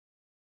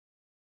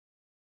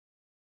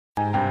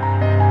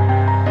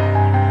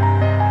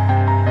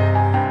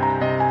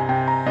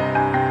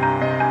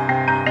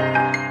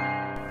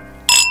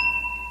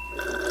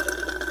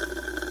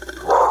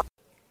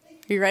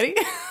ready?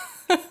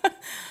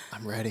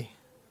 I'm ready.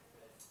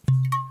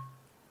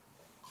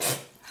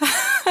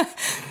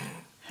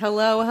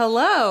 Hello,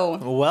 hello.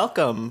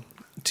 Welcome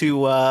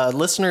to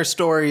Listener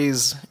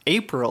Stories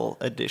April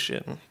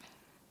edition.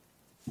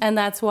 And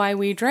that's why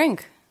we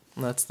drink.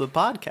 That's the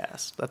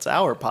podcast. That's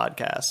our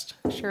podcast.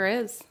 Sure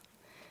is.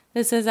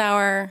 This is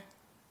our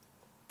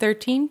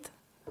 13th,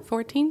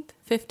 14th,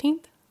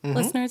 15th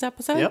listeners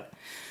episode. Yep.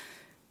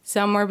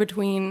 Somewhere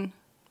between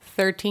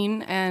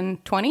 13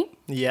 and 20,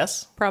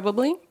 Yes.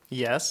 probably.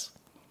 Yes.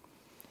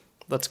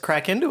 Let's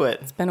crack into it.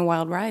 It's been a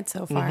wild ride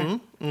so far.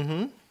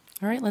 All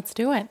right, let's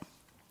do it.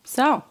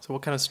 So,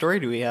 what kind of story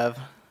do we have?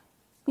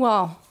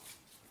 well,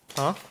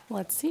 Huh?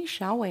 let's see,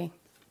 shall we?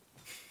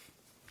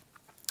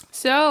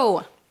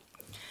 So,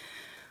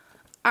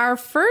 our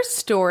first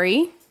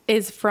story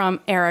is from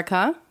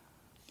Erica.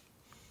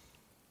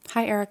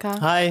 Hi, Erica.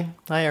 Hi.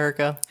 Hi,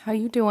 Erica. How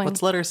you doing?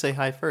 Let's let her say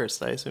hi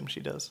first. I assume she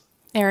does.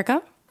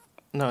 Erica,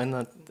 No, in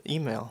the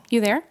email.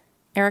 you there?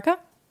 Erica?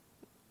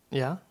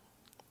 Yeah?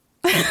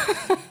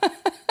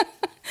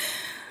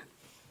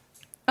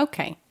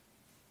 Okay.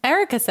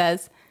 Erica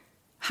says,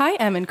 "Hi,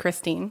 Em and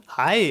Christine."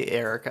 Hi,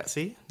 Erica.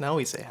 See? Now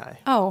we say hi.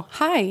 Oh,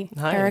 hi,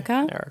 Hi,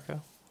 Erica.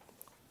 Erica.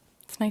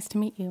 It's nice to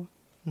meet you.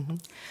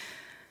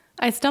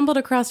 I stumbled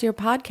across your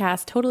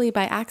podcast totally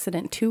by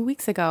accident 2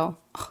 weeks ago.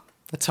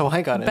 That's how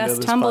I got into this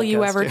Best tumble you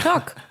podcast, ever too.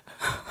 took.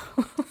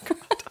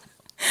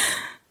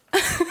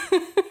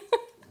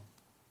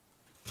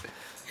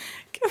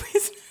 Can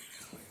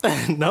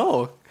we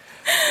No.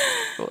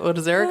 What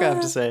does Erica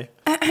have to say?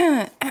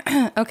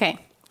 Okay.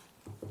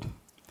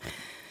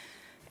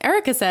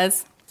 Erica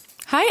says,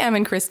 "Hi, Em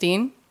and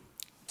Christine."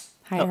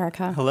 Hi,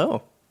 Erica.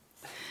 Hello.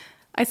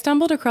 I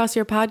stumbled across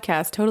your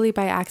podcast totally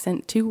by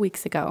accident 2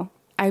 weeks ago.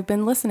 I've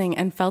been listening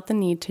and felt the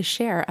need to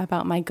share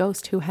about my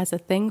ghost who has a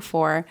thing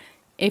for,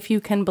 if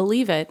you can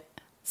believe it,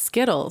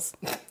 Skittles.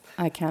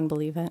 I can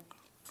believe it.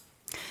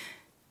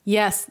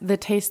 Yes, the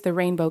taste the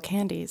rainbow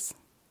candies.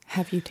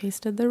 Have you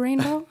tasted the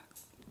rainbow?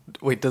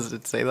 Wait, does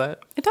it say that?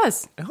 It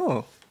does.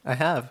 Oh, I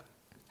have.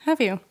 Have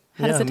you?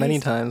 How does it many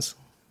taste? times.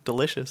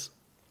 Delicious.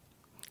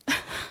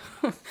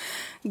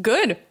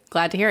 Good.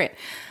 Glad to hear it.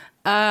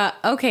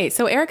 Okay,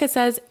 so Erica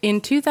says, in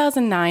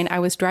 2009, I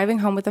was driving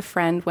home with a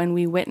friend when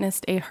we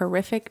witnessed a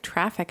horrific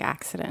traffic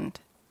accident.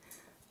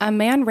 A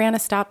man ran a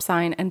stop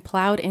sign and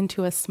plowed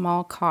into a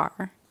small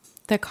car.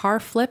 The car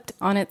flipped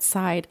on its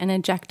side and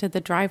ejected the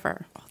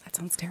driver. Oh, that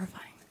sounds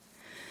terrifying.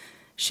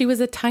 She was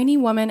a tiny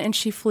woman and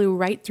she flew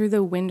right through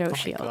the window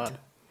shield. God.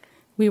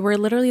 We were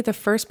literally the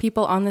first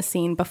people on the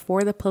scene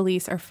before the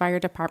police or fire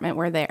department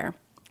were there.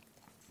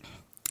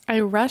 I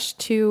rushed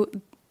to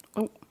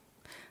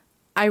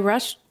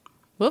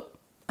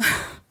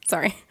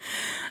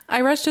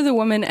the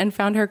woman and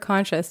found her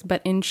conscious,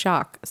 but in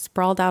shock,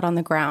 sprawled out on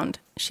the ground.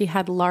 She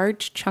had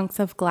large chunks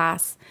of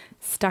glass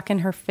stuck in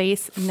her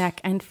face, neck,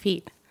 and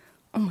feet.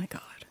 Oh my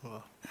God.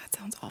 Whoa. That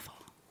sounds awful.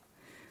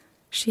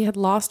 She had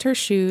lost her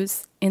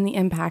shoes in the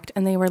impact,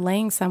 and they were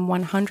laying some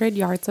 100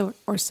 yards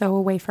or so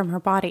away from her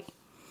body.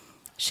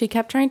 She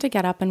kept trying to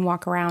get up and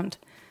walk around.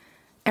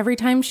 Every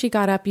time she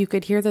got up, you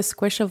could hear the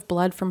squish of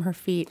blood from her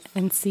feet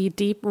and see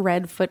deep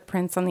red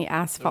footprints on the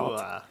asphalt.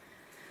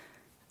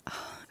 Ooh,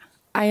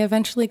 I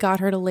eventually got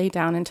her to lay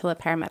down until the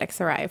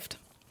paramedics arrived.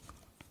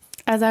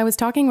 As I was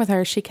talking with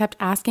her, she kept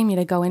asking me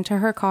to go into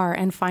her car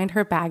and find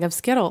her bag of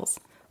Skittles.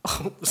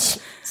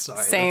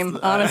 Sorry. Same,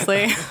 that's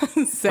honestly.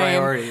 Same.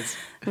 Priorities.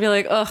 I'd be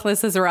like, oh,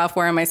 this is rough.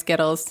 Where are my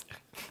Skittles?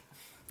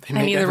 They I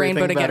make need the rainbow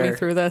to everything get me better.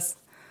 through this.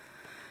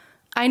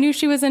 I knew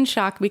she was in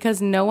shock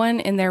because no one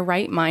in their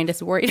right mind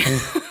is worried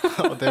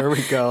Oh, there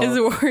we go. is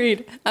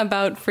worried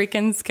about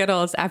freaking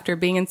Skittles after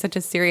being in such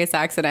a serious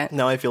accident.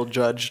 Now I feel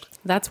judged.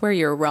 That's where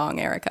you're wrong,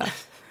 Erica.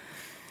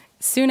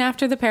 Soon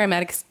after, the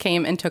paramedics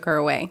came and took her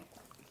away.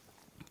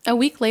 A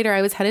week later,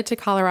 I was headed to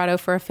Colorado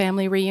for a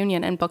family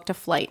reunion and booked a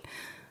flight.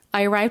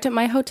 I arrived at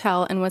my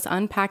hotel and was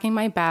unpacking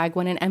my bag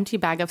when an empty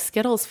bag of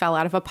Skittles fell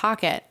out of a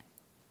pocket.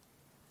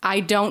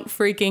 I don't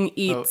freaking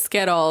eat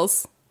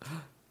Skittles.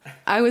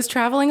 I was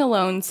traveling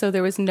alone, so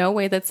there was no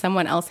way that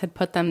someone else had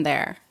put them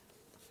there.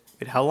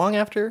 Wait, how long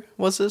after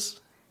was this?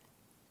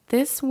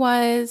 This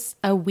was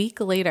a week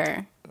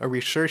later. Are we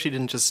sure she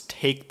didn't just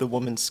take the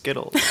woman's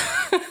Skittles?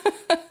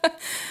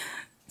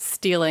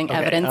 Stealing Okay,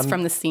 evidence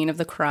from the scene of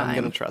the I'm crime.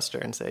 going to trust her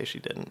and say she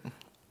didn't.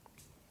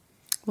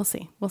 We'll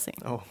see. We'll see.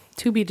 Oh,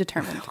 To be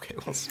determined. okay.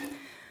 We'll see.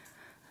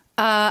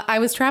 I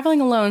was traveling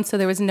alone, so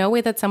there was no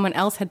way that someone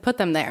else had put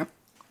them there.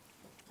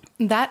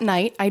 That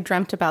night, I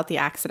dreamt about the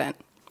accident.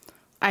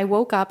 I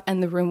woke up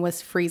and the room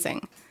was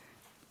freezing.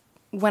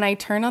 When I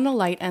turned on the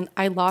light, and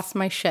I lost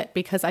my shit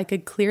because I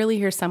could clearly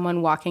hear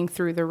someone walking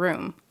through the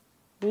room.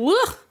 Woo!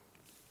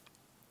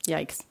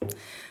 Yikes.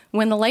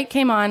 When the light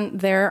came on,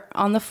 there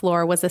on the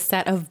floor was a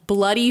set of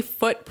bloody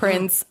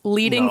footprints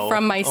leading No.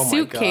 from my Oh my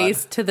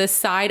suitcase God. to the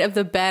side of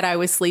the bed I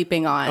was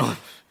sleeping on.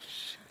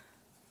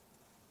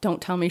 Don't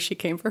tell me she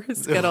came for her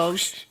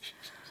Skittles.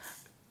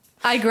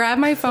 I grabbed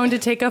my phone to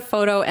take a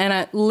photo,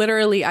 and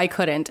literally I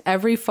couldn't.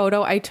 Every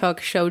photo I took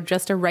showed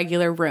just a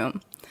regular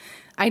room.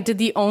 I did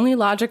the only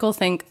logical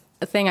thing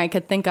I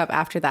could think of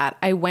after that.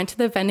 I went to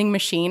the vending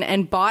machine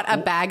and bought a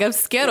bag of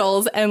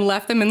Skittles and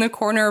left them in the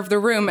corner of the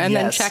room and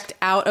then Yes. checked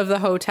out of the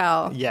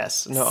hotel.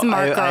 Yes. No,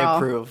 Smart girl. I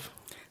approve.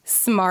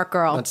 Smart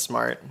girl. That's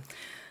smart.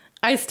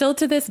 I still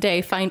to this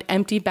day find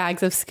empty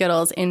bags of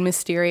Skittles in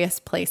mysterious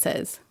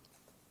places.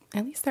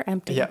 At least they're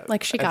empty. Yeah.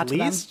 Like she got at to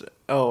least, them.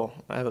 Oh,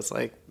 I was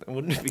like,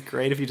 wouldn't it be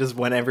great if you just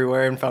went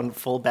everywhere and found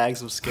full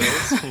bags of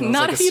Skittles? It was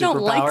Not like if a you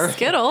don't like superpower.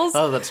 Skittles.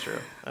 Oh, that's true.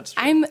 That's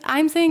true.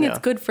 I'm saying Yeah. it's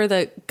good for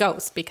the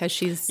ghost because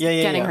she's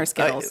getting her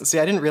Skittles. See,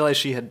 I didn't realize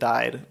she had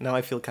died. Now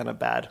I feel kind of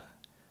bad.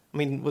 I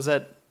mean, was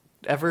that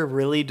ever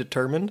really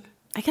determined?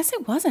 I guess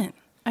it wasn't.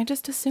 I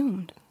just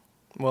assumed.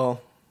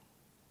 Well,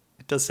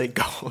 it does say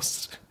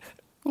ghost.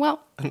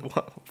 Well, And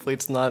hopefully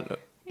it's not.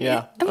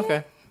 Yeah. I mean,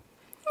 Okay.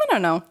 I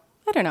don't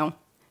know.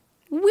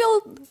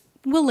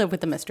 We'll live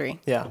with the mystery.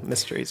 Yeah,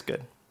 mystery is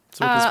good. That's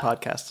what this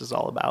podcast is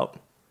all about.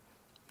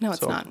 No, it's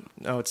So- not.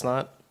 No, it's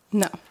not.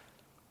 No,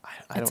 I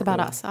it's don't about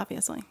really- us,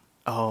 obviously.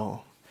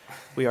 Oh,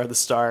 we are the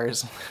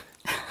stars.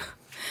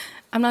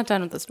 I'm not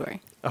done with the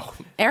story. Oh,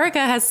 Erica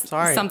has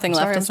sorry. something I'm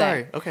left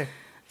sorry, to I'm say. sorry.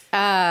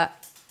 Okay.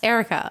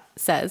 Erica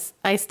says,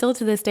 I still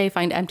to this day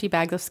find empty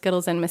bags of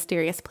Skittles in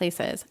mysterious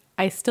places.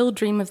 I still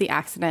dream of the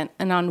accident,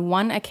 and on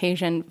one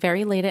occasion,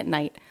 very late at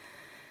night,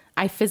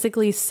 I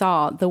physically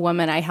saw the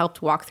woman I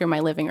helped walk through my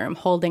living room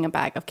holding a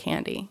bag of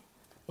candy.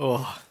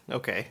 Oh,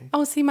 okay.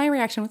 Oh, see, my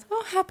reaction was,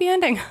 oh, happy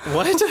ending.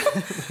 What? I don't She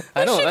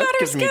know. That got her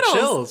gives me Skittles.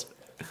 chills.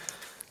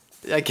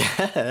 I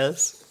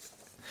guess.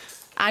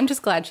 I'm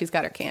just glad she's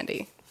got her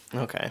candy.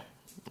 Okay.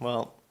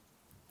 Well,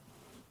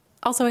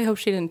 Also, I hope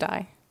she didn't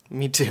die.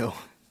 me too.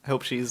 I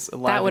hope she's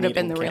alive. That would and have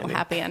been the eating real candy.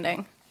 happy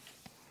ending.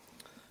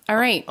 All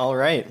right. All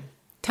right.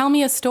 Tell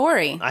me a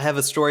story. I have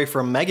a story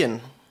from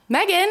Megan.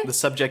 Megan. The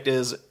subject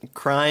is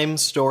crime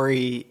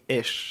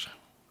story-ish.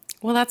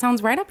 Well, that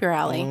sounds right up your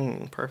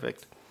alley.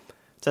 Perfect.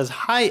 It says,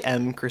 hi,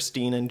 M,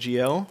 Christine, and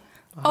Gio.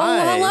 Oh,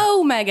 Hi.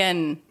 hello,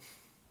 Megan.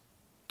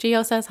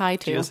 Gio says hi,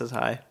 too. Gio says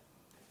hi.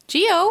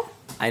 Gio.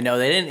 I know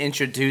they didn't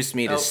introduce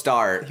me to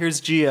start.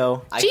 Here's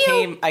Gio.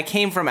 I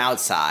came from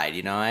outside,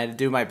 you know, I had to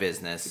do my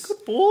business.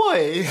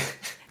 Boy.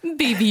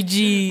 Baby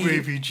G.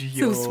 Baby Gio.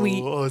 So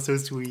sweet. Oh, so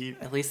sweet.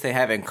 At least they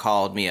haven't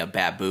called me a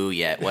baboo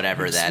yet,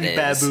 whatever that Sweet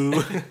is.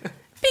 Babu.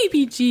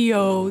 Baby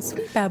Gio.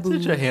 Sweet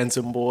baboon. Such a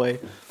handsome boy.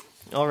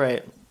 All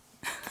right.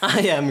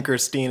 I am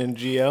Christine and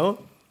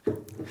Gio.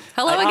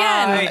 Hello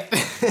again.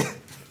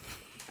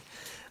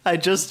 I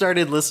just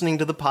started listening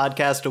to the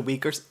podcast a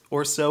week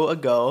or so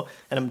ago,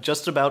 and I'm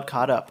just about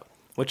caught up,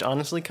 which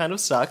honestly kind of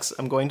sucks.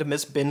 I'm going to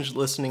miss binge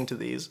listening to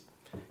these.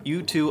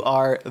 You two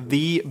are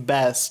the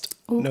best.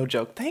 No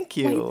joke. Thank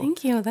you. Wait,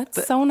 thank you.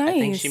 That's so nice. I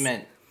think she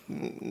meant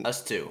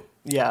us two.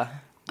 Yeah.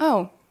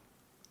 Oh,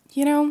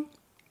 you know,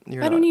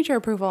 You're I don't not- need your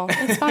approval.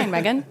 It's fine,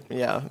 Megan.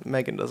 Yeah,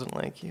 Megan doesn't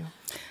like you.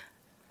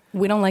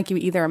 We don't like you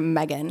either,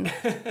 Megan.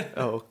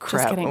 Oh,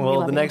 crap. kidding. We Well,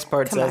 love the you. next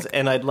part Come says, back.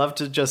 and I'd love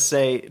to just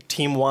say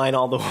Team Wine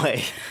all the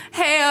way.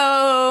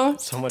 Heyo.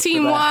 So much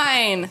Team for that.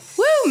 Wine.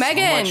 Woo,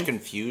 Megan. much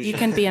confusion. You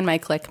can be in my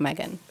clique,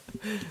 Megan.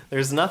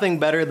 There's nothing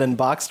better than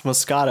boxed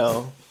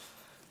Moscato.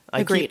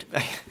 Agreed.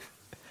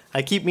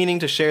 I keep meaning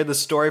to share this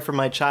story from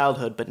my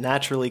childhood, but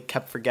naturally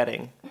kept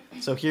forgetting.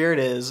 So here it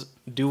is.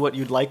 Do what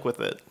you'd like with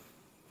it.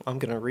 I'm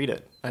going to read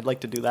it. I'd like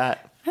to do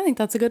that. I think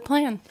that's a good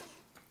plan.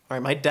 All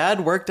right, my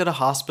dad worked at a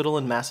hospital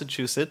in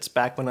Massachusetts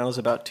back when I was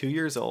about 2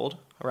 years old,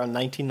 around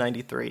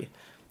 1993,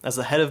 as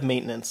the head of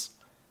maintenance.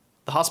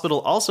 The hospital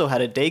also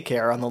had a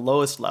daycare on the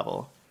lowest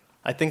level.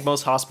 I think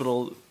most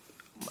hospital.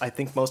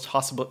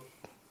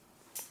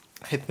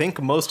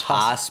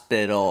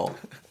 Hospital.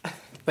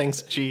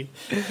 Thanks, G.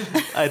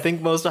 I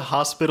think most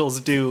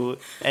hospitals do.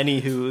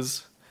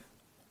 Anywho's.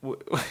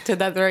 Did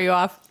that throw you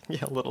off?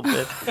 Yeah, a little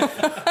bit.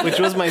 Which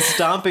was my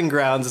stomping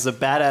grounds as a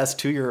badass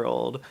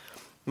 2-year-old.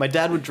 My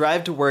dad would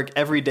drive to work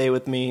every day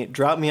with me,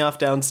 drop me off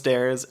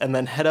downstairs, and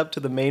then head up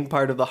to the main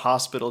part of the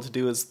hospital to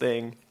do his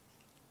thing.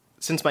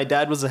 Since my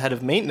dad was the head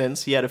of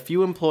maintenance, he had a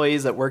few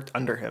employees that worked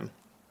under him.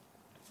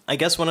 I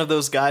guess one of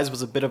those guys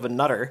was a bit of a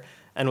nutter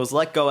and was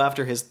let go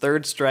after his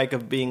third strike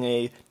of being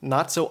a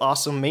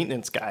not-so-awesome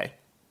maintenance guy.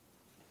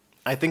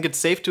 I think it's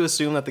safe to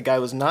assume that the guy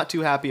was not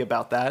too happy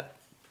about that,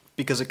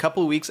 because a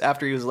couple weeks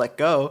after he was let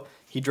go,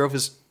 he drove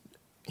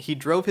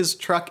his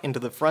truck into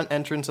the front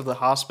entrance of the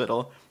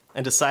hospital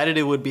and decided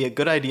it would be a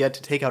good idea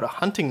to take out a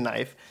hunting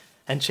knife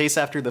and chase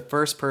after the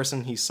first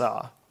person he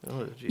saw.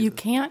 Oh, Jesus. You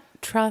can't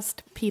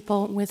trust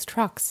people with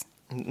trucks.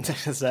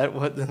 Is that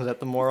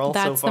the moral so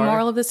That's far? the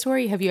moral of the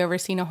story. Have you ever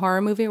seen a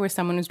horror movie where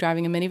someone was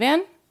driving a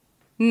minivan?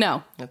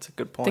 No. That's a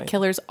good point. The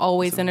killer's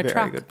always That's in a very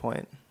truck good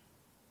point.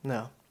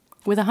 No.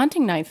 with a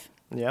hunting knife,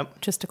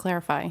 Yep. just to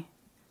clarify.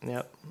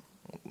 Yep.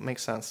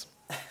 Makes sense.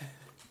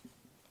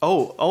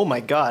 Oh my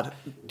God.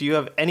 Do you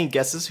have any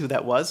guesses who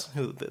that was?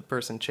 Who the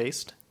person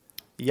chased?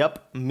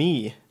 Yep,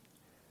 me.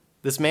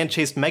 This man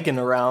chased Megan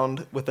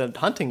around with a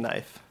hunting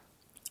knife.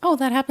 Oh,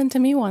 that happened to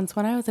me once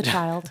when I was a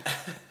child.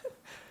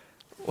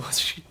 Was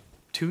she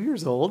 2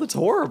 years old? It's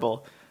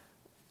horrible.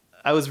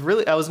 I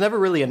was never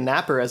really a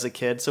napper as a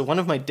kid, so one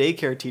of my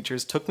daycare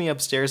teachers took me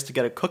upstairs to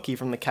get a cookie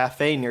from the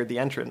cafe near the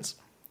entrance.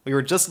 We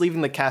were just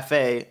leaving the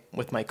cafe,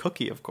 with my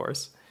cookie, of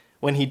course,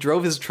 when he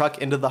drove his truck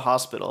into the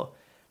hospital.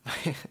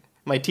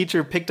 My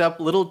teacher picked up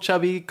little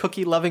chubby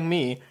cookie-loving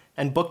me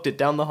and booked it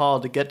down the hall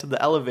to get to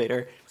the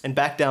elevator and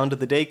back down to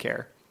the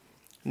daycare.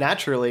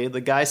 Naturally,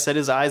 the guy set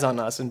his eyes on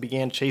us and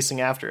began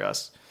chasing after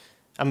us.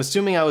 I'm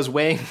assuming I was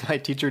weighing my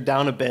teacher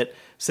down a bit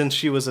since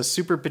she was a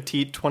super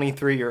petite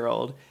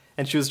 23-year-old,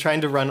 and she was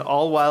trying to run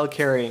all while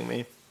carrying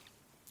me.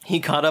 He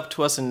caught up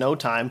to us in no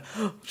time,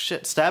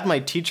 stabbed my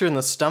teacher in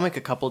the stomach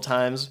a couple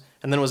times,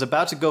 and then was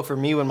about to go for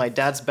me when my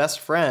dad's best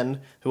friend,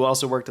 who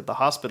also worked at the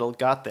hospital,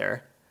 got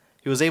there.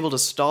 He was able to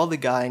stall the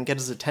guy and get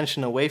his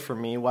attention away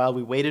from me while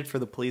we waited for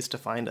the police to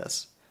find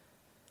us.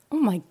 Oh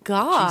my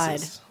God.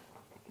 Jesus.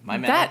 My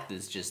mouth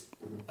is just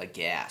a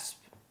gasp.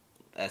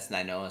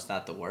 I know it's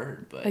not the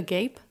word, but A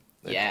gape?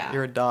 yeah.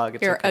 You're a dog.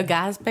 It's You're okay. a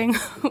gasping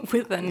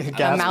with a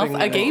Gasping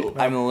mouth agape?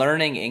 I'm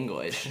learning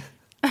English.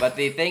 But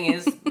the thing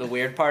is, the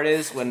weird part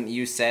is when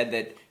you said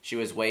that she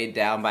was weighed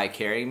down by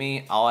carrying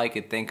me, all I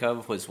could think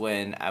of was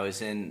when I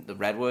was in the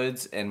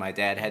Redwoods and my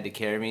dad had to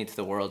carry me to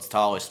the world's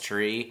tallest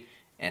tree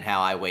and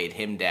how I weighed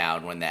him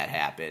down when that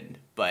happened.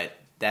 But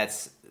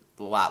that's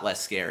a lot less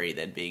scary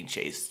than being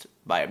chased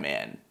by a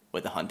man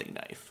with a hunting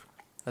knife.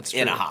 That's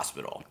in true. a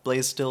hospital.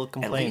 Blaze still At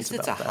complains least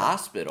it's about a that.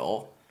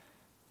 hospital.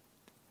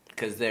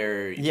 Because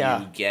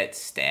you get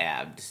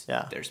stabbed.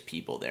 Yeah. There's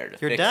people there to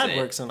Your fix dad it.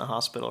 works in a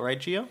hospital, right,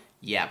 Gio?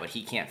 Yeah, but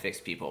he can't fix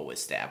people with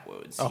stab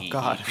wounds. Oh,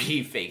 God.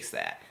 He fakes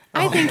that.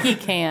 I think he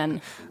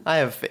can. I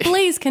have faith.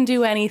 Blaze can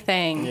do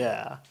anything.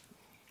 Yeah.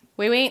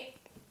 Wait.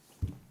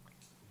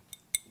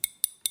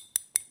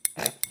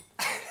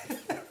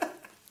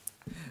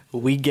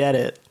 We get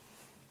it.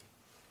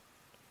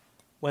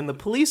 When the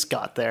police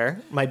got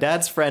there, my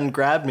dad's friend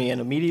grabbed me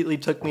and immediately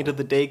took me to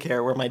the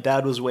daycare where my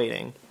dad was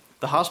waiting.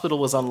 The hospital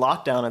was on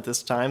lockdown at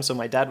this time, so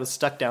my dad was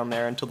stuck down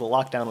there until the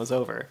lockdown was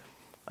over.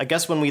 I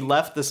guess when we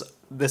left,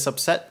 this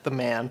upset the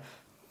man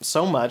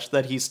so much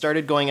that he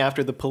started going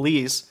after the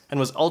police and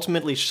was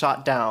ultimately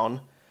shot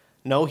down.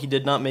 No, he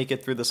did not make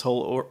it through this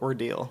whole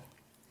ordeal.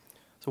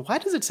 So why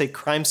does it say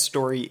crime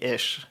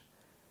story-ish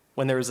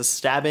when there was a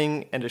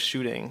stabbing and a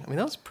shooting? I mean,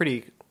 that was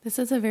pretty... This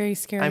is a very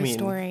scary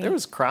story. there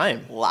was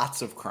crime.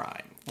 Lots of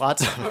crime.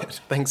 Lots of it.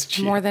 Thanks,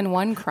 Chief. More than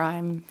one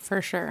crime,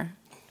 for sure.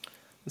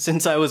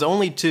 Since I was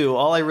only 2,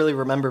 all I really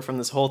remember from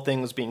this whole thing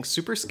was being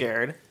super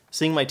scared,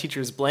 seeing my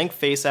teacher's blank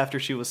face after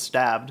she was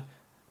stabbed.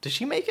 Did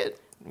she make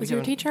it? Was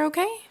your teacher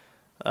okay?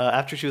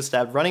 After she was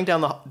stabbed, running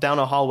down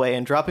a hallway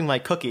and dropping my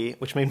cookie,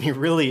 which made me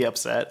really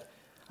upset.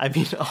 I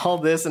mean, all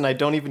this and I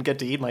don't even get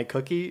to eat my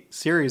cookie?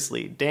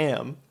 Seriously,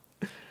 damn.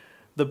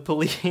 The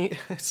police...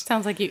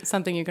 Sounds like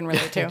something you can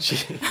relate to.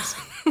 Jeez.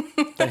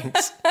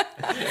 Thanks.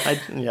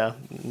 Yeah.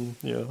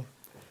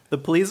 The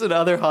police and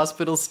other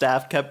hospital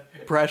staff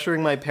kept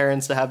pressuring my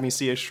parents to have me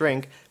see a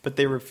shrink, but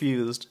they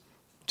refused.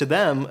 To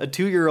them, a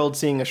 2-year-old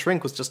seeing a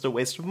shrink was just a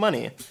waste of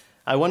money.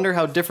 I wonder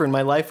how different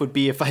my life would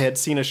be if I had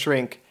seen a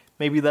shrink.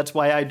 Maybe that's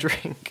why I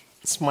drink.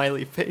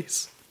 Smiley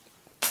face.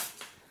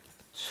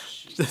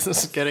 This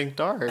is getting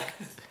dark.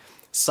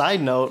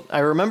 Side note, I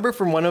remember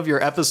from one of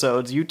your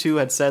episodes, you two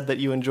had said that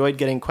you enjoyed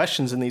getting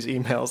questions in these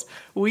emails.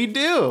 We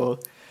do.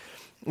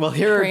 Well,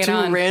 here Bring are it 2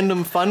 on.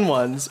 random fun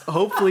ones.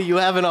 Hopefully you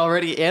haven't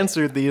already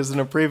answered these in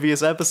a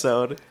previous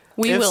episode.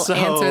 We If will so,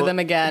 answer them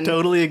again.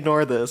 Totally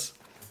ignore this.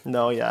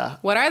 No, yeah.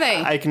 What are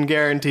they? I can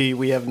guarantee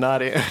we have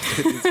not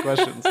answered these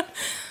questions.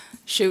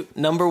 Shoot.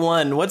 Number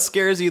 1, what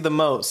scares you the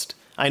most?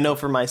 I know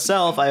for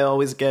myself, I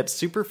always get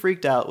super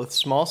freaked out with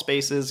small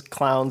spaces,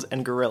 clowns,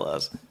 and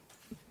gorillas.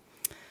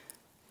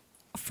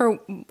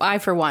 I,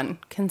 for one,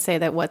 can say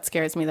that what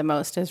scares me the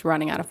most is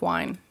running out of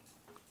wine.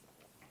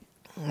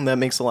 That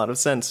makes a lot of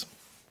sense.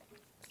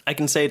 I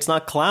can say it's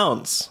not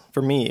clowns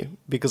for me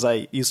because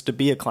I used to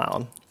be a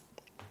clown.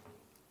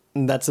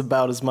 And that's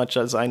about as much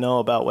as I know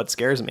about what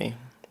scares me.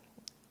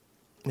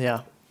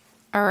 Yeah,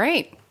 All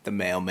right. The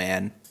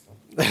mailman.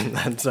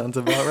 that sounds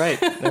about right.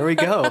 There we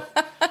go.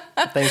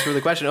 Thanks for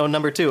the question. Oh,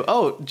 number 2.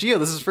 Oh, Gio,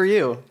 this is for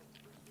you.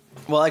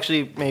 Well,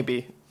 actually,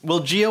 maybe.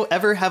 Will Gio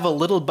ever have a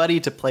little buddy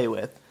to play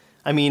with?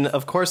 I mean,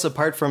 of course,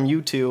 apart from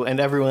you two and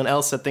everyone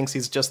else that thinks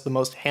he's just the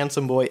most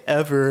handsome boy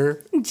ever.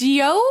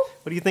 Gio?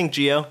 What do you think,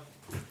 Gio?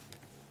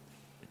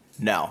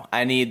 No,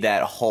 I need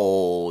that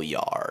whole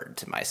yard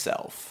to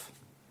myself.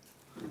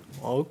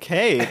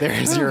 Okay,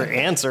 there's your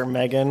answer,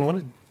 Megan. What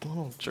a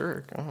little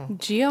jerk. Oh.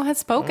 Gio has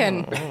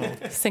spoken.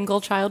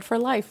 Single child for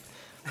life.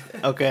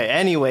 Okay,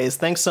 anyways,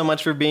 thanks so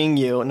much for being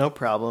you. No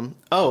problem.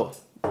 Oh,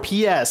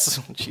 P.S.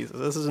 Jesus,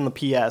 this is in the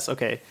P.S.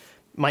 Okay.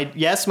 My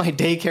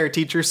daycare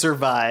teacher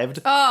survived.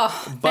 Oh,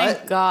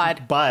 thank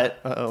God.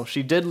 But,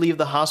 she did leave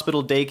the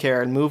hospital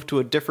daycare and moved to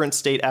a different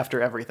state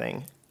after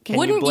everything. Can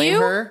Wouldn't you blame you?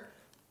 her?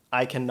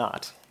 I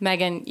cannot.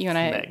 Megan, you and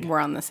I Meg. were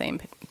on the same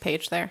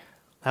page there.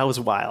 That was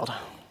wild.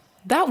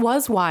 That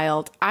was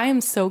wild. I am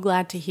so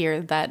glad to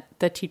hear that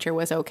the teacher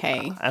was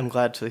okay. I'm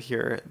glad to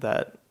hear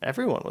that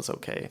everyone was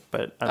okay,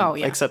 but Oh,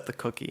 yeah. except the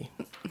cookie.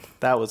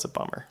 That was a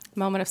bummer.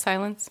 Moment of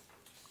silence.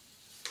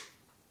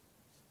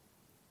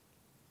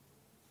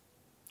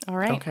 All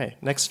right. Okay,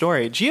 next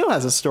story. Gio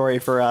has a story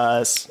for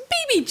us.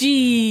 Baby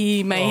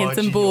G, my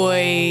handsome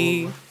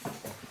boy.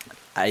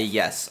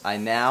 Yes, I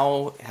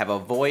now have a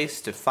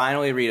voice to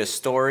finally read a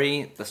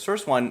story. The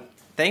first one,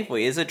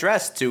 thankfully, is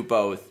addressed to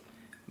both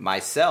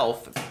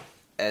myself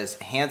as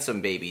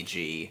handsome Baby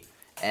G,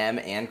 Em,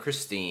 and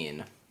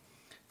Christine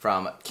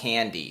from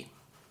Candy.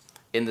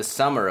 In the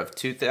summer of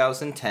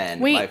 2010,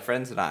 Wait. my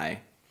friends and I...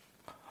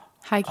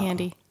 Hi,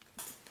 Candy.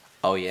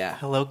 Oh, yeah.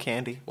 Hello,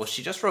 Candy. Well,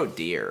 she just wrote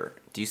dear.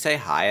 Do you say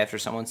hi after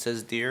someone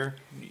says dear?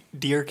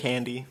 Dear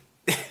Candy.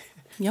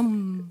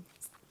 Yum.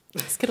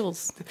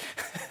 Skittles.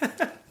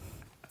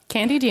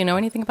 Candy, do you know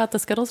anything about the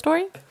Skittles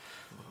story?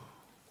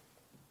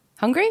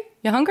 Hungry?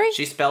 You hungry?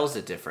 She spells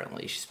it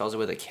differently. She spells it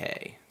with a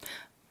K.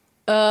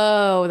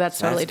 Oh, that's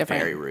So totally that's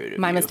different. very rude of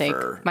My you mistake.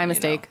 for, My you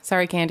mistake. know.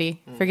 Sorry,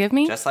 Candy. Forgive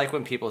me? Just like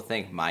when people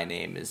think my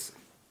name is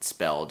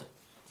spelled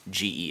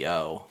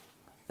Geo,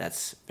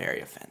 that's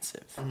very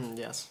offensive.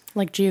 Yes.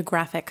 Like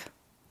geographic.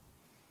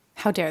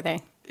 How dare they?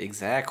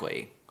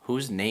 Exactly.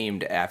 Who's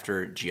named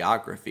after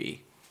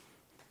geography?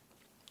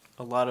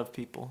 A lot of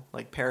people,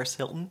 like Paris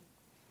Hilton.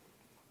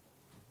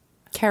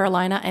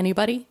 Carolina,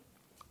 anybody?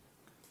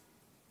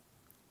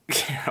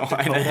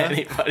 Carolina,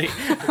 anybody?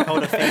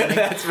 Dakota Fanning.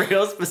 That's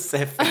real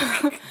specific.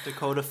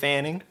 Dakota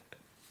Fanning.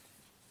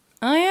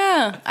 Oh,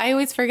 yeah. I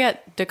always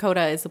forget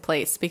Dakota is a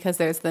place because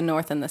there's the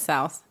North and the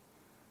South.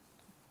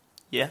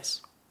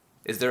 Yes.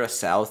 Is there a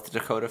South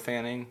Dakota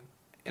Fanning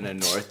and a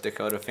North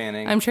Dakota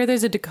Fanning? I'm sure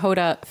there's a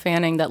Dakota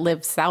Fanning that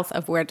lives south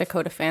of where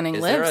Dakota Fanning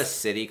Is lives. there a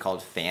city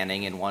called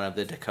Fanning in one of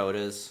the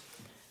Dakotas?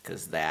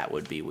 Because that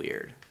would be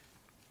weird.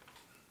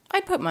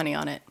 I'd put money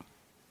on it.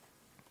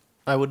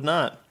 I would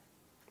not.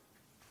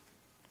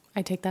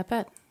 I take that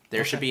bet.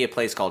 There should be a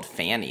place called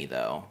Fanny,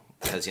 though,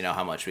 because you know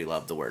how much we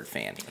love the word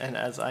Fanny. And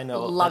as I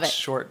know, Love that's it.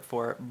 short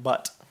for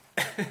butt.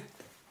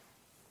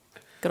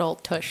 Good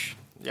old tush.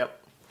 Yep.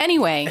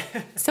 Anyway,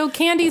 so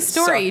Candy's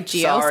story,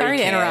 Gio. Sorry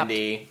to interrupt.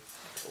 Candy.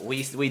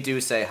 We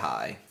do say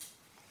hi.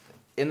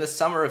 In the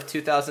summer of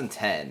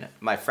 2010,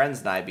 my friends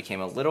and I became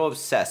a little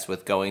obsessed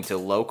with going to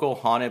local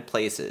haunted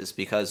places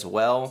because,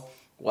 well,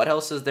 what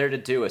else is there to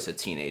do as a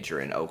teenager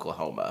in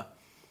Oklahoma?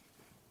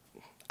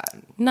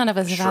 None of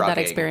us have had that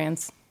Shrugging.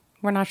 experience.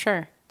 We're not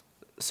sure.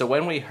 So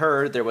when we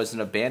heard there was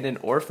an abandoned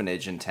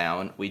orphanage in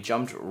town, we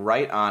jumped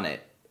right on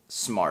it.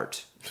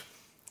 Smart.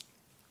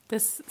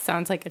 This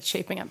sounds like it's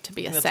shaping up to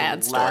be a That's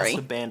sad the last story.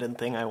 abandoned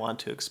thing I want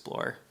to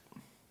explore.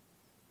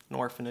 An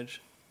orphanage.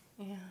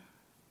 Yeah.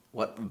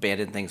 What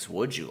abandoned things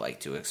would you like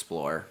to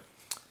explore?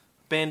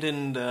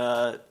 Abandoned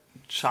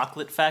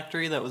chocolate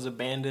factory that was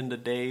abandoned a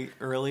day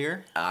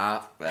earlier. I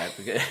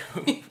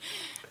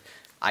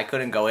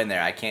couldn't go in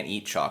there. I can't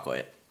eat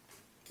chocolate.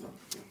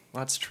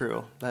 That's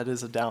true. That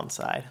is a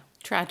downside.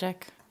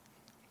 Tragic.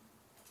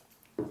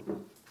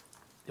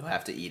 You'll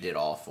have to eat it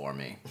all for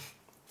me.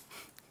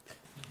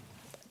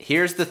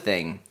 Here's the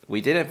thing.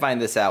 We didn't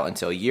find this out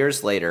until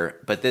years later,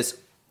 but this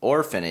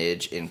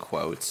orphanage, in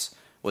quotes,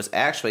 was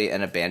actually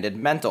an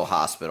abandoned mental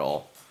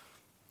hospital.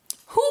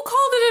 Who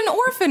called it an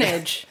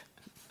orphanage?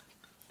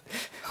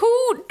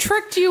 Who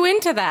tricked you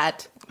into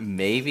that?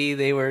 Maybe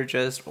they were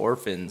just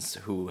orphans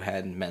who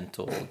had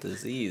mental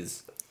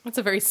disease. That's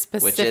a very Which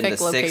specific in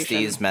the location.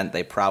 60s meant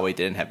they probably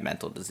didn't have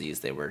mental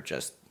disease. They were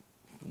just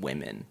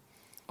women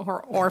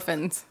Or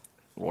orphans.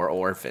 or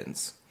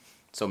orphans.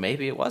 So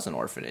maybe it was an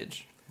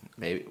orphanage.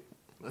 Maybe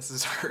This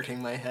is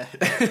hurting my head.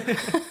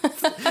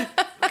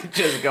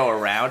 just go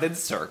around in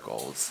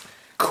circles.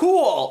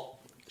 Cool!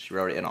 She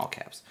wrote it in all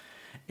caps.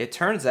 It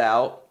turns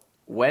out,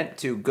 went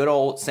to good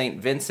old St.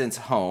 Vincent's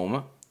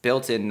Home,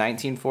 built in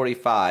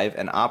 1945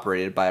 and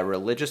operated by a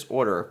religious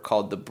order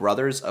called the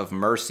Brothers of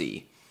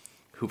Mercy,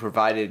 who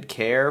provided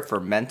care for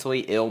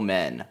mentally ill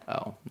men.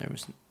 Oh, there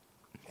was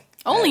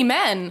Only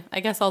men. I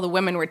guess all the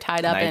women were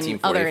tied up in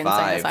other insane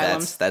 1945.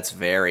 asylums. That's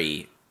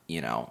very,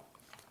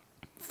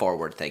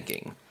 forward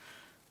thinking.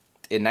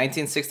 In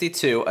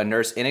 1962, a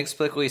nurse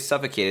inexplicably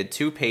suffocated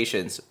 2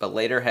 patients, but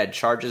later had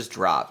charges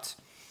dropped.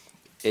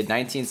 In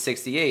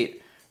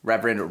 1968,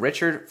 Reverend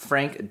Richard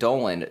Frank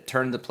Dolan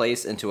turned the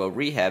place into a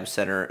rehab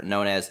center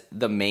known as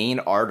the Main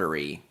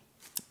Artery.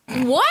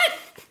 What?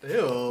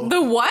 Ew.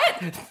 The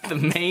what? The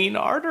Main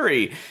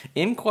Artery,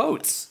 in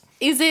quotes.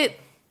 Is that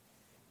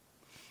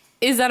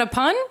a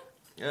pun?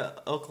 Yeah,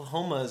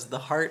 Oklahoma is the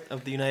heart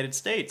of the United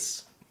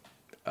States.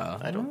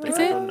 I don't think Is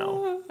I it? don't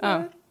know.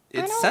 Oh.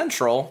 It's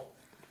central,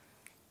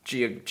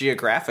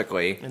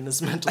 geographically. And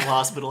this mental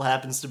hospital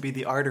happens to be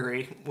the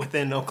artery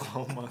within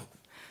Oklahoma.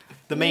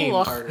 The main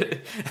Ugh.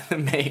 artery. The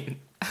main.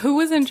 Who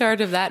was in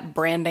charge of that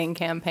branding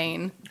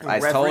campaign? I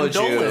Reverend told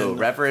you, Dolan.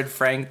 Reverend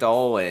Frank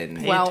Dolan.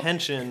 Pay Well,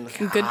 attention.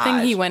 Good thing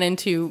he went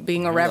into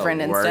being a You're reverend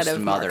the instead worst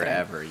of mother marketing.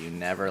 ever. You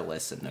never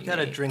listen to me. You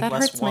gotta drink That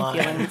less hurts wine.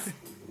 my feelings.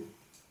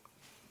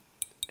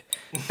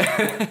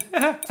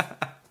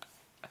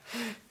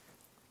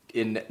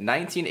 In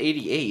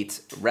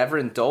 1988,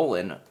 Reverend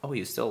Dolan, he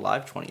was still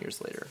alive 20 years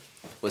later,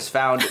 was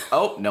found,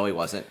 no he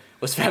wasn't,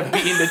 was found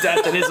beaten to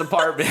death in his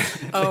apartment.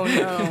 Oh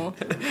no.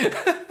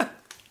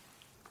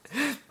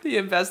 The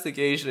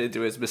investigation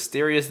into his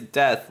mysterious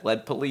death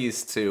led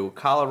police to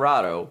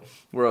Colorado,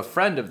 where a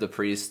friend of the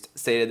priest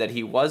stated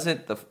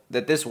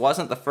that this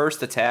wasn't the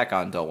first attack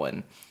on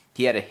Dolan.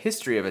 He had a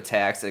history of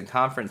attacks and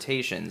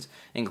confrontations,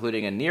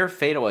 including a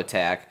near-fatal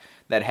attack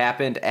that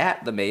happened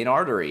at the main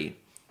artery.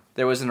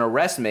 There was an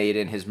arrest made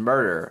in his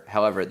murder.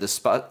 However, the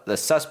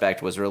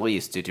suspect was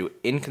released due to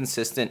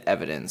inconsistent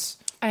evidence.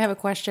 I have a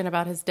question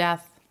about his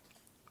death.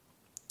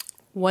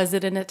 Was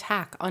it an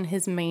attack on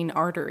his main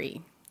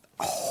artery?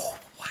 Oh,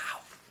 wow.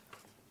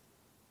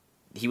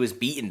 He was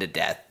beaten to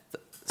death.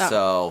 Oh.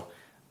 So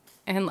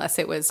Unless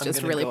it was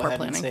just really poor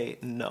planning. I'm say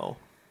no.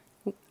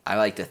 I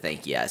like to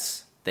think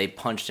yes. They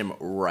punched him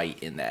right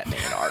in that main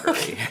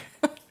artery.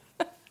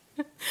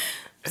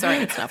 Sorry,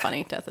 it's not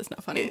funny. Death is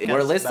not funny.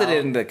 We're listed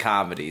in the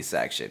comedy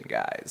section,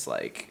 guys.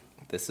 Like,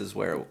 this is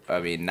where, I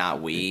mean,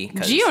 not we.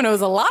 Gio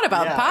knows a lot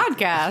about Yeah.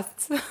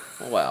 podcasts.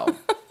 Well,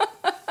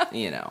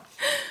 you know,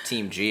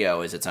 Team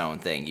Geo is its own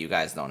thing. You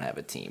guys don't have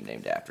a team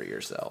named after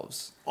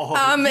yourselves. Oh,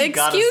 you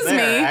got us excuse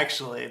there, me.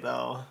 actually,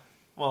 though.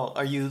 Well,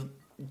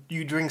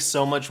 you drink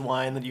so much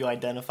wine that you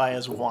identify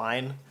as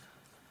wine?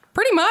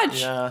 Pretty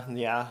much. Yeah.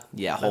 Yeah,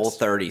 That's- Whole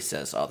 30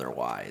 says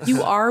otherwise.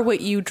 You are what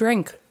you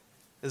drink.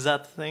 Is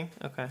that the thing?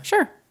 Okay.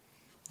 Sure.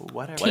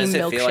 Whatever. What does it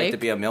Team feel like milkshake. to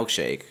be a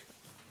milkshake?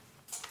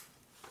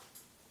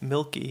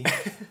 Milky.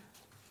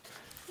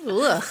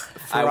 Ugh.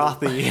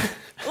 Frothy.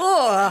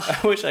 Ugh. I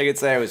wish I could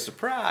say I was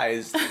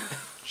surprised.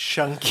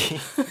 Chunky.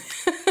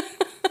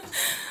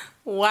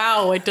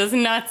 Wow, it does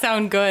not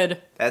sound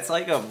good. That's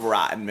like a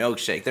rotten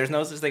milkshake. There's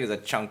no such thing as a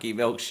chunky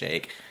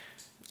milkshake.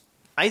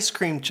 Ice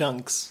cream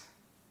chunks.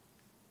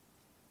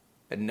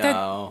 But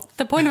no.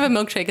 The point of a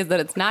milkshake is that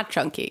it's not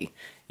chunky.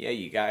 Yeah,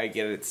 you gotta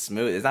get it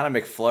smooth. It's not a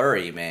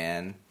McFlurry,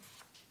 man.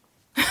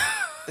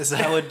 Is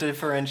that what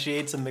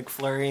differentiates a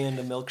McFlurry and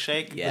a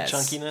milkshake? Yes. The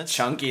chunkiness?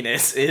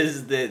 Chunkiness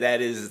is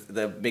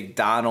the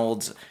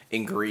McDonald's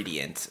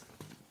ingredient.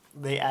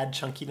 They add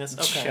chunkiness?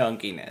 Okay.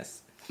 Chunkiness.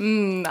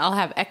 I'll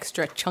have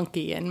extra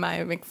chunky in my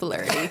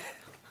McFlurry.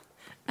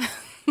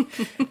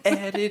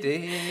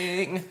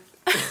 Editing.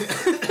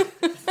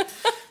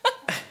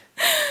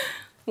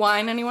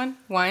 Wine, anyone?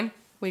 Wine?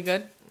 We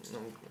good?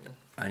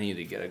 I need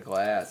to get a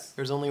glass.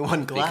 There's only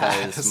one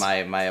glass. Because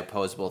my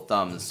opposable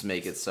thumbs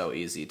make it so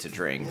easy to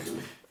drink.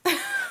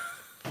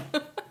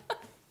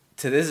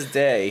 To this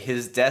day,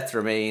 his death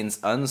remains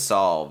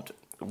unsolved.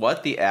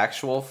 What the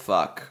actual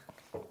fuck?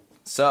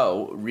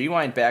 So,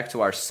 rewind back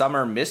to our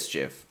summer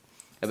mischief.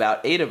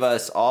 About 8 of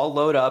us all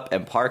load up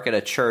and park at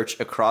a church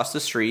across the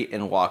street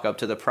and walk up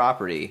to the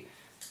property.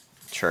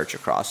 Church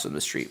across from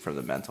the street from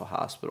the mental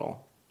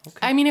hospital.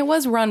 I mean, it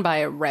was run by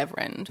a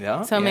reverend.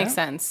 Yeah, So it yeah. makes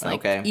sense. Like,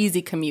 Okay.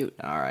 easy commute.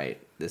 All right,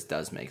 this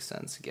does make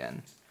sense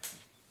again.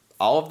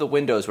 All of the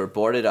windows were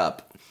boarded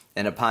up,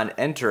 and upon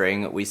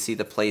entering, we see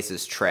the place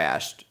is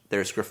trashed.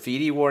 There's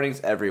graffiti warnings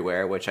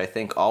everywhere, which I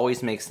think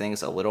always makes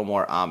things a little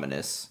more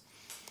ominous.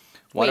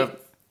 Wait,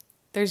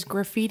 there's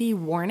graffiti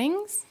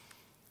warnings?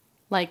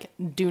 Like,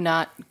 do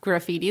not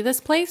graffiti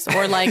this place?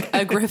 Or like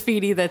a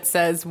graffiti that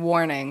says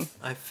warning?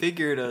 I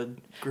figured a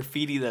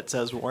graffiti that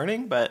says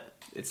warning, but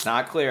It's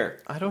not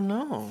clear. I don't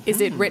know.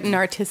 Is it written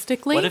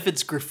artistically? What if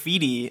it's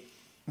graffiti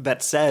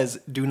that says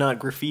do not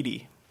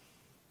graffiti?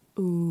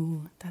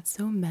 Ooh, that's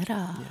so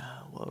meta.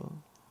 Whoa.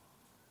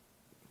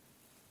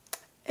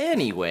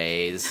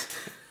 Anyways,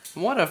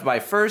 one of my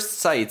first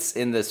sights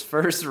in this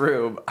first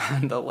room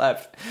on the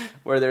left,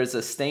 where there's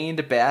a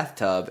stained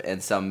bathtub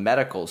and some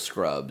medical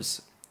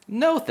scrubs.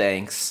 No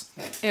thanks.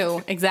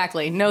 Ew,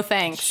 exactly. No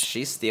thanks.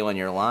 She's stealing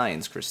your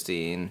lines,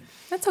 Christine.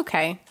 That's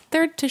okay.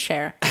 They're to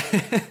share.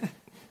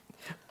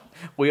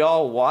 We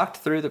all walked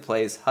through the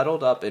place,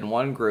 huddled up in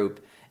one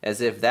group, as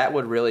if that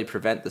would really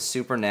prevent the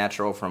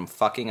supernatural from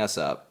fucking us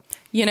up.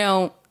 You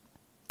know,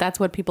 that's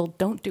what people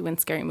don't do in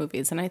scary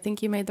movies, and I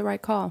think you made the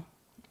right call.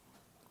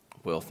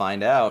 We'll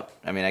find out.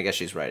 I mean, I guess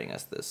she's writing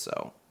us this,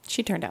 so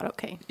She turned out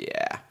okay.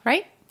 yeah.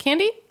 Right?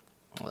 Candy?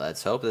 Well,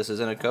 let's hope this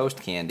isn't a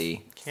ghost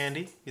candy.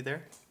 Candy, you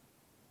there?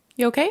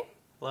 You okay?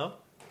 Hello?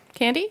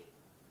 Candy?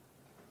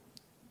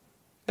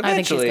 I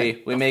think she's Eventually,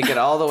 good. we make it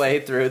all the way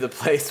through the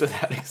place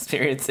without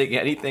experiencing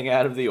anything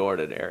out of the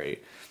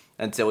ordinary.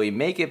 Until we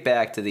make it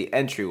back to the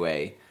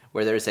entryway,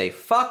 where there's a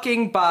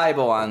fucking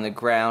Bible on the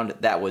ground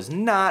that was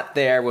not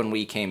there when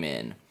we came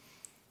in.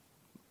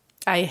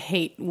 I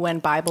hate when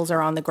Bibles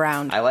are on the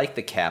ground. I like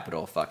the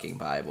capital fucking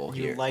Bible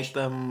You here. like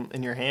them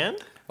in your hand?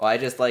 Well, I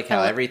just like how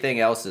I like- everything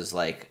else is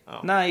like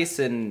nice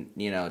and,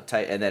 you know,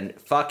 tight, and then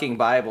fucking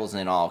Bible's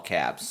in all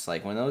caps.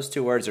 Like when those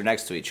two words are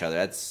next to each other,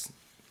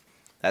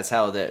 that's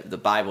how the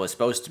Bible is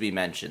supposed to be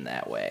mentioned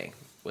that way,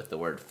 with the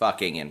word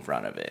fucking in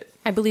front of it.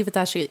 I believe it's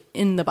actually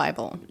in the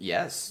Bible.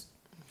 Yes.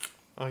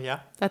 Oh,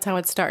 yeah? That's how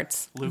it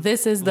starts. Luke-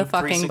 This is the Luke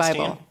fucking 3:16?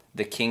 Bible.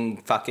 The King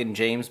fucking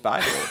James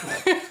Bible.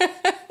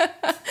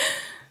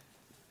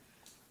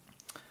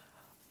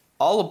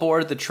 All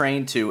aboard the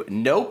train to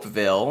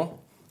Nopeville.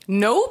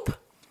 Nope.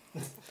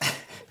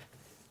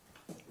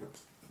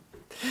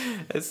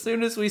 As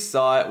soon as we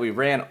saw it, we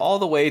ran all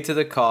the way to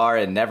the car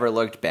and never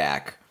looked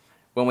back.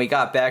 When we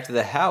got back to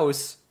the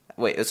house,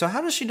 Wait, so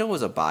how does she know it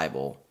was a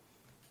Bible?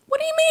 What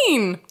do you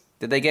mean?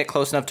 Did they get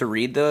close enough to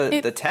read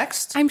the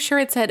text? I'm sure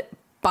it said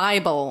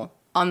Bible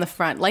on the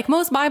front, like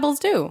most Bibles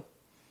do.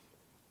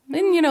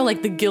 Then,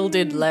 like the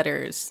gilded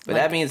letters. But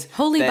like, that means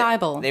Holy that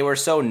Bible. They were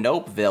so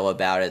Nopeville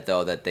about it,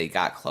 though, that they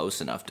got close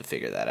enough to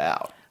figure that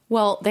out.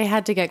 Well, they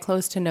had to get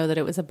close to know that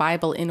it was a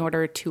Bible in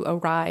order to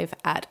arrive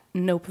at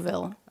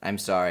Nopeville. I'm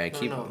sorry, I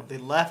keep... No, they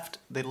left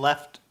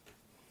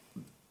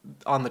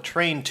on the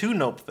train to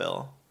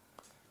Nopeville.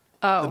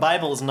 Oh. The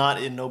Bible is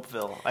not in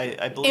Nopeville.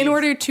 I believe. In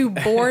order to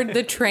board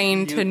the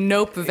train to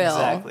Nopeville,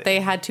 Exactly. they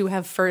had to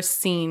have first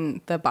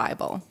seen the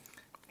Bible.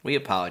 We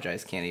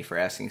apologize, Candy, for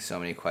asking so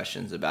many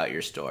questions about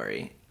your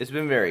story. It's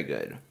been very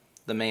good.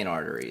 The main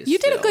artery is You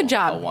did a still good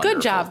job. A Good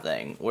wonderful job.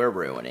 thing. We're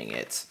ruining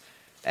it,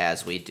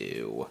 as we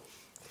do.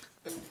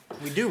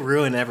 We do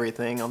ruin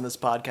everything on this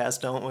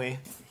podcast, don't we?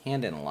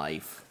 And in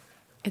life.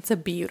 It's a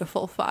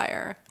beautiful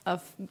fire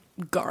of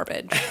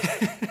garbage.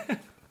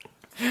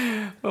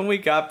 When we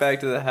got back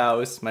to the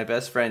house, my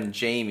best friend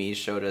Jamie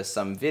showed us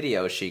some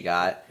video she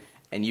got,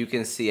 and you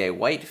can see a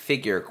white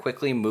figure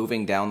quickly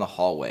moving down the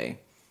hallway.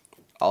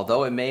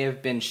 Although it may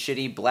have been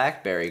shitty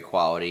BlackBerry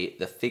quality,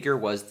 the figure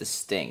was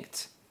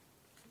distinct.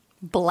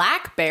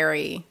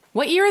 BlackBerry.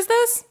 What year is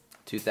this?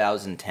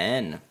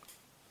 2010.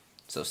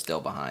 So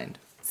still behind.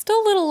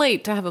 Still a little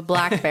late to have a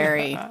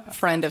BlackBerry,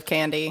 friend of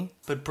Candy.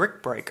 But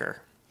Brick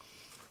Breaker.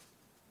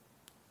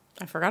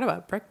 I forgot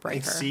about Brick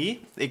Breaker.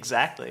 See?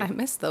 Exactly. I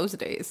miss those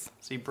days.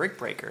 See, Brick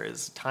Breaker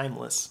is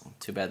timeless.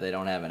 Too bad they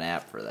don't have an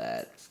app for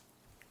that.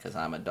 Because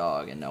I'm a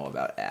dog and know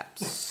about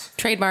apps.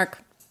 Trademark.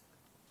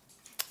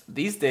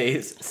 These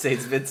days, St.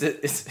 Vincent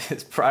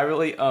is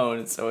privately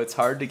owned, so it's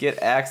hard to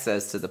get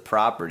access to the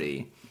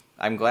property.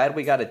 I'm glad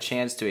we got a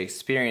chance to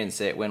experience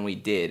it when we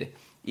did,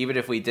 even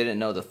if we didn't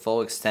know the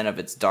full extent of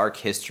its dark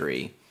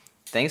history.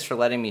 Thanks for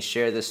letting me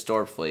share this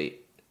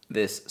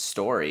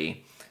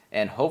story,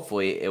 and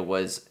hopefully it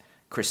was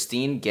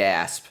Christine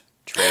Gasp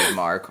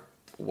trademark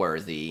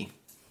worthy.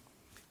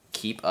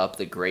 Keep up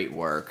the great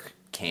work,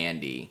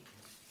 Candy.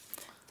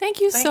 Thank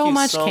you so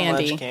much,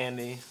 Candy. Much,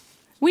 Candy.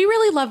 We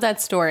really love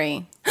that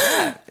story.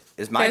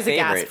 It's my There's a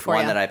gasp favorite for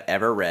one ya. that I've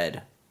ever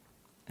read.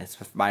 It's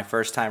my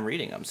first time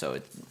reading them, so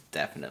it's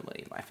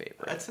definitely my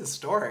favorite. That's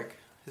historic.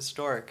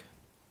 Historic.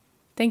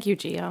 Thank you,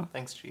 Gio.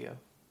 Thanks, Gio.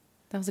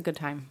 That was a good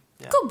time.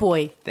 Yeah. Good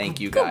boy. Thank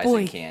you Good guys boy.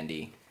 and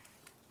Candy.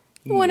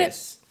 You want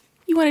Yes.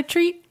 You want a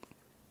treat?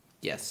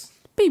 Yes.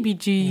 Baby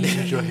G.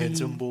 Such a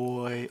handsome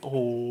boy.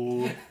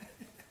 Oh.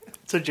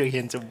 Such a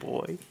handsome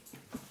boy.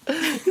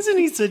 Isn't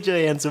he such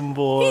a handsome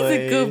boy? He's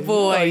a good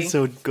boy. Oh, he's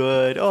so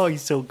good. Oh,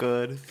 he's so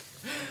good.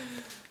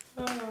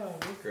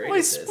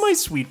 My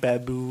sweet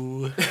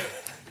babu.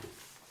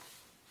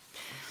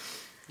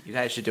 You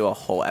guys should do a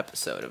whole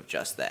episode of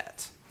just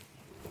that.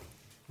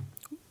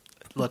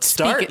 Let's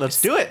start. it.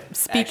 Let's do it.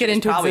 Speak Actually, it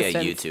into it's probably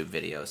existence. a YouTube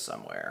video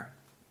somewhere.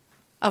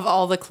 Of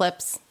all the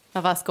clips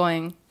of us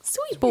going,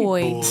 sweet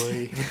boy,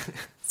 Boy.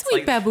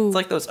 sweet babu. It's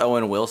like those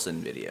Owen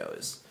Wilson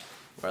videos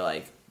where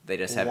like they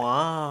just have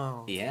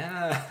Wow.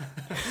 yeah.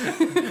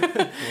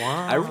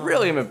 Wow. I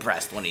really am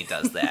impressed when he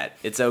does that.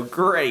 It's a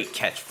great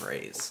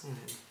catchphrase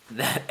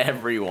that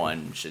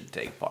everyone should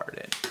take part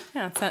in.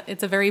 Yeah,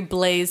 it's a very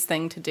Blaze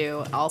thing to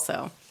do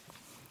also.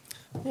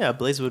 Yeah,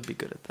 Blaze would be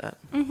good at that.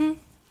 Mm-hmm.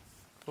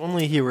 If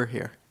only he were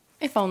here.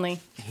 If only.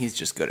 He's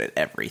just good at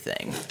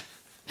everything.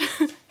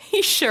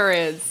 He sure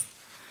is.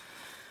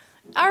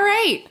 All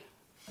right.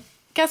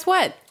 Guess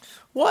what?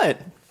 What?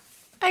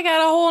 I got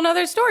a whole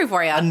nother story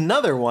for you.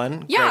 Another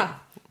one? Yeah. Great.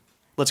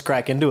 Let's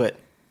crack into it.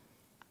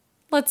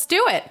 Let's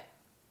do it.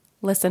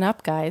 Listen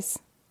up, guys.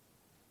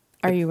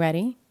 Are you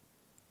ready?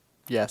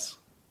 Yes.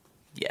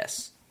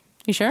 Yes.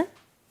 You sure?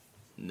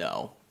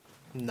 No.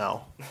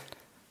 No.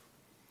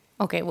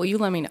 Okay, well, you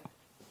let me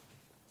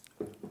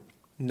know.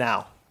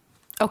 Now.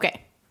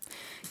 Okay.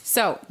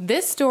 So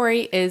this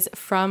story is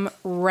from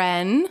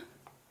Ren.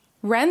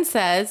 Ren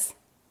says,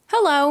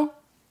 hello.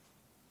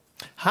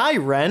 Hi,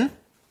 Ren.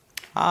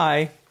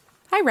 Hi.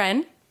 Hi,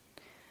 Ren.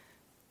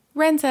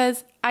 Ren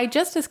says, I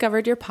just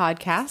discovered your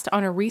podcast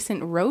on a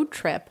recent road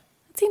trip.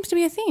 It seems to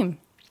be a theme.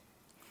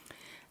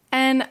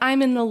 And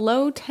I'm in the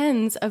low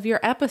tens of your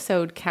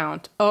episode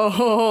count.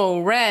 Oh,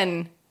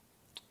 Ren.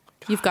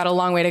 You've got a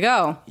long way to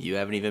go. You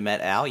haven't even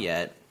met Al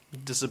yet.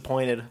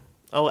 Disappointed.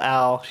 Oh,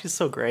 Al. She's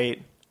so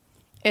great.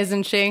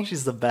 Isn't she?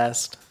 She's the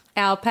best.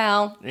 Al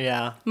Pal,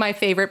 Yeah. my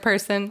favorite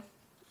person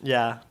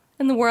Yeah.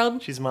 in the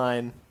world. She's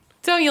mine.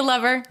 Don't you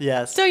love her?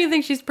 Yes. Don't you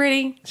think she's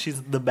pretty?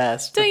 She's the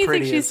best. Don't the you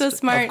think she's prettiest, so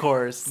smart? Of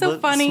course. So the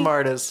funny.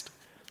 Smartest.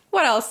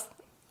 What else?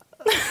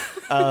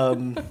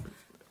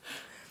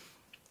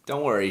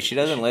 Don't worry, she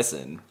doesn't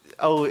listen.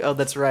 Oh,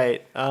 that's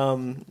right.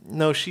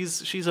 No,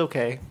 she's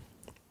okay.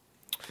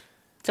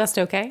 Just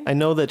okay. I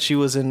know that she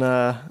was in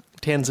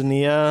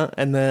Tanzania,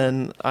 and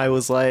then I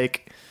was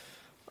like,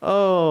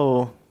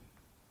 "Oh,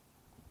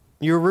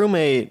 your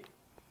roommate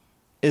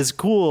is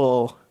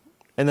cool,"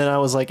 and then I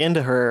was like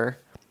into her,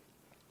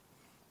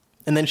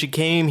 and then she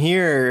came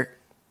here,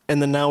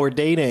 and then now we're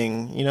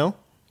dating. You know?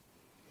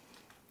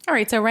 All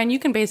right, so Ren, you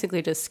can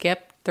basically just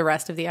skip the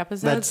rest of the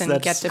episodes That's-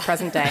 and get to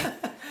present day.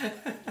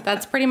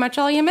 That's pretty much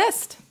all you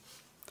missed.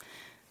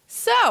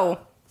 So,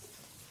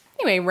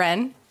 anyway,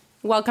 Ren,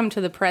 welcome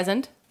to the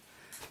present.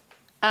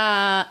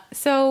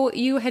 So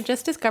you had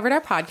just discovered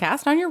our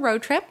podcast on your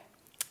road trip.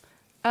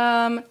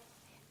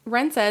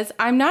 Ren says,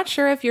 I'm not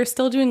sure if you're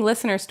still doing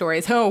listener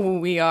stories. Oh,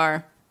 we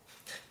are.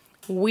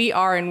 We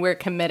are, and we're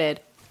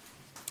committed.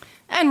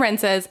 And Ren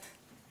says,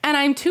 and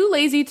I'm too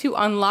lazy to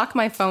unlock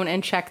my phone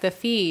and check the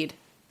feed.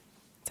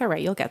 It's all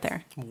right. You'll get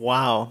there.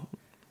 Wow.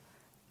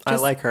 I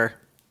Just- like her.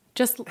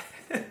 Just,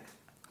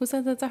 who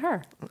said that's a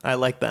her? I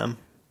like them.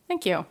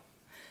 Thank you.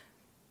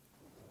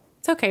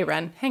 It's okay,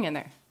 Ren. Hang in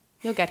there.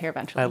 You'll get here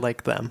eventually. I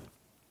like them.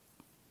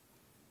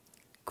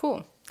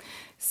 Cool.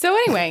 So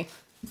anyway,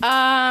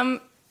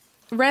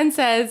 Ren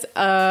says,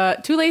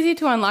 too lazy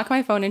to unlock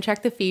my phone and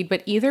check the feed,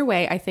 but either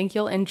way, I think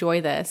you'll enjoy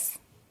this.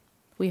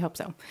 We hope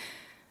so.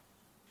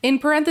 In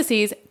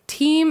parentheses,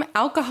 Team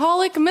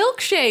Alcoholic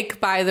Milkshake,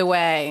 by the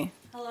way.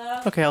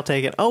 Hello. Okay, I'll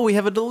take it. Oh, we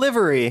have a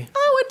delivery.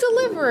 Oh, a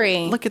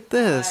delivery. Look at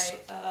this.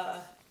 Hi,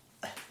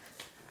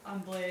 I'm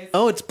Blaze.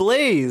 Oh, it's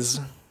Blaze.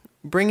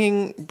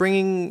 Bringing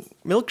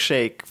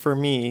milkshake for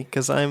me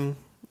because I'm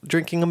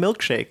drinking a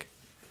milkshake.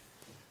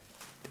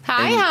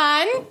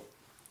 Hi, hon.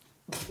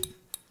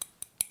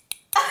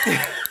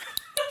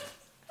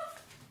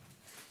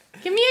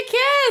 Give me a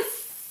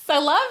kiss. I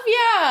love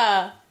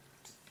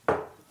ya.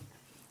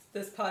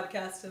 This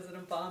podcast is an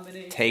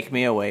abomination. Take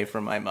me away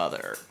from my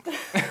mother.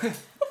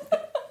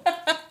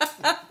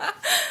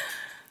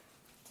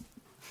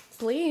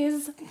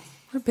 Please.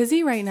 We're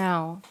busy right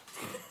now.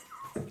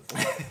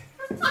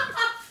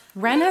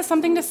 Ren has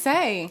something to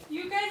say.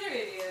 You guys are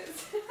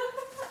idiots.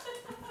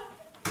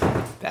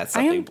 That's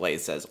I am- something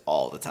Blaze says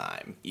all the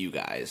time. You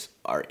guys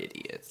are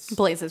idiots.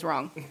 Blaze is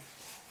wrong.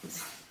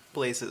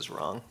 Blaze is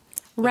wrong.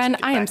 Ren,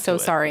 Get I am back so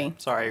to it. sorry.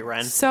 Sorry,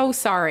 Ren. So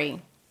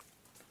sorry.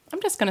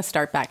 I'm just going to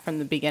start back from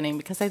the beginning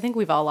because I think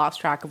we've all lost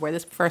track of where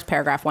this first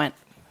paragraph went.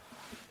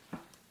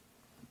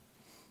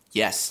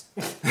 Yes.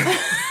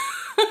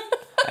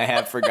 I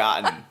have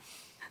forgotten.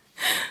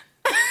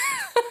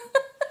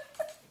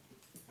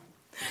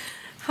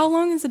 How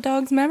long is a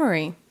dog's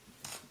memory?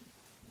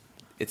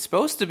 It's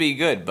supposed to be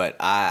good, but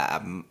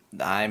I'm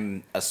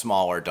a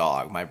smaller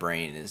dog. My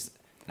brain is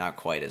not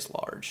quite as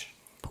large.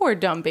 Poor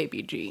dumb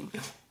baby G.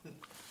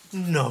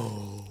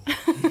 No.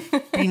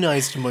 Be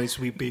nice to my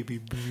sweet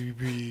baby.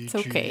 It's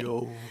okay.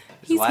 That's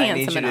He's why I need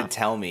handsome you enough. to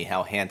tell me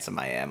how handsome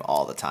I am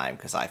all the time,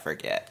 because I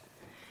forget.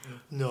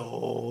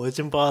 No, it's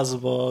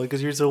impossible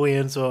because you're so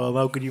handsome.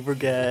 How could you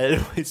forget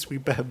my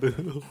sweet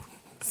babu?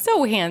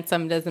 So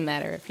handsome, doesn't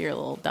matter if you're a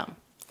little dumb.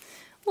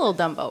 Little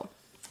Dumbo.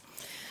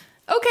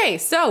 Okay,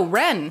 so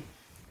Ren.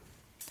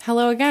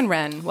 Hello again,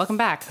 Ren. Welcome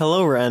back.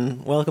 Hello,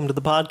 Ren. Welcome to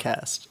the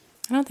podcast.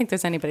 I don't think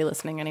there's anybody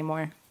listening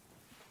anymore.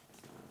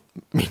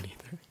 Me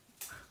neither.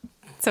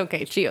 It's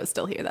okay. Gio's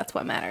still here. That's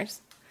what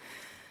matters.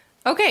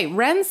 Okay,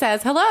 Ren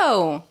says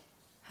hello.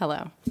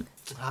 Hello.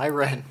 Hi,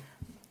 Ren.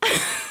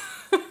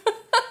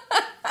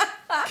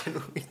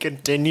 Can we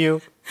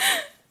continue?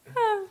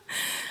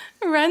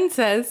 Ren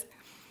says,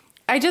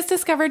 I just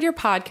discovered your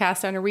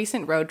podcast on a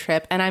recent road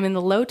trip, and I'm in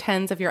the low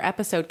tens of your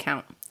episode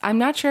count. I'm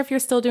not sure if you're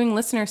still doing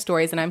listener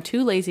stories, and I'm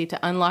too lazy to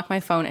unlock my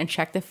phone and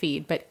check the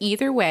feed, but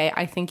either way,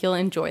 I think you'll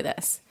enjoy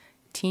this.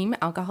 Team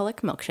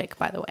Alcoholic Milkshake,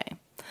 by the way.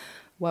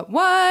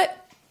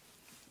 What?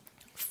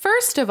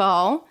 First of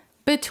all,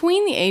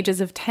 between the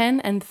ages of 10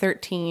 and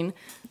 13,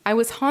 I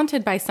was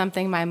haunted by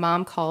something my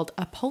mom called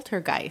a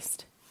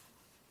poltergeist.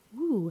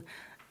 Ooh.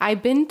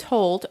 I've been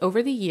told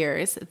over the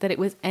years that it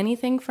was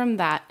anything from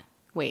that.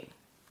 Wait.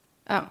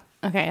 Oh,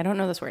 okay. I don't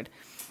know this word.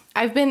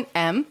 I've been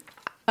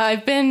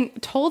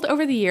told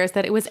over the years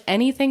that it was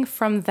anything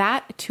from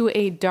that to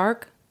a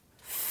dark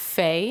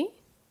fae.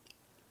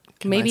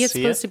 Maybe I it's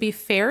see supposed it? to be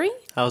fairy.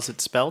 How's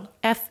it spelled?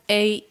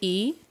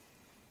 Fae.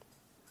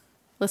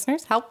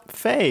 Listeners, help.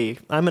 Fae.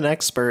 I'm an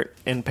expert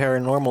in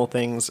paranormal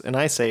things, and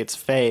I say it's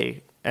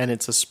Fae, and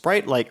it's a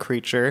sprite-like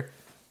creature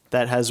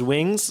that has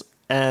wings,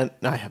 and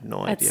I have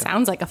no That idea.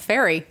 sounds like a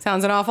fairy.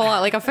 Sounds an awful lot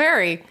like a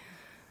fairy.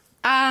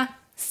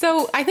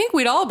 So I think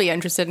we'd all be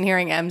interested in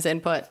hearing M's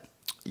input.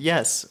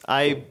 Yes,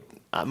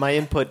 my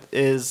input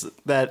is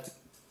that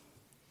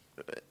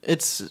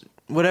it's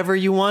whatever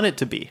you want it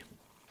to be.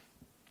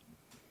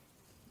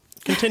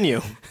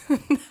 Continue.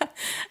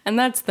 And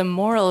that's the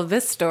moral of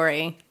this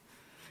story.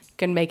 You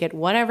can make it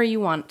whatever you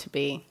want it to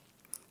be.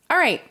 All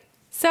right.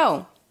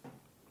 So,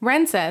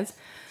 Ren says,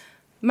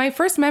 my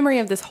first memory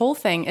of this whole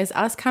thing is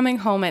us coming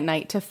home at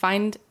night to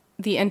find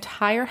the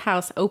entire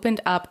house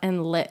opened up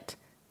and lit.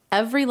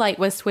 Every light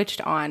was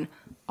switched on.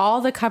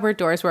 All the cupboard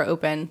doors were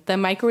open. The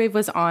microwave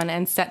was on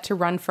and set to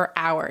run for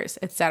hours,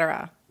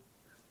 etc.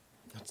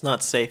 It's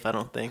not safe, I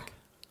don't think.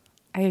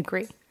 I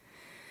agree.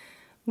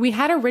 We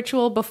had a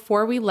ritual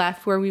before we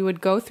left where we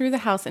would go through the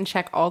house and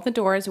check all the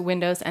doors,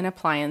 windows, and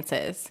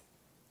appliances.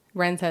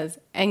 Ren says,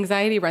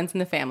 anxiety runs in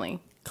the family.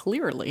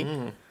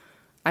 Clearly.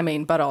 I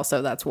mean, but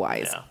also that's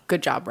wise. Yeah.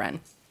 Good job,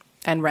 Ren.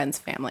 And Ren's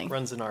family.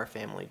 Runs in our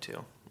family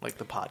too, like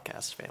the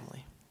podcast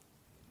family.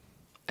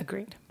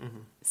 Agreed.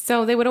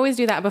 So they would always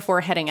do that before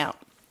heading out.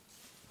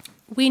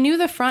 We knew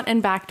the front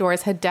and back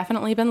doors had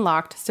definitely been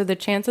locked, so the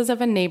chances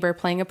of a neighbor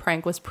playing a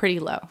prank was pretty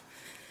low.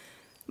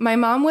 My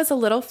mom was a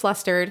little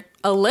flustered.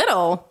 A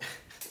little?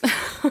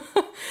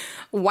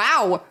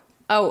 Wow.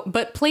 Oh,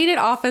 but played it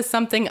off as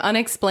something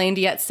unexplained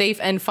yet safe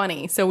and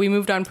funny, so we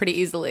moved on pretty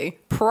easily.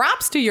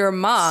 Props to your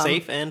mom.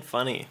 Safe and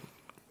funny.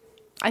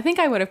 I think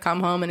I would have come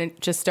home and it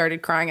just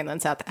started crying and then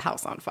set the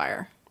house on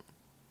fire.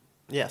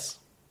 Yes.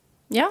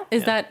 Yeah?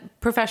 Is that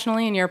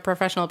professionally, in your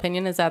professional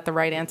opinion, is that the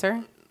right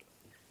answer?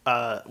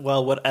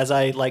 Well, as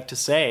I like to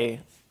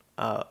say,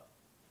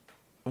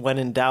 when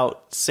in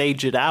doubt,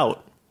 sage it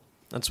out.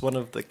 That's one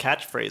of the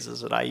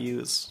catchphrases that I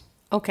use.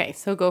 Okay,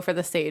 so go for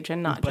the sage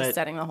and not But- just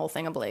setting the whole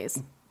thing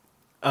ablaze.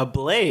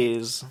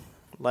 Ablaze,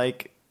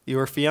 like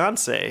your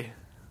fiance.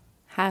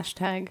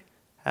 Hashtag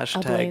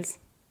Hashtag ablaze.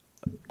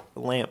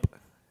 lamp.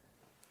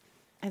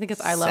 I think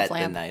it's I love Set the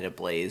lamp. night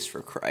ablaze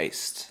for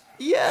Christ.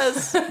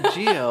 Yes,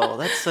 Geo.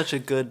 That's such a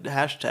good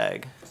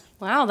hashtag.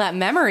 Wow, that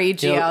memory,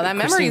 Gio. You know, That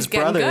memory's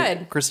getting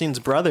good. Christine's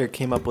brother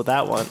came up with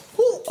that one.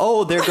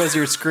 Oh, there goes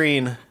your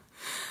screen.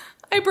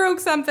 I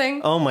broke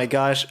something. Oh my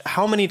gosh.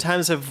 How many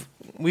times have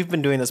we've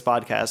been doing this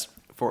podcast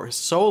for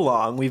so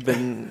long? We've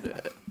been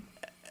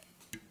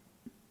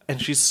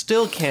and she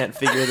still can't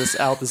figure this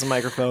out, this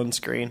microphone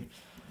screen.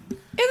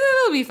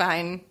 It'll be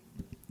fine.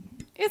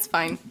 It's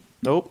fine.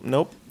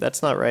 Nope,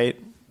 that's not right.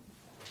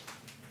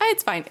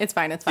 It's fine. It's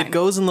fine. It's fine. It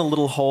goes in the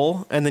little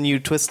hole and then you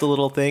twist the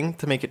little thing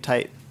to make it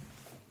tight.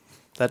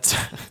 That's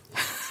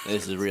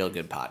This is real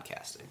good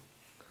podcasting.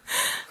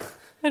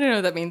 I don't know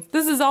what that means.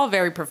 This is all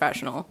very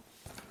professional.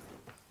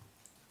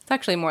 It's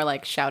actually more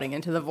like shouting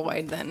into the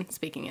void than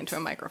speaking into a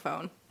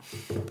microphone.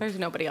 There's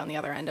nobody on the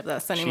other end of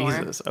this anymore.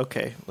 Jesus.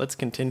 Okay, let's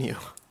continue.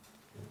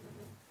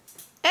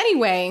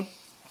 Anyway,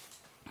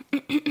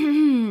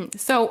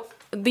 so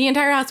the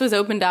entire house was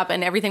opened up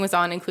and everything was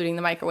on, including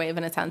the microwave,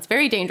 and it sounds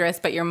very dangerous,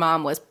 but your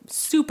mom was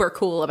super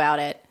cool about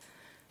it.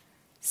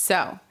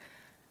 So,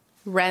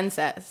 Ren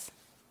says,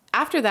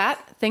 after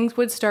that, things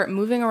would start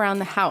moving around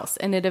the house,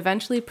 and it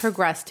eventually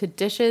progressed to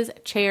dishes,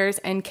 chairs,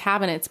 and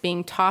cabinets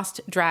being tossed,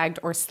 dragged,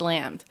 or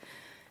slammed.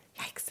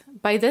 Yikes.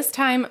 By this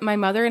time, my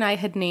mother and I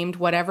had named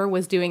whatever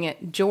was doing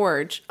it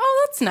George.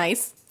 Oh, that's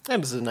nice. That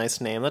is a nice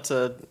name. That's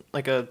a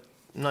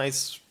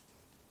nice,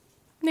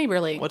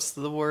 Neighborly. what's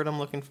the word I'm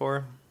looking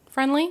for?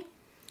 Friendly?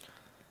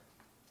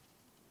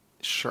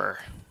 Sure.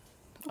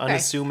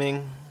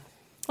 Unassuming.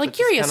 Like But just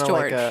Curious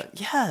kinda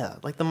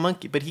George. like the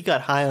monkey, but he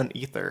got high on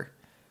ether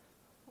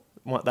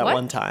What?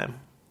 one time.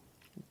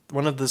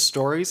 One of the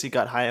stories, he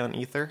got high on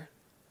ether.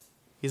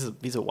 He's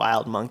a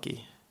wild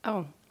monkey.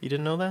 Oh, You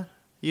didn't know that?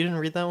 You didn't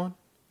read that one?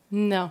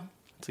 no.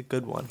 It's a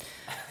good one.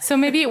 So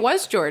maybe it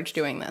was George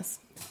doing this.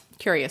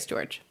 Curious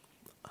George.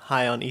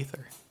 High on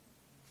ether.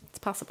 It's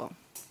possible.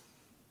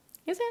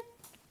 Is it?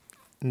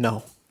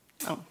 No.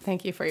 Oh,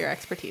 thank you for your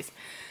expertise.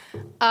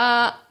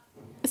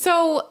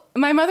 So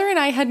my mother and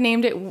I had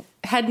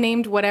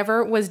named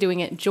whatever was doing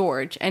it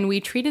George, and we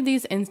treated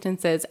these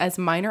instances as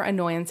minor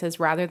annoyances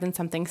rather than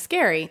something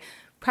scary,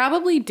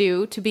 probably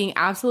due to being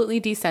absolutely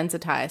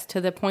desensitized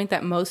to the point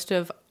that most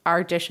of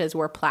our dishes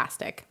were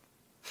plastic.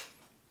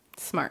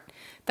 Smart.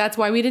 That's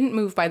why we didn't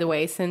move, by the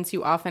way, since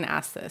you often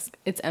ask this.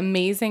 It's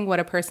amazing what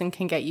a person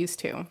can get used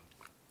to.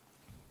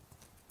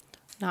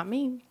 Not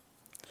me.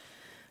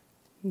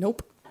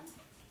 Nope.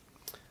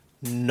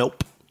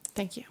 Nope.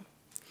 Thank you.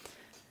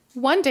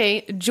 One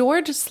day,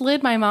 George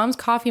slid my mom's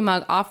coffee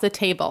mug off the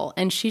table,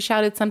 and she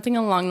shouted something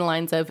along the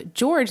lines of,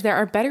 George, there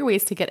are better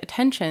ways to get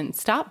attention.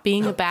 Stop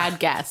being a bad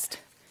guest.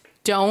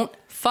 Don't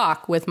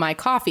fuck with my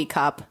coffee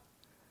cup.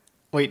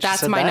 Wait, she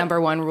That's said my that?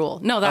 number one rule.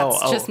 No, that's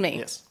just me.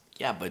 Yes.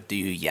 Yeah, but do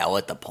you yell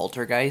at the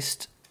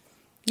poltergeist?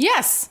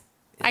 Yes.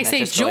 I Isn't say,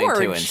 that just going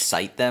to George.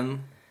 incite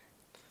them?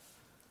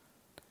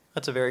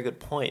 That's a very good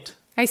point.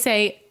 I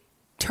say,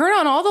 turn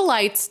on all the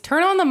lights,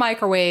 turn on the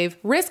microwave,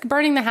 risk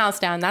burning the house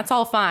down. That's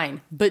all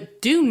fine.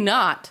 But do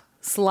not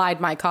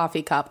slide my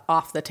coffee cup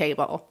off the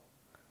table.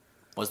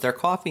 Was there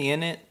coffee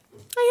in it?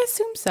 I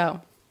assume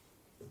so.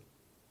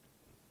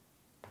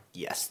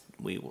 Yes,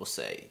 we will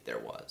say there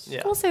was.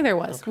 Yeah. We'll say there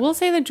was. We'll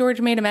say that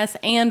George made a mess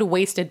and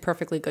wasted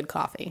perfectly good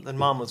coffee. Then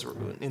mom was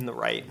in the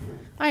right.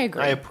 I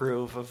agree. I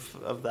approve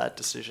of that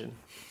decision.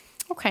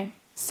 Okay.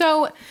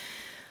 So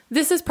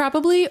this is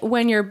probably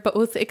when you're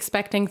both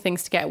expecting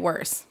things to get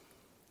worse.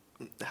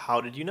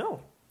 How did you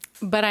know?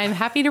 But I'm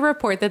happy to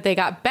report that they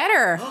got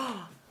better.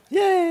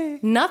 Yay!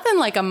 Nothing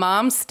like a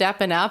mom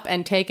stepping up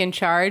and taking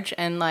charge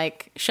and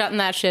like shutting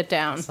that shit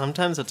down.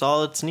 Sometimes that's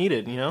all it's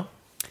needed, you know?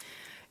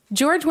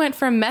 George went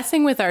from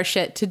messing with our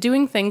shit to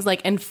doing things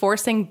like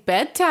enforcing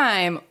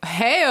bedtime.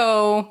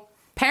 Heyo,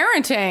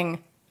 parenting.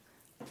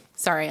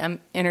 Sorry, I'm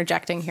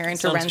interjecting here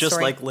into Sounds Ren's just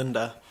story. like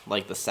Linda.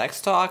 Like the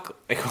sex talk?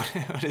 Like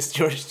what is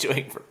George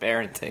doing for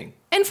parenting?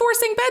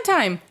 Enforcing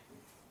bedtime.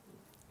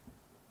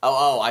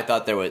 Oh, I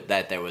thought there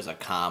was a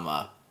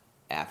comma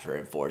after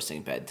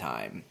enforcing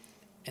bedtime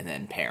and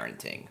then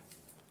parenting.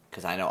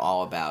 Because I know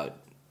all about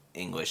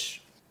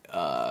English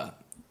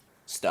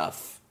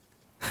stuff.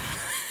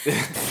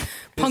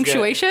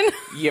 Punctuation?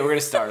 Yeah, we're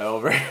gonna start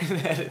over.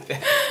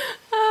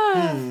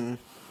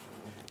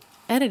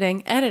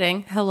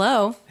 Editing.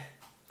 Hello.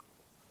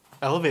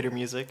 Elevator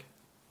music.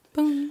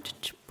 Boom.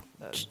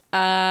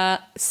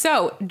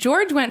 So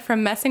George went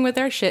from messing with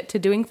our shit to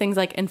doing things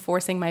like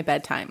enforcing my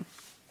bedtime.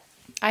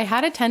 I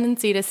had a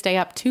tendency to stay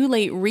up too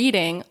late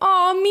reading.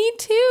 Aw, me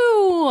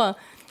too.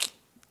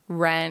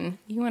 Ren,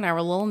 you and I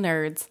were little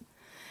nerds.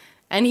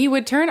 And he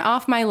would turn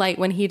off my light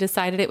when he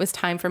decided it was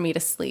time for me to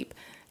sleep.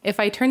 If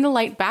I turned the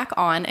light back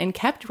on and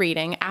kept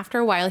reading, after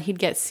a while he'd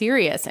get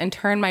serious and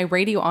turn my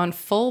radio on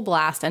full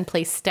blast and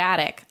play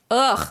static.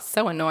 Ugh,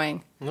 so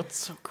annoying. That's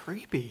so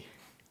creepy.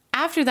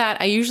 After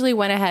that, I usually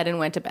went ahead and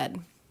went to bed.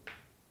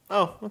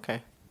 Oh,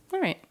 okay. All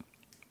right.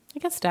 I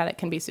guess static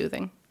can be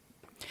soothing.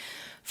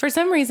 For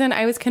some reason,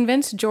 I was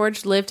convinced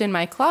George lived in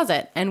my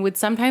closet and would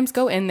sometimes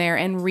go in there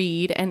and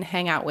read and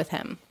hang out with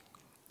him.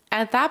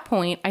 At that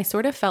point, I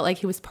sort of felt like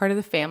he was part of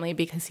the family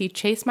because he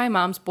chased my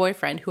mom's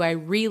boyfriend, who I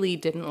really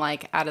didn't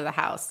like, out of the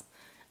house.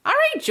 All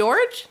right,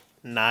 George.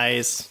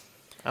 Nice.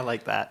 I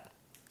like that.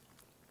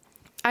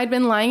 I'd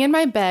been lying in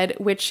my bed,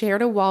 which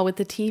shared a wall with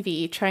the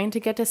TV, trying to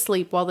get to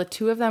sleep while the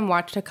two of them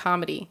watched a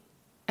comedy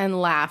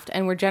and laughed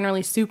and were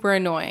generally super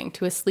annoying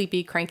to a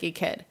sleepy, cranky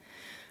kid.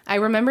 I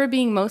remember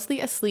being mostly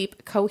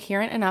asleep,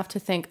 coherent enough to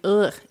think,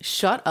 ugh,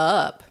 shut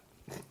up.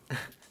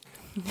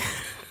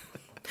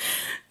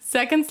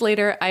 Seconds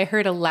later, I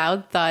heard a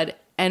loud thud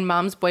and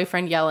mom's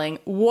boyfriend yelling,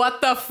 "What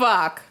the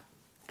fuck?"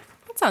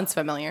 That sounds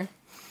familiar.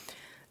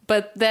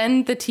 But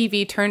then the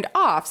TV turned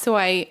off, so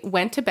I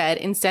went to bed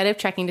instead of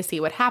checking to see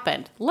what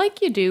happened,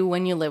 like you do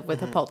when you live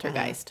with a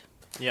poltergeist.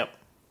 Yep.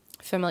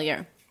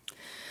 Familiar.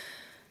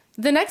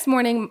 The next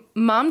morning,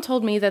 Mom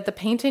told me that the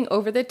painting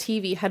over the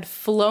TV had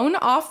flown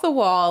off the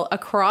wall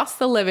across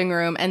the living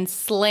room and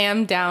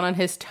slammed down on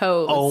his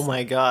toes. Oh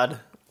my God.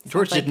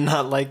 George did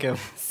not like him.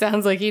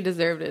 Sounds like he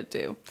deserved it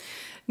too.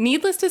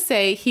 Needless to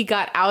say, he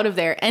got out of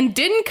there and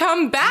didn't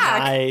come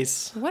back.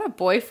 Nice. What a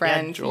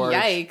boyfriend. Yeah, George.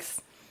 Yikes.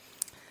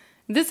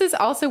 This is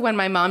also when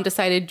my mom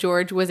decided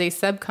George was a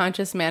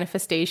subconscious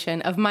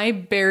manifestation of my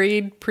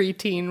buried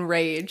preteen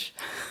rage.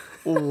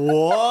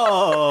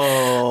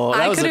 Whoa.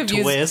 That was a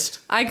twist.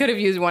 I could have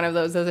used one of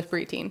those as a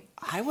preteen.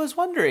 I was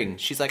wondering.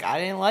 She's like, I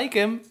didn't like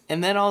him,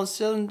 and then all of a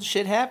sudden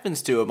shit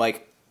happens to him.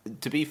 Like,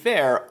 to be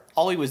fair,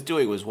 all he was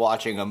doing was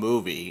watching a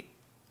movie,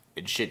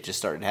 and shit just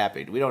started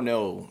happening. We don't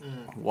know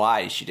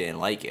why she didn't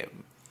like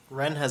him.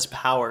 Ren has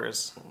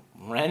powers.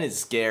 Ren is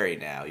scary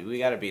now. We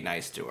gotta be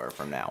nice to her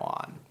from now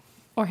on.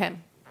 Or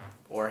him.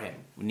 Or him.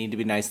 We need to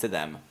be nice to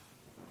them.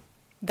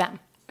 Them.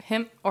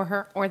 Him or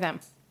her or them.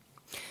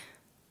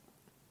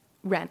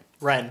 Ren.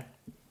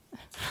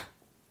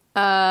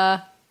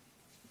 I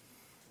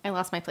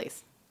lost my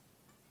place.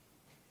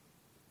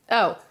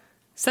 Oh,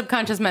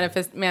 subconscious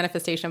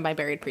manifestation by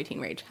buried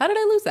preteen rage. How did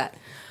I lose that?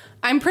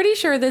 I'm pretty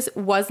sure this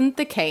wasn't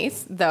the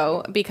case,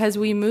 though, because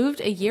we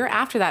moved a year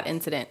after that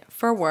incident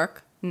for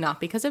work, not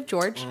because of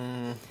George.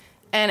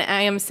 And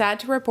I am sad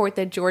to report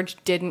that George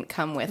didn't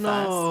come with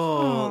us.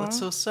 Oh, that's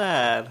so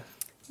sad.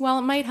 Well,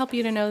 it might help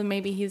you to know that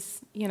maybe he's,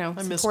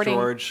 miss supporting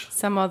George.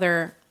 some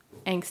other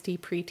angsty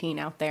preteen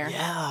out there.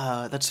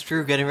 Yeah, that's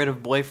true. Getting rid of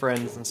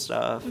boyfriends and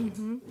stuff.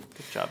 Good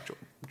job,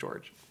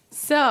 George.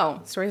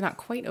 So, story's not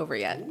quite over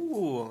yet.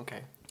 Ooh, okay.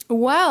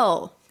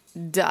 Well, ...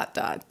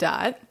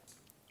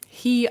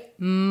 He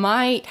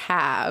might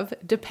have,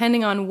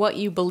 depending on what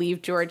you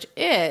believe George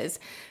is,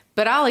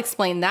 but I'll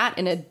explain that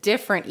in a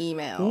different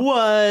email.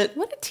 What?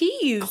 What a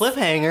tease.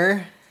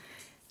 Cliffhanger.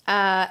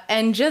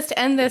 And just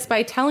end this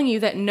by telling you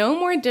that no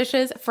more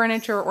dishes,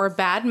 furniture, or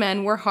bad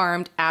men were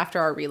harmed after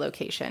our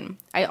relocation.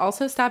 I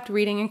also stopped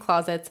reading in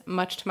closets,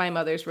 much to my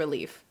mother's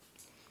relief.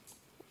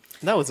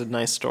 That was a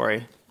nice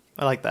story.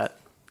 I like that.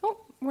 Oh,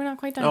 we're not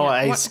quite done Oh,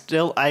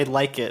 yet. I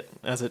like it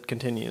as it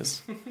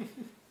continues.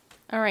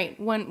 All right,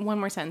 one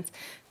more sentence.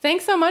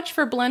 Thanks so much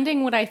for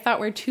blending what I thought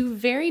were two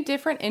very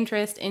different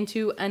interests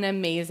into an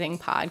amazing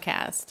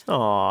podcast.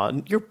 Aw,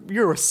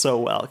 you're so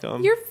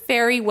welcome. You're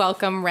very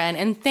welcome, Ren,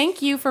 and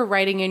thank you for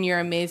writing in your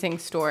amazing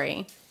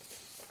story.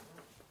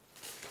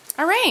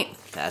 All right.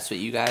 That's what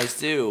you guys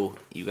do.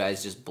 You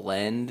guys just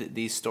blend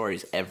these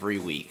stories every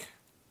week.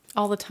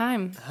 All the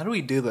time. How do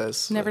we do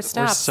this? Never We're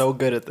stops. so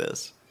good at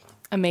this.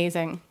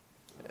 Amazing.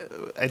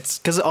 It's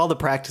because of all the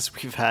practice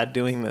we've had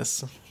doing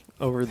this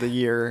over the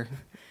year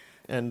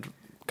and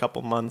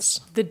couple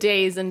months. The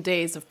days and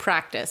days of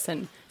practice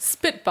and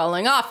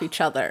spitballing off each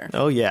other.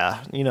 Oh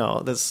yeah,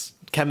 this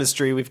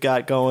chemistry we've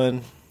got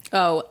going.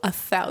 Oh,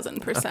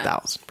 1,000%.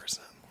 1,000%.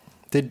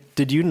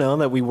 Did you know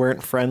that we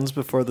weren't friends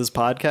before this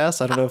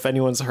podcast? I don't know if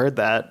anyone's heard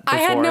that before.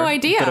 I had no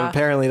idea. But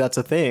apparently that's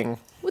a thing.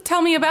 Well,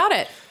 tell me about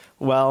it.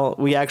 Well,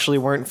 we actually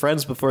weren't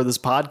friends before this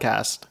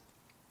podcast.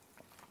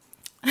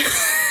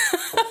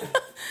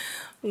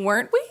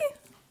 Weren't we?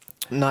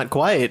 Not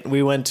quite.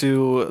 We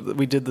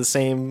did the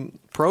same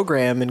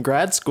program in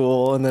grad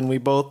school, and then we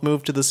both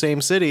moved to the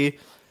same city.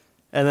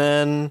 And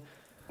then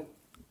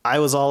I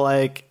was all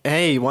like,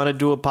 hey, you want to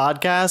do a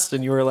podcast?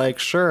 And you were like,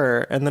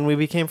 sure. And then we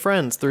became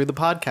friends through the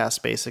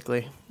podcast,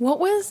 basically. What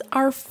was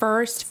our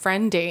first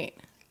friend date?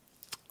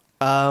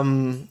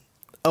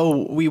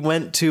 Oh, we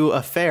went to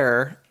a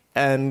fair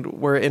and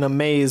were in a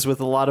maze with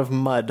a lot of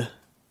mud.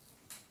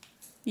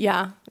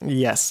 Yeah,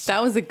 Yes.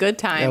 that was a good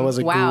time. That was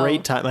a Wow.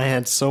 great time. I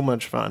had so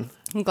much fun.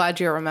 I'm glad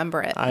you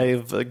remember it. I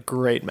have a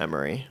great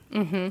memory.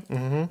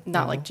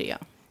 Not like Gio.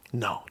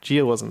 No,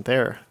 Gia wasn't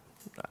there.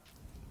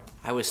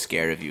 I was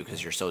scared of you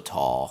because you're so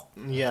tall.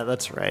 Yeah,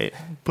 that's right.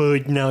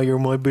 But now you're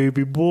my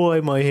baby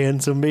boy, my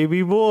handsome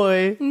baby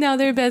boy. Now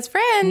they're best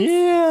friends.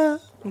 Yeah.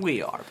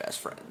 We are best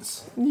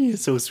friends. You're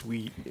so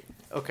sweet.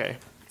 Okay.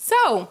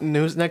 So,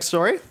 Next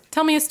story.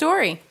 tell me a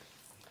story.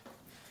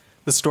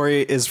 The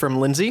story is from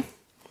Lindsay.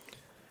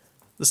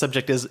 The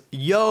subject is,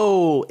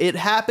 yo, it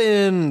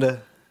happened.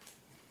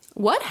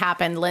 What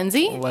happened,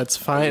 Lindsay? Let's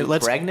find,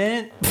 let's,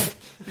 Pregnant?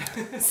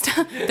 There's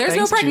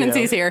no Thanks,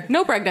 pregnancies Gio. here.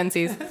 No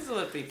pregnancies. That's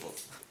what people.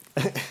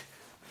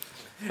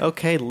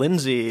 okay,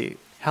 Lindsay.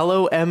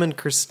 Hello, Em and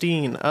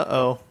Christine.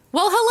 Uh-oh.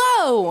 Well,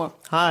 hello.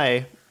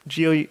 Hi.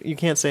 Gio, you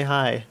can't say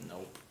hi.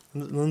 Nope.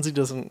 Lindsay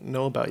doesn't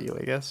know about you,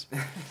 I guess.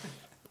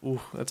 Ooh,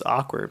 that's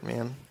awkward,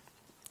 man.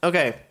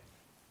 Okay.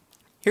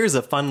 Here's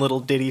a fun little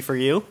ditty for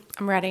you.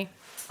 I'm ready.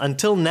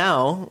 Until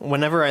now,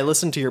 whenever I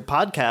listen to your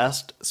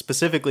podcast,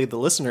 specifically the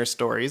listener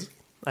stories,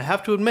 I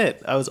have to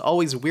admit, I was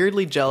always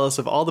weirdly jealous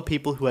of all the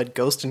people who had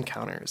ghost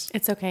encounters.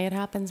 It's okay. It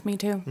happens. Me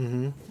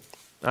too.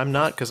 I'm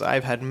not, because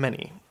I've had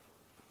many.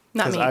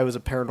 Not Because me. I was a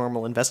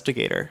paranormal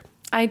investigator.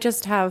 I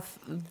just have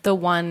the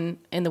one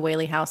in the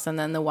Whaley house and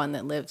then the one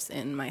that lives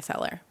in my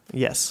cellar.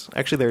 Yes.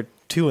 Actually, there are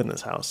two in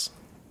this house.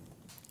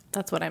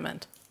 That's what I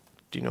meant.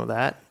 Do you know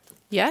that?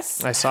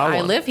 Yes. I saw I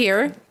one. live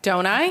here,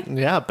 don't I?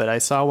 Yeah, but I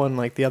saw one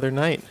like the other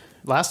night.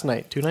 Last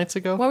night, 2 nights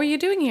ago. What were you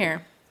doing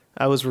here?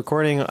 I was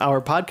recording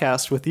our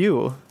podcast with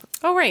you.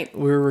 Oh, right.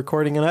 We were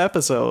recording an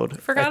episode.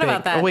 Forgot I think.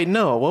 about that. Oh, wait,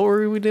 no. What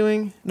were we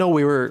doing? No,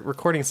 we were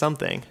recording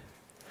something.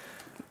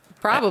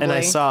 Probably. And I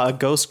saw a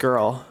ghost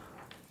girl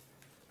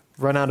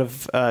run out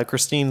of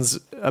Christine's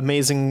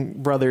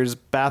amazing brother's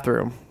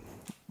bathroom.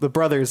 The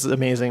brother's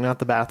amazing, not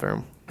the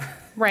bathroom.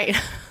 Right.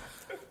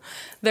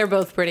 They're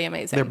both pretty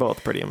amazing. They're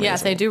both pretty amazing.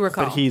 Yes, I do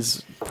recall. But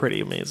he's pretty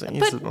amazing.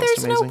 He's But the most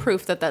there's amazing. no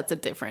proof that that's a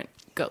different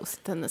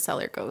ghost than the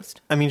cellar ghost.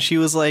 I mean, she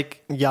was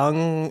like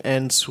young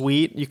and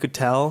sweet. You could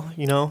tell,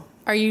 you know?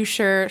 Are you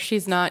sure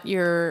she's not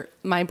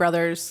my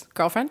brother's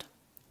girlfriend?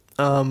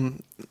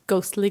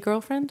 Ghostly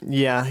girlfriend?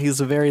 Yeah, he's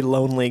a very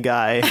lonely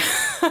guy.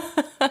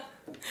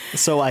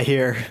 So I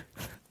hear.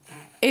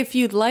 If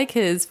you'd like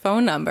his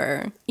phone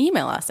number,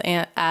 email us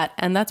at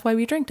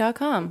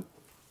andthat'swhywedrink.com.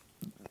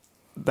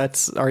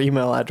 That's our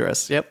email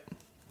address. Yep.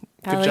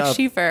 Good Alex job.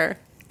 Schiefer.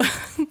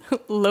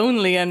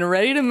 Lonely and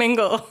ready to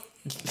mingle.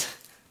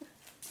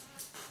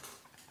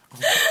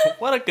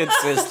 What a good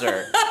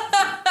sister.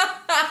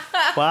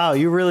 Wow,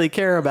 you really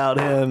care about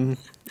him.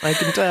 I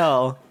can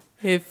tell.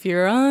 If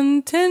you're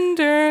on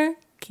Tinder,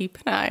 keep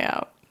an eye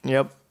out.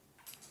 Yep.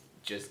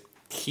 Just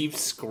keep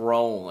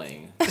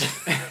scrolling.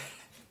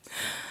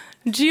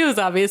 Gio's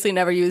obviously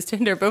never used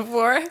Tinder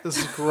before.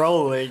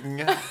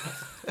 Scrolling.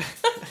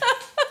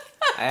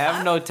 I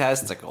have no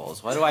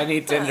testicles. What do I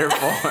need Tinder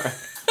for?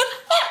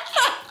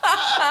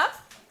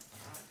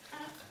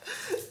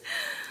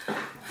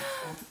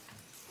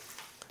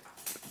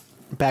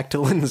 Back to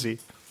Lindsay.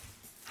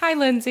 Hi,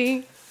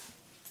 Lindsay.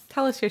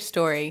 Tell us your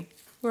story.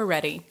 We're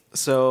ready.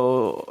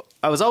 So,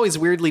 I was always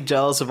weirdly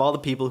jealous of all the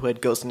people who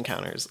had ghost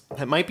encounters.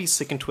 That might be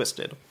sick and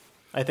twisted.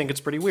 I think it's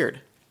pretty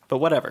weird. But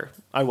whatever.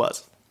 I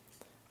was.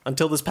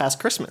 Until this past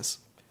Christmas.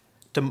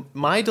 To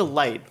my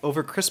delight,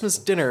 over Christmas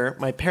dinner,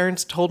 my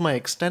parents told my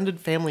extended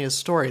family a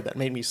story that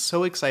made me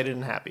so excited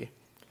and happy.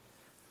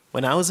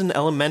 When I was in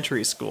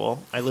elementary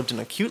school, I lived in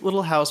a cute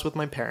little house with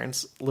my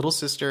parents, little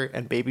sister,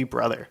 and baby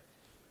brother.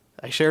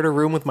 I shared a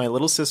room with my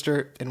little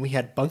sister, and we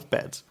had bunk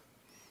beds.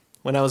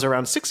 When I was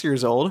around 6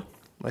 years old,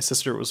 my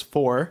sister was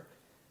 4,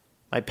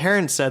 my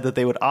parents said that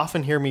they would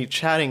often hear me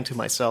chatting to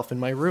myself in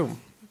my room.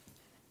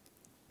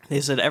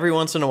 They said every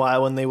once in a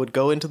while when they would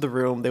go into the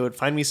room, they would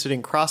find me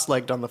sitting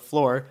cross-legged on the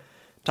floor,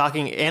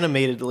 talking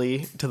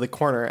animatedly to the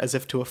corner as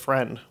if to a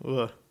friend.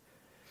 Ugh.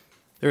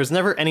 There was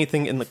never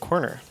anything in the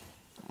corner.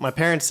 My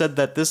parents said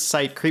that this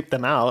sight creeped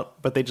them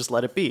out, but they just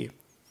let it be.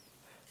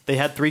 They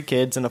had 3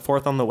 kids and a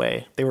 4th on the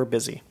way. They were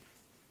busy.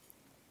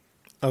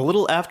 A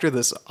little after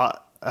this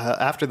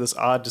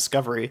odd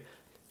discovery,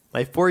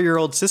 my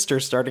 4-year-old sister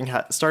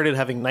started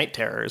having night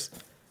terrors.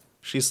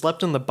 She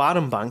slept in the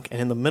bottom bunk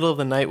and in the middle of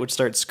the night would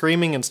start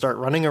screaming and start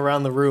running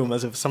around the room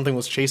as if something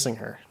was chasing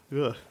her.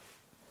 Ugh.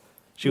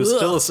 She was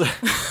Ugh. still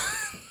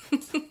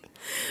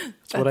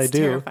That's what I do.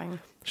 Terrifying.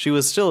 She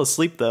was still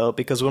asleep though,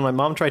 because when my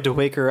mom tried to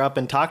wake her up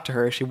and talk to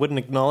her, she wouldn't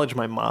acknowledge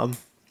my mom.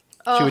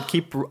 She would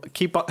keep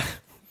on.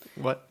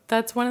 What?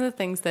 That's one of the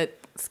things that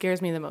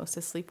scares me the most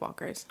is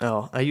sleepwalkers.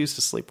 Oh, I used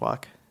to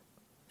sleepwalk.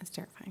 It's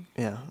terrifying.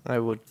 Yeah, I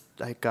went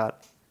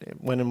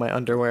in my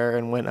underwear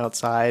and went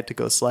outside to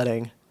go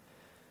sledding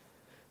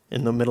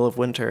in the middle of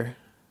winter.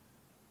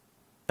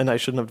 And I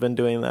shouldn't have been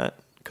doing that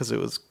Because it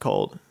was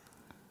cold.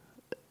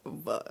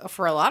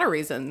 For a lot of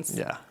reasons.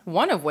 Yeah.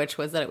 One of which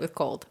was that it was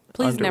cold.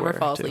 Please never Underwear,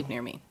 fall too. asleep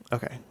near me.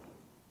 Okay.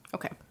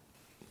 Okay.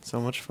 So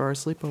much for our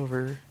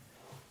sleepover.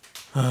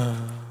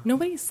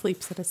 Nobody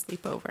sleeps at a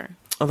sleepover.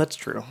 Oh, that's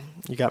true.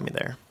 You got me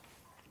there.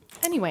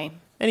 Anyway,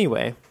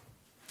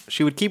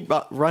 She would keep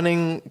on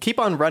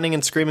running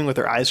and screaming with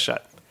her eyes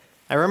shut.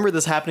 I remember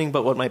this happening,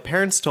 but what my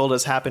parents told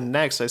us happened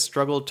next, I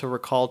struggled to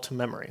recall to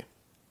memory.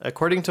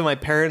 According to my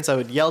parents, I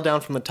would yell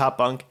down from the top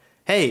bunk,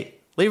 "Hey,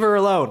 leave her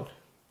alone!"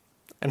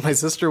 And my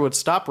sister would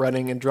stop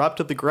running and drop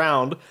to the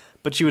ground,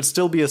 but she would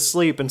still be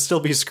asleep and still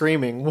be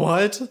screaming.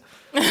 What?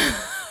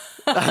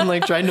 I'm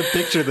like trying to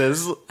picture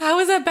this. how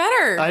is that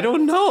better? I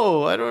don't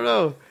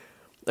know.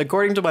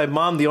 According to my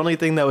mom, the only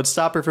thing that would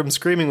stop her from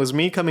screaming was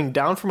me coming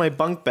down from my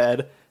bunk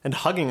bed and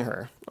hugging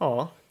her.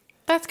 Aw.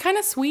 That's kind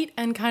of sweet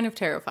and kind of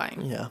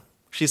terrifying. Yeah.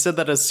 She said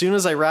that as soon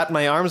as I wrapped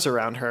my arms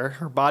around her,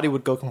 her body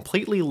would go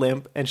completely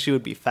limp and she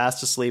would be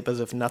fast asleep as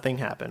if nothing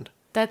happened.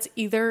 That's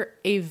either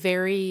a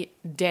very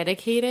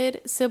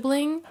dedicated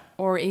sibling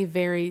or a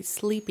very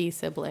sleepy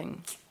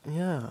sibling.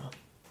 Yeah.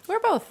 Or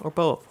both. Or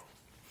both.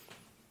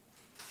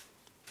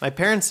 My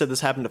parents said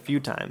this happened a few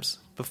times.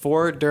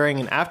 Before, during,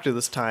 and after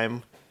this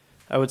time,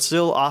 I would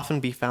still often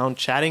be found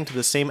chatting to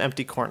the same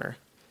empty corner.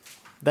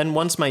 Then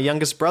once my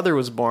youngest brother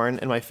was born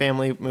and my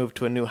family moved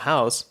to a new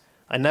house,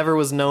 I never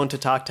was known to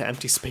talk to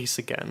empty space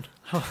again.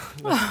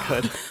 That's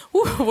good.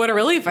 Ooh, what a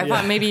relief. I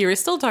thought maybe you were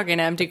still talking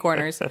to empty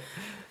corners.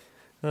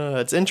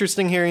 It's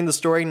interesting hearing the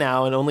story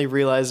now and only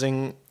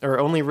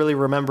really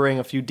remembering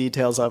a few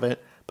details of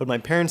it, but my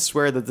parents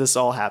swear that this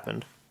all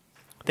happened.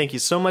 Thank you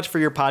so much for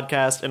your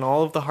podcast and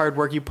all of the hard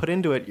work you put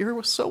into it.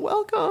 You're so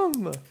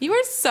welcome. You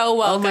are so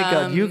welcome. Oh my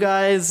god, you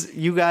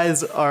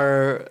guys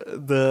are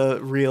the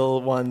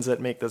real ones that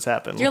make this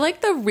happen. You're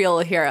like the real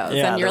heroes,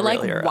 Yeah, and you're the like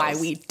real heroes. why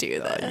we do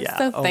this. yeah.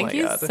 So Oh thank my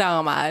you God.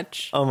 so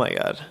much. Oh my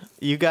god.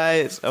 You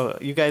guys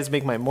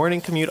make my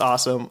morning commute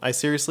awesome. I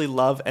seriously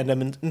love and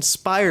am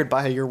inspired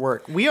by your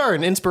work. We are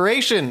an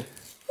inspiration.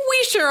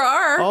 We sure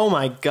are. Oh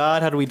my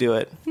god, how do we do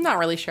it? I'm not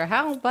really sure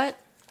how, but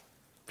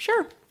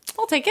sure.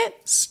 I'll take it.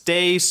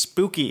 Stay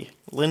spooky.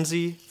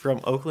 Lindsay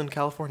from Oakland,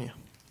 California.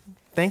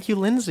 Thank you,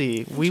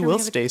 Lindsay. We sure will we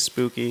have a- stay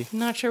spooky. I'm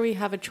not sure we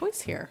have a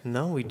choice here.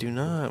 No, we do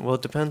not. Well,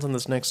 it depends on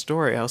this next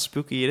story, how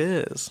spooky it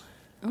is.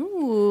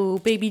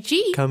 Ooh, Baby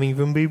G. Coming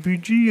from Baby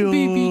Gio.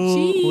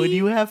 Baby G. What do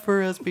you have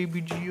for us,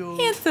 Baby Gio?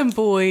 Handsome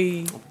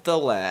boy. The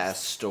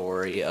last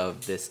story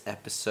of this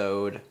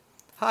episode.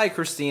 Hi,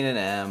 Christine and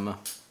M.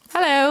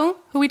 Hello.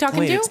 Who we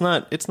talking Wait, to?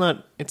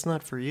 it's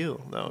not for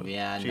you though.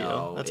 Yeah, Gio.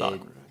 no, That's it-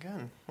 awkward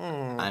again.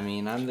 I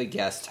mean, I'm the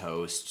guest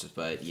host,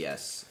 but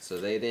yes, so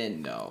they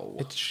didn't know.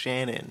 It's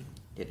Shannon.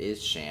 It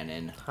is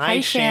Shannon.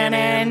 Hi,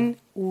 Shannon.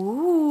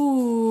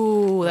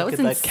 Ooh, that Look was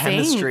at insane. that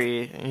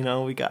chemistry. You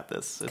know, we got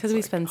this. It's Because we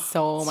like spend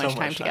so much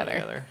time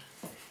together.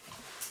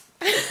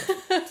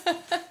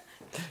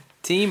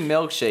 Team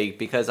Milkshake,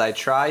 because I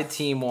tried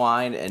Team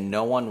Wine and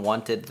no one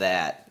wanted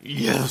that.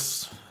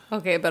 Yes.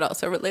 Okay, but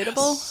also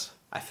relatable.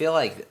 I feel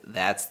like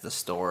that's the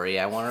story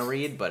I want to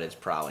read, but it's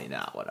probably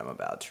not what I'm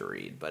about to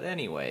read. But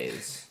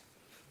anyways,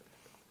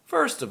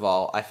 first of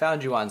all, I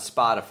found you on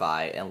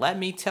Spotify, and let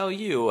me tell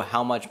you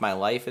how much my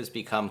life has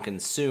become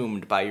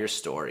consumed by your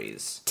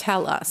stories.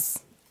 Tell us.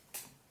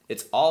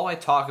 It's all I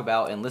talk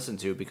about and listen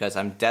to because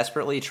I'm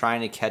desperately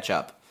trying to catch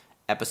up.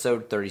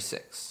 Episode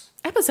 36.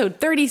 Episode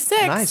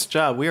 36. Nice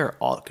job. We are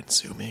all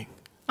consuming.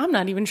 I'm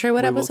not even sure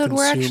what We will episode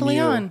we're consume actually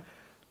you.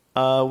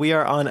 on. We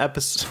are on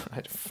episode. I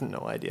have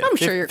no idea. I'm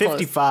sure you're close.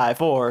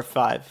 55 or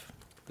 5.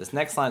 This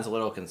next line's a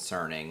little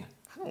concerning.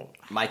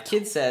 My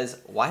kid says,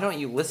 "Why don't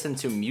you listen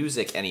to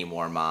music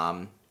anymore,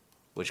 Mom?"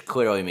 Which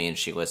clearly means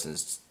she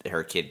listens.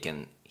 Her kid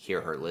can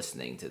hear her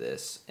listening to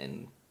this,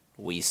 and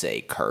we say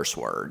curse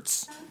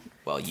words.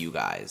 Well, you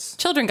guys.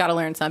 Children gotta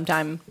learn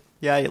sometime.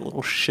 Yeah, you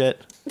little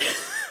shit.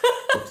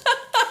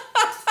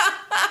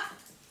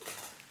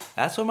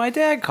 That's what my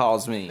dad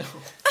calls me.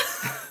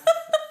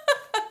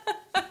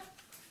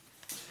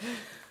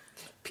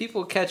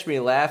 People catch me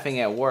laughing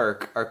at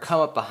work or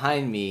come up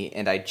behind me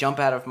and I jump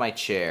out of my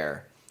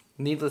chair.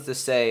 Needless to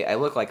say, I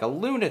look like a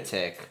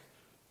lunatic.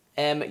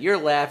 Em, your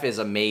laugh is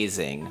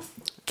amazing.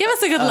 Give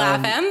us a good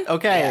laugh, Em.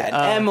 Okay. Yeah,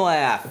 an M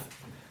laugh.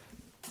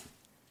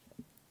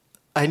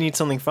 I need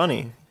something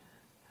funny.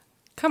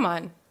 Come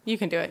on. You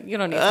can do it. You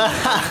don't need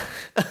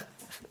to.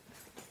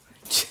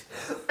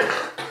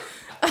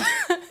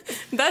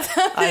 That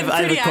sounded I have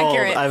pretty a cold.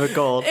 accurate. I have a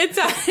cold. It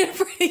sounded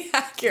pretty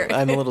accurate.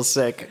 I'm a little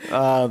sick.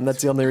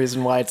 That's the only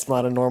reason why it's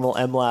not a normal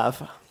M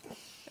laugh.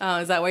 Oh,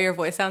 is that why your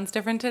voice sounds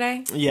different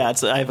today? Yeah,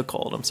 I have a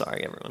cold. I'm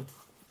sorry, everyone.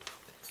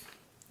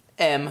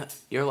 Em,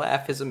 your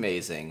laugh is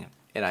amazing,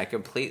 and I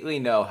completely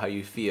know how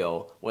you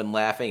feel when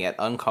laughing at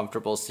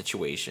uncomfortable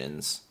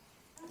situations.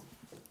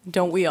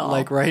 Don't we all?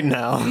 Like right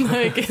now.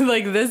 like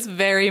this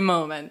very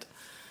moment.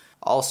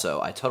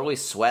 Also, I totally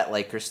sweat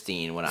like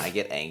Christine when I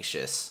get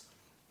anxious.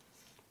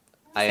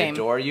 I Same.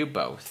 adore you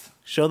both.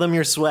 Show them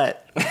your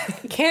sweat.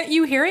 Can't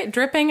you hear it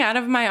dripping out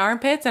of my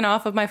armpits and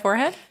off of my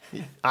forehead?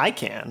 I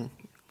can.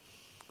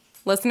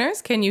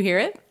 Listeners, can you hear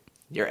it?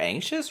 You're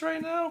anxious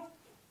right now?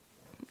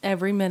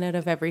 Every minute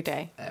of every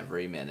day.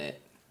 Every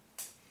minute.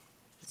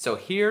 So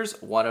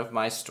here's one of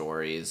my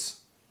stories.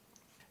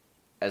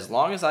 As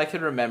long as I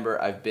can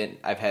remember,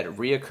 I've had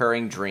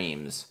reoccurring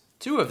dreams.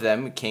 2 of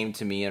them came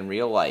to me in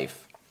real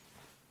life.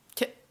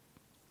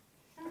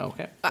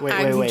 Okay.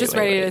 I'm just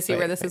ready to see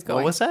where this is going.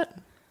 What was that?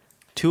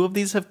 2 of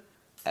these have...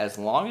 As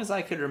long as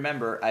I could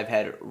remember, I've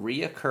had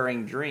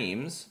reoccurring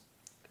dreams.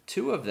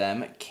 2 of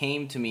them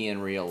came to me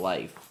in real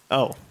life.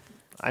 Oh,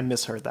 I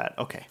misheard that.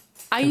 Okay.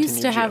 I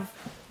used Continue,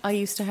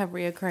 to have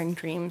reoccurring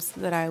dreams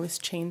that I was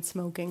chain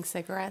smoking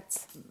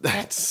cigarettes.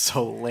 That's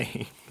so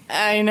lame.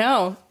 I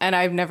know, and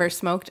I've never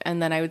smoked,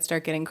 and then I would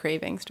start getting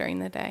cravings during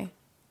the day.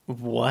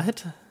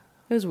 What?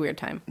 It was a weird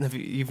time.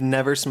 You've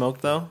never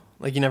smoked though?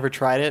 Like you never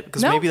tried it?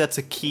 Because No. maybe that's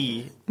a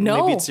key.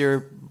 No. Maybe it's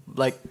your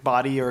like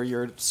body or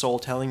your soul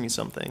telling you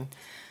something.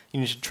 You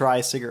need to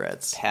try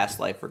cigarettes. Past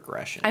life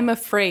regression. I'm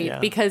afraid Yeah.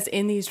 because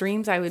in these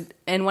dreams I would,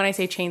 and when I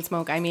say chain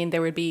smoke, I mean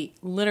there would be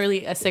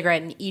literally a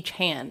cigarette in each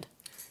hand,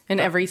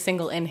 and every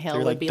single inhale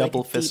You're would like be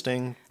double like a deep-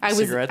 fisting I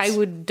cigarettes.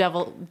 would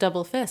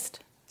double fist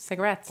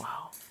cigarettes.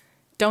 Wow.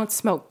 Don't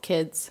smoke,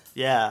 kids.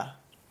 Yeah.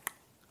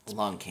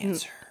 Lung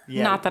cancer.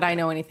 Yeah. Not that I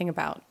know anything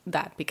about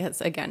that because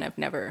again I've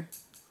never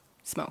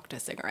smoked a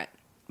cigarette.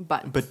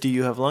 But do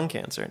you have lung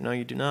cancer? No,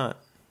 you do not.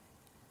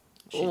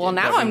 well,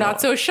 now never I'm know.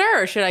 not so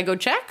sure. Should I go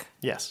check?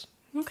 Yes.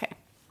 Okay,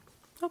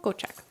 I'll go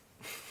check.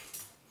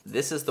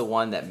 This is the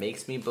one that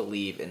makes me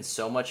believe in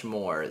so much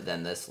more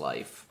than this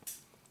life.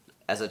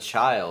 As a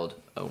child,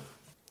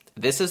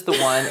 this is the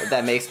one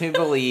that makes me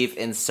believe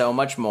in so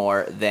much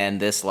more than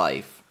this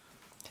life.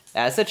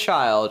 As a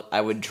child,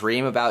 I would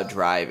dream about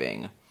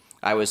driving.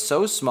 I was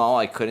so small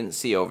I couldn't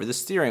see over the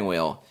steering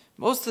wheel.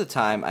 Most of the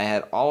time, I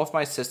had all of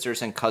my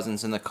sisters and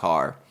cousins in the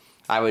car.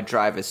 I would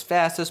drive as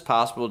fast as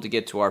possible to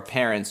get to our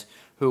parents,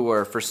 who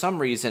were, for some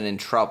reason, in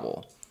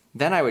trouble.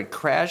 Then I would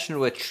crash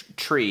into a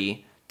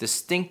tree,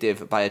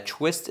 distinctive by a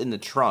twist in the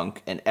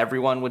trunk, and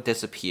everyone would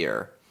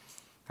disappear.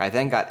 I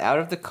then got out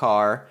of the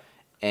car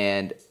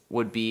and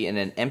would be in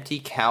an empty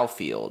cow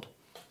field.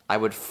 I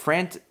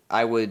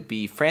would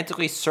be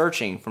frantically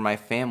searching for my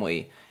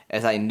family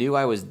as I knew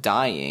I was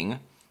dying.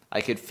 I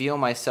could feel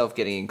myself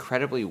getting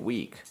incredibly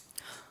weak.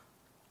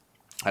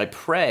 I'd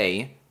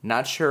pray,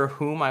 not sure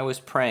whom I was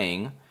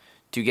praying,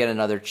 to get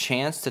another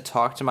chance to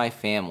talk to my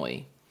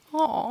family.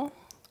 Aw.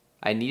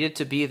 I needed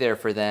to be there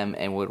for them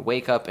and would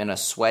wake up in a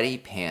sweaty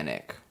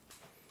panic.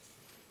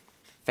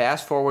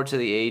 Fast forward to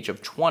the age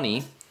of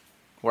 20,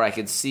 where I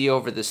could see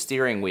over the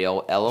steering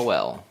wheel,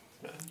 LOL.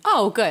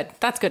 Oh, good.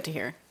 That's good to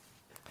hear.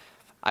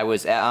 I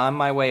was on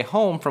my way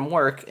home from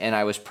work, and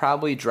I was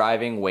probably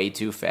driving way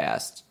too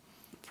fast.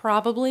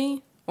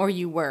 Probably, or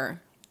you were.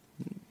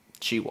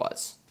 She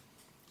was.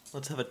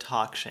 Let's have a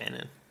talk,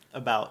 Shannon,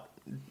 about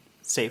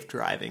safe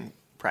driving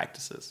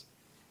practices.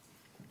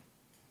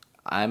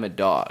 I'm a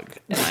dog,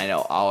 and I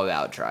know all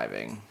about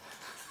driving.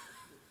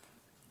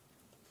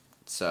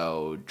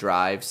 So,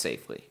 drive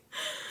safely.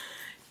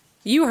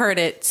 You heard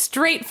it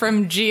straight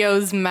from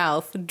Gio's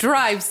mouth.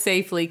 Drive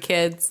safely,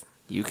 kids.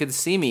 You can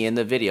see me in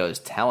the videos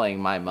telling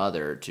my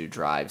mother to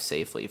drive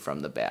safely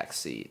from the back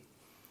seat.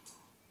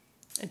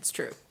 It's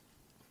true.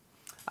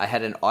 I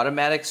had an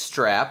automatic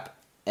strap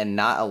and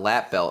not a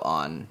lap belt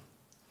on.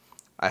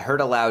 I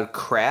heard a loud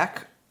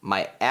crack.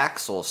 My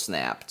axle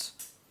snapped.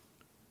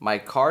 My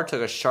car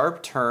took a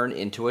sharp turn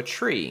into a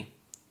tree.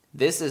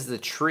 This is the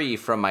tree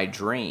from my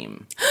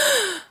dream.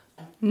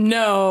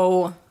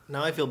 No.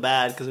 Now I feel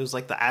bad because it was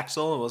like the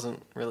axle. It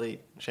wasn't really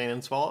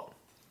Shannon's fault.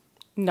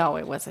 No,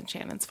 it wasn't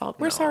Shannon's fault.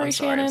 We're No, sorry, I'm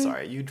Shannon. I'm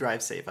sorry. You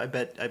drive safe. I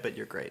bet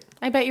you're great.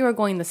 I bet you were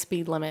going the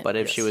speed limit. But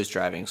if she Yes. was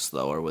driving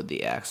slower, would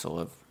the axle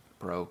have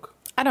broke?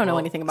 I don't know Well,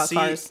 anything about see,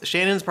 cars.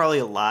 Shannon's probably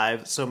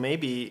alive, so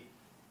maybe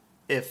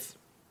if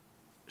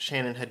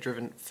Shannon had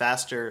driven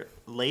faster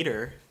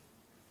later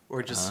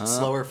or just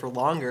slower for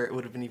longer, it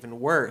would have been even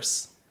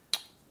worse.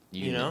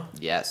 You know?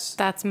 Yes.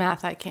 That's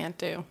math I can't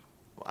do.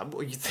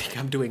 You think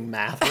I'm doing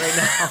math right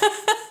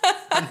now?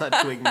 I'm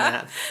not doing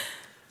math.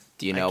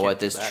 Do you I know can't what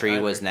do this that tree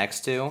either. was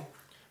next to?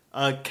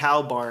 A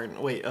cow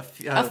barn. Wait, a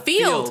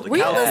field. Were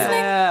you cow listening?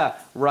 Yeah,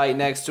 right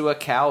next to a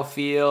cow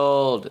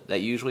field that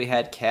usually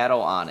had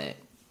cattle on it.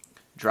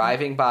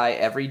 Driving by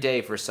every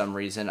day for some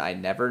reason, I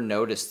never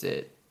noticed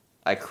it.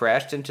 I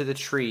crashed into the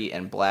tree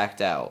and blacked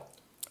out.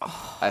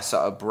 I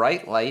saw a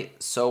bright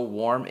light, so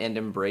warm and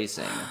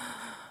embracing.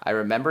 I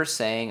remember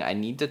saying I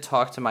need to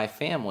talk to my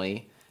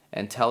family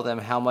and tell them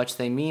how much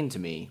they mean to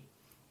me.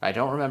 I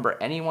don't remember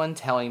anyone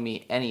telling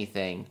me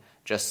anything,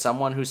 just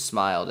someone who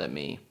smiled at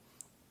me.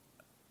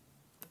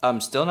 I'm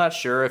still not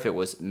sure if it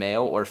was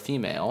male or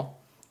female.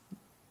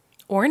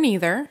 Or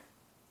neither.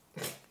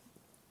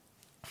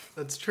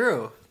 That's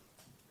true.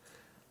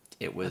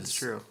 It was That's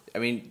true. I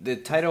mean, the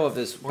title of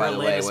this, Or by the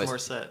way, Alanis was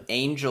Morissette.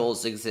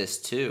 Angels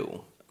Exist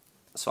Too.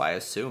 So I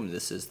assume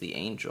this is the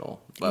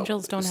angel. But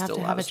Angels don't there's have still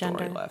to a have lot a of story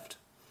gender. left.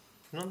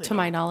 No, they To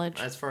my don't. knowledge.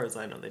 As far as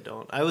I know, they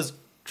don't. I was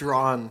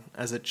drawn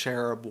as a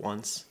cherub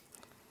once.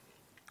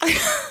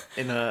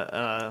 in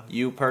a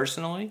You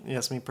personally?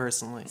 yes, me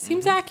personally.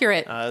 Seems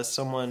accurate.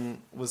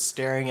 Someone was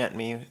staring at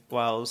me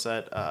while I was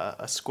at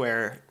a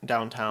square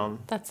downtown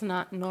That's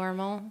not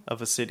normal.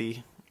 of a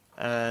city,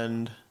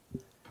 and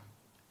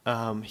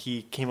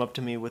he came up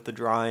to me with the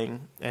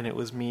drawing, and it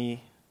was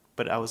me,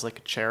 but I was like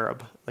a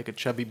cherub, like a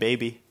chubby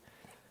baby,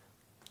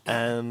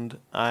 and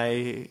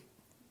I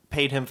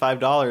paid him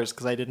 $5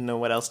 because I didn't know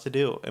what else to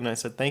do, and I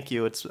said, "Thank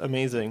you, it's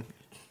amazing,"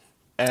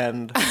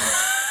 and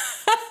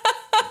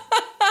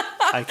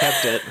I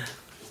kept it.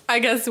 I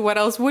guess what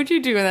else would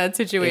you do in that It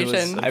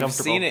situation? was- I've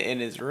Comfortable. seen it in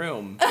his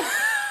room.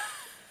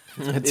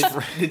 It's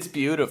It's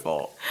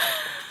beautiful.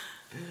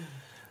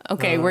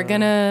 Okay, we're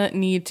gonna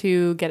need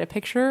to get a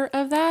picture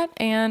of that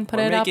and put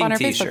We're it up on our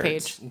making Facebook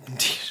page. t-shirts.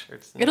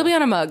 t-shirts. It'll be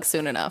on a mug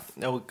soon enough.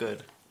 Oh,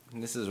 good.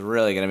 This is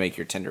really going to make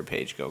your Tinder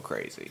page go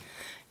crazy.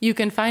 You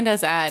can find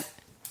us at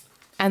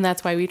and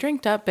that's why we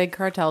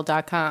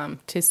drinked.bigcartel.com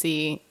to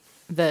see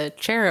the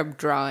cherub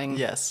drawing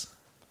Yes.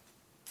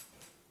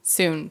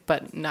 soon,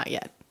 but not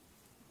yet.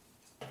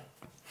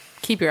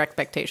 Keep your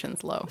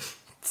expectations low.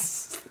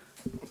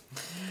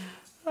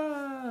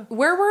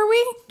 Where were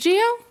we,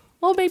 Gio?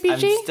 Little baby I'm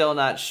G? still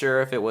not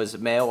sure if it was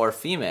male or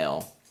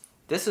female.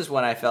 This is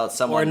when I felt Or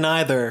someone...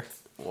 neither.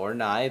 Or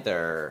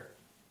neither.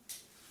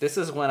 This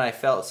is when I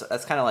felt...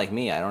 That's kind of like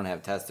me. I don't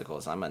have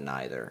testicles. I'm a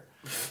neither.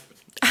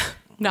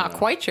 Not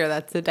quite sure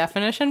that's the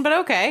definition, but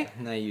okay.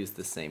 And I used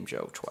the same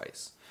joke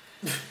twice.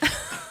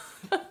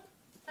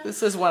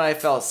 This is when I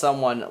felt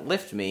someone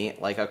lift me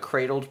like a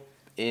cradled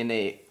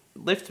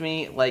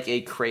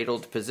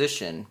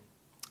position.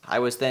 I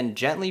was then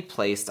gently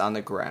placed on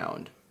the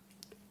ground.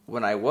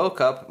 When I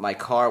woke up, my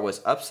car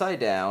was upside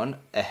down,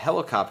 a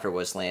helicopter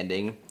was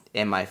landing,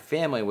 and my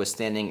family was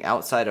standing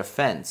outside a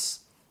fence.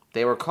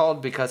 They were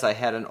called because I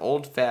had an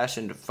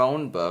old-fashioned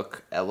phone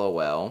book,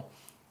 LOL,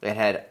 that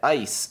had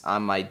ice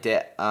on my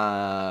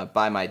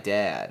by my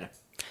dad.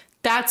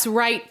 That's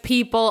right,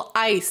 people.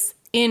 Ice.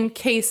 In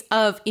case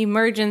of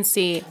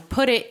emergency,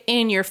 put it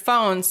in your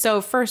phone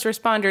so first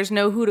responders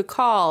know who to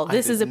call.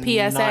 This is a I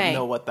did PSA. not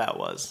know what that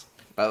was.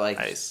 But like,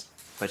 Ice.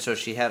 But so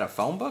she had a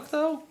phone book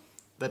though?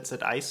 That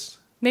said ice?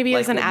 Maybe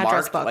it's an with address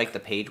marked, book. Like the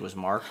page was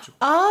marked,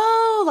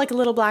 Oh, like a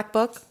little black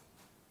book.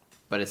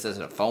 but it says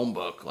a phone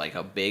book, like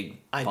a big.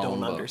 I phone don't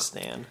book.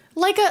 understand.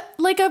 Like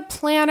a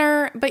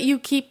planner, but you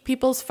keep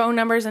people's phone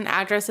numbers and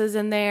addresses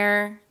in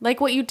there. Like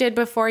what you did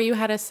before you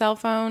had a cell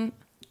phone.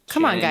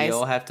 Come on, Shannon, guys.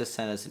 You'll have to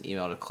send us an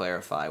email to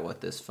clarify what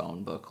this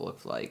phone book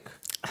looked like.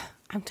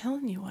 I'm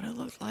telling you what it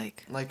looked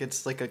like. Like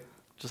it's like a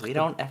just We like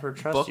don't ever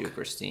trust book. you,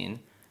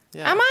 Christine.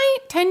 Yeah. Am I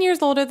 10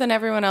 years older than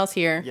everyone else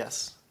here?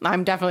 Yes.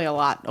 I'm definitely a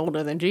lot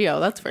older than Gio,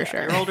 that's for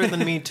sure. You're older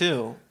than me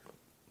too.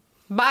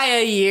 By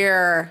a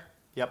year.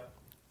 Yep.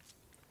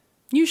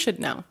 You should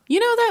know. You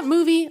know that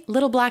movie,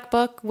 Little Black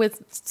Book,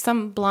 with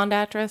some blonde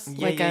actress?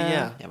 Yeah,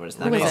 yeah. Yeah, but it's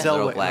Who not is called it?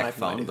 Little Zellweger- Black no, I have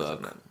no Phone idea who's in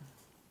Book. it.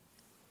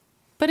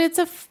 But it's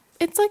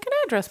like an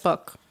address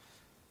book.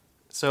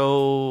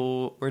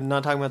 So we're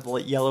not talking about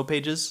the yellow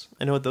pages.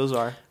 I know what those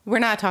are. We're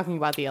not talking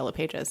about the yellow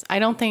pages. I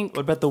don't think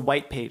What about the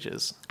white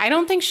pages?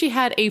 she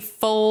had a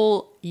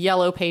full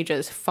yellow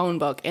pages phone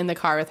book in the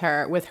car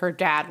with her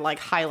dad like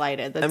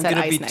highlighted that I'm said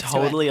gonna ice be next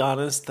totally to it.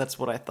 honest. That's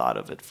what I thought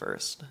of at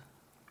first.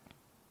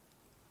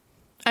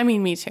 I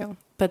mean, me too.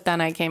 But then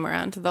I came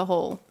around to the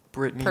whole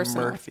Brittany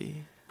Personal.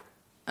 Murphy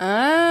oh.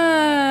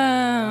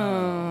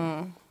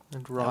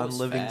 and Ron was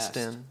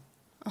Livingston.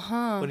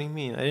 What do you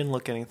mean? I didn't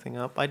look anything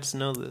up. I just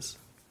know this.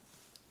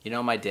 You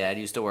know, my dad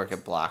used to work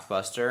at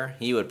Blockbuster.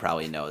 He would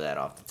probably know that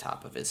off the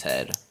top of his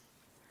head.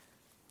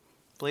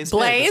 Blaze.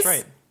 Blaze? That's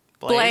right.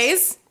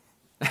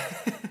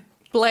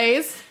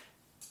 Blaze.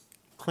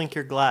 Clink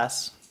your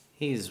glass.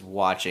 He's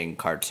watching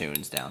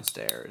cartoons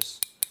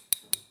downstairs.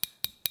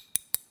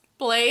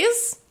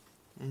 Blaze?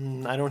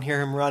 I don't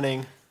hear him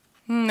running.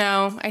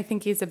 No, I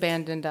think he's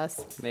abandoned us.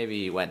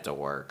 Maybe he went to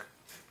work.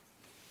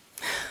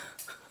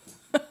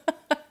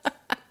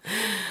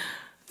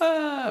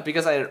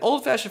 Because I had an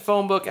old-fashioned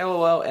phone book,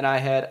 LOL, and I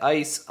had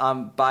ice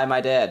by my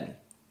dad.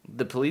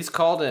 The police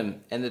called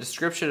him, and the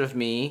description of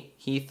me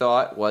he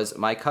thought was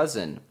my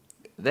cousin.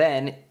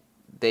 Then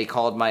they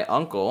called my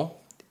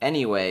uncle.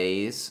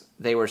 Anyways,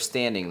 they were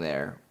standing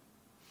there.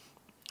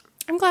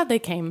 I'm glad they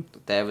came.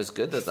 That was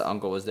good that the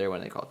uncle was there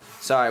when they called.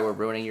 Sorry, we're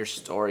ruining your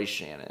story,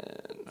 Shannon.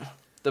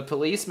 The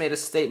police made a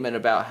statement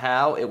about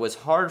how it was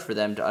hard for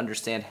them to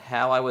understand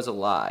how I was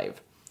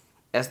alive.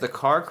 As the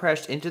car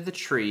crashed into the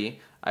tree,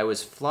 I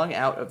was flung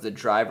out of the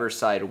driver's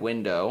side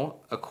window.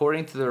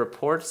 According to the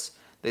reports,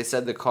 they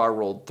said the car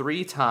rolled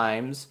 3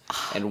 times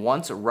and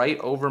once right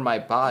over my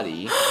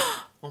body,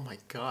 Oh my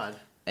god.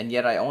 and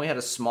yet I only had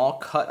a small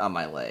cut on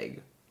my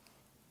leg.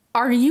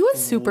 Are you a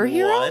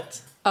superhero?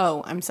 What?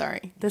 Oh, I'm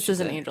sorry. This is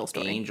an The angel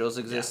story. Angels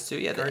exist too.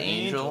 Yeah, the Guardian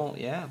angel.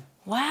 Yeah.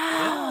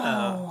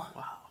 Wow.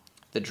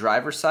 The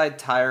driver's side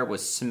tire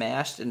was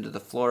smashed into the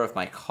floor of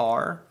my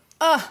car.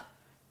 Ugh.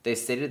 They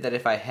stated that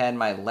if I had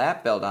my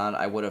lap belt on,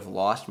 I would have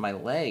lost my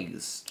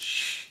legs.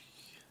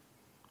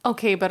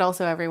 Okay, but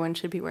also everyone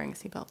should be wearing a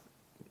seatbelt.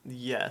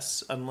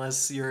 Yes,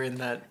 unless you're in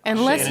that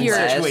Unless Shannon you're-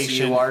 Unless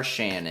situation. you are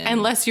Shannon.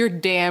 Unless you're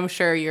damn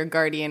sure your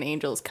guardian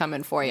angel's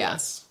coming for you.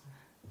 Yes.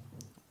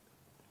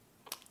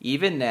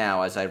 Even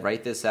now, as I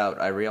write this out,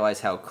 I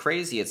realize how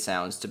crazy it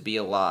sounds to be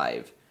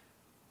alive.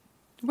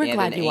 We're and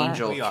glad an you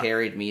angel We are.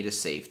 carried me to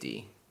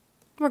safety.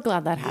 are. We're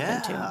glad that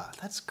happened Yeah,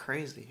 that's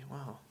crazy.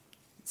 Wow.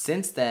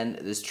 Since then,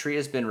 this tree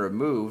has been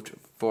removed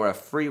for a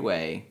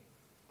freeway.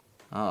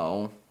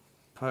 Oh,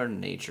 pardon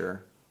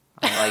nature.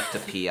 I like to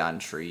pee on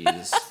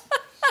trees.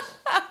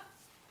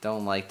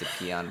 Don't like to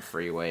pee on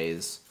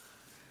freeways.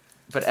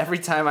 But every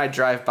time I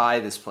drive by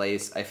this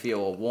place, I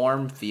feel a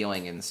warm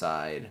feeling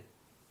inside.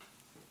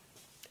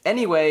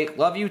 Anyway,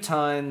 love you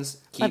tons.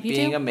 Keep Love you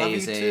being too. Love you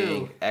amazing.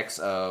 too.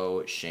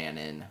 XO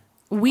Shannon.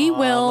 too. We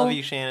will. Love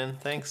you, Shannon.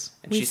 Thanks.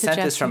 And We she sent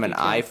this suggest from you an do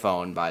too.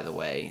 iPhone, by the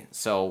way.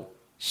 So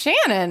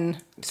Shannon.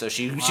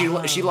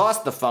 she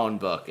lost the phone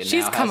book. And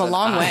She's now come has a an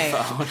long way.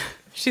 iPhone.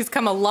 She's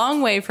come a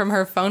long way from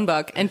her phone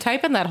book and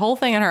typing that whole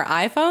thing on her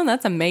iPhone.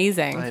 That's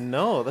amazing. I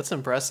know. That's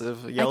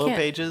impressive. Yellow can't-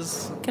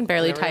 Pages. I can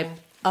barely and type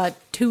everything. a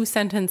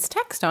 2-sentence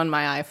text on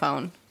my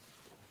iPhone.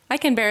 I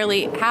can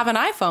barely have an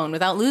iPhone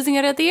without losing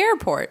it at the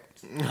airport.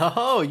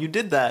 Oh, you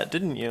did that,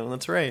 didn't you?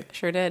 That's right.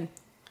 Sure did.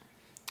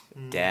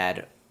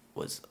 Dad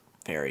was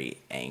very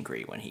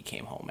angry when he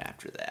came home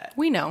after that.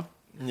 We know.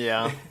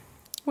 Yeah.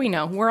 We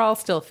know. We're all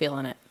still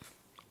feeling it.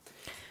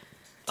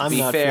 To I'm be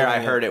not fair, I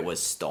feeling heard it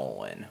was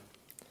stolen.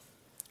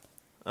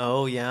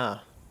 Oh, yeah.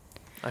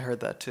 I heard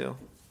that too.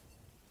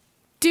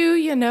 Do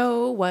you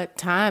know what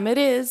time it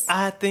is?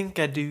 I think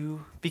I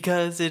do,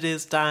 because it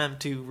is time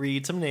to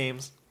read some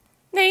names.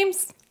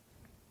 Names.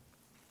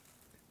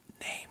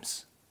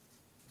 Names.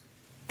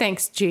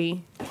 Thanks,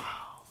 G.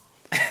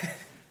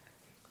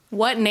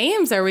 What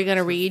names are we going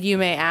to read, you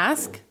may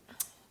ask?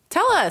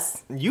 Tell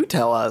us. You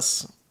tell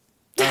us.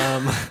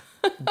 What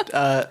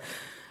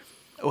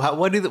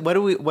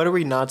are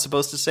we not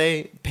supposed to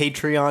say?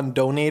 Patreon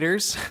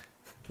donators?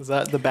 Is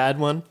that the bad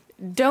one?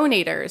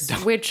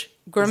 Donators, which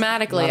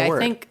grammatically not a I word.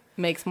 think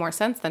makes more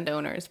sense than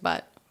donors,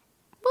 but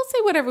we'll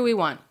say whatever we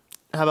want.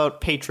 How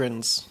about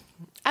patrons?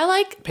 I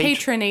like Patr-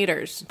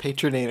 patronators.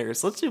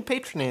 Patronators. Let's do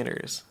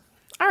patronators.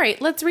 All right,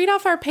 let's read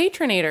off our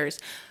patronators.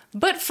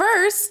 But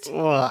first,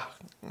 Ugh,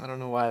 I don't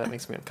know why that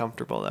makes me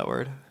uncomfortable, that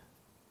word.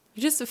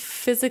 you just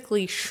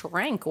physically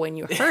shrank when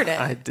you heard it.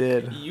 I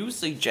did. You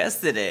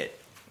suggested it.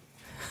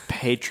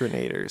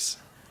 Patronators.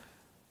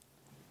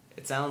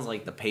 It sounds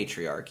like the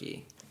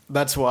patriarchy.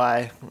 That's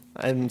why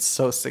I'm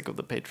so sick of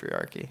the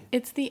patriarchy.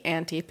 It's the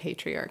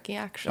anti-patriarchy,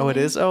 actually. Oh, it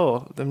is?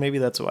 Oh, then maybe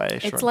that's why I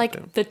shrunk It's like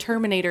it. the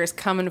Terminators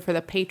coming for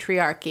the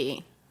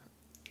patriarchy.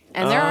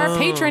 And there are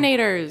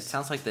patronators.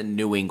 Sounds like the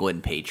New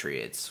England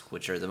Patriots,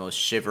 which are the most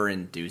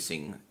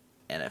shiver-inducing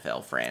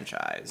NFL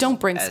franchise. Don't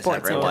bring as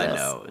sports into everyone this.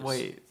 knows.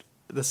 Wait,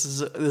 this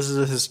is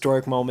a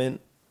historic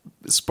moment.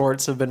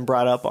 Sports have been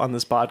brought up on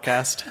this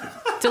podcast.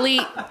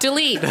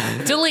 Delete.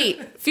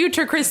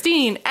 Future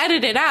Christine,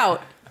 edit it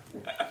out.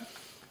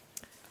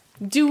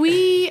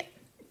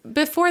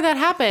 Before that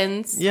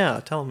happens, Yeah,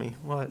 tell me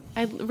what.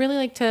 I'd really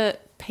like to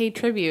pay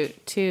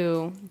tribute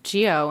to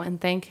Geo and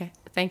thank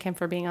him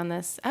for being on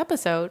this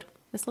episode,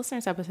 this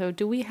listener's episode.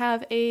 Do we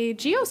have a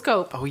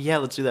geoscope? Oh yeah,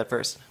 let's do that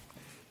first.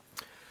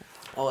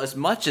 Well, as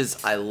much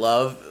as I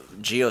love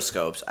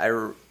geoscopes,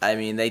 I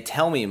mean, they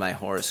tell me my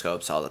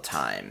horoscopes all the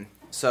time.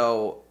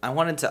 So I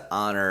wanted to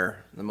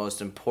honor the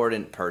most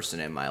important person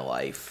in my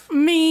life.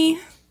 Me.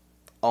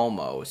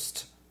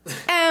 Almost.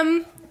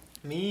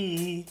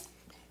 Me.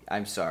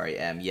 I'm sorry,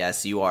 Em.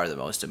 Yes, you are the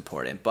most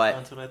important. But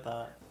That's what I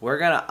thought. we're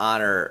going to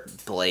honor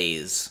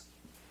Blaze.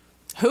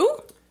 Who?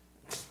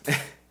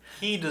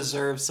 He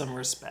deserves some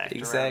respect.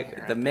 Exactly.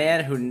 around The here.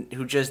 man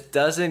who just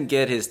doesn't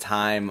get his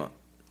time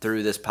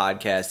through this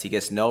podcast. He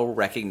gets no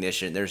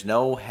recognition. There's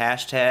no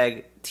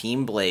hashtag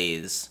Team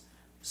Blaze.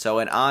 So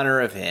in honor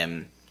of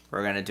him,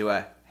 we're going to do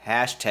a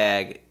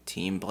hashtag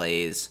Team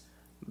Blaze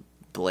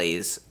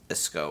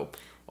Blaze-escope.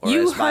 Or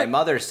You as my heard-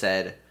 mother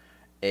said,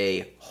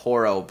 a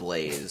Horo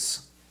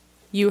Blaze.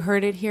 You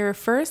heard it here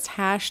first.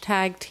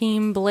 Hashtag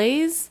Team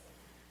Blaze,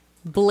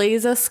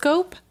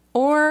 Blazescope,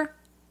 or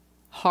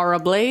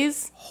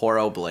Horror-Blaze.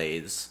 Horo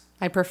Blaze.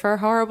 I prefer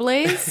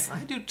Horror-Blaze. I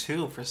do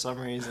too for some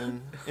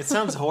reason. It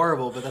sounds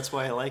horrible, but that's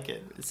why I like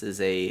it. This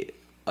is a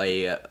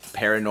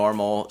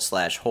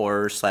paranormal /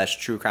 horror /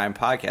 true crime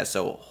podcast.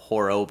 So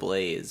Horo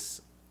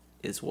Blaze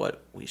is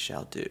what we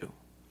shall do.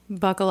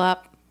 Buckle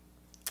up,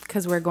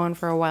 because we're going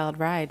for a wild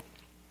ride.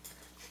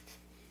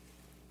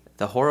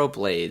 The Horo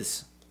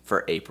Blaze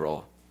for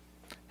April.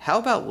 How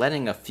about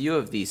letting a few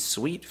of these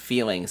sweet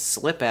feelings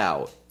slip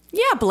out?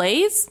 Yeah,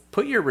 Blaze.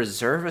 Put your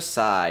reserve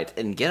aside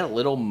and get a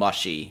little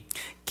mushy.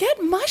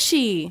 Get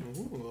mushy.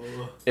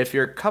 If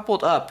you're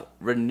coupled up,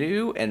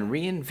 renew and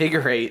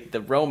reinvigorate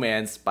the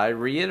romance by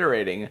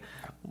reiterating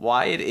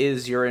why it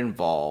is you're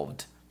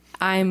involved.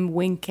 I'm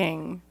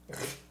winking.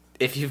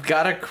 If you've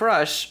got a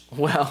crush,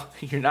 well,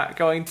 you're not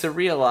going to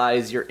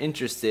realize you're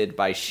interested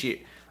by sheer...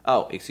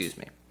 Oh, excuse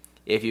me.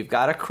 If you've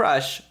got a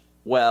crush,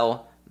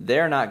 well,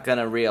 they're not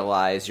gonna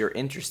realize you're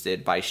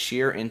interested by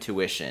sheer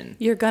intuition.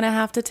 You're gonna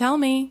have to tell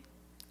me.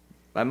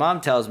 My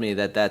mom tells me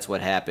that that's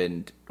what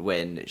happened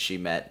when she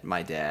met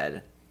my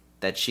dad.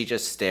 That she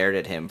just stared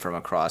at him from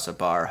across a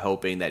bar,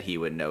 hoping that he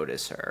would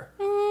notice her.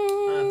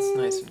 That's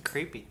nice and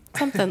creepy.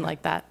 Something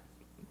like that.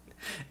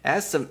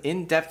 Ask some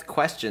in-depth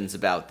questions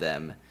about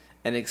them,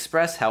 and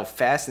express how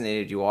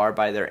fascinated you are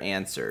by their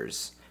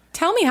answers.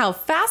 Tell me how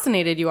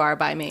fascinated you are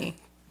by me.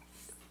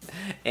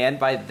 And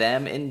by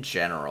them in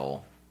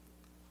general.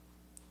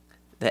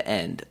 The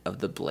end of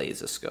the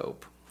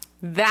Blazoscope.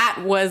 That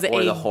was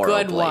Or the a horror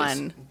good blaze.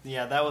 one.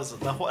 Yeah,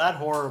 that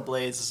horror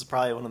blaze is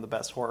probably one of the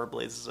best horror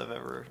blazes I've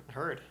ever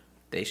heard.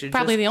 They should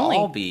Probably just the only-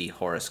 all be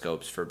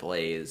horoscopes for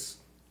Blaze.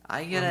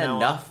 I get From now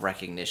enough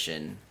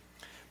recognition.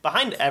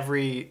 Behind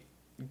every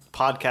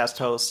podcast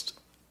host,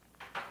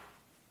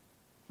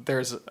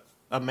 there's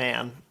a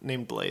man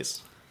named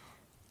Blaze.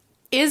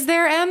 Is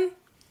there, M?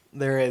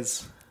 There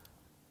is.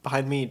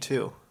 Behind me,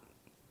 too.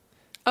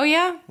 Oh,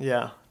 yeah?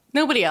 Yeah.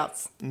 Nobody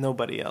else.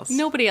 Nobody else.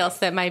 Nobody else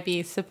that might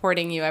be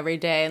supporting you every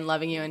day and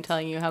loving you and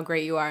telling you how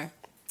great you are.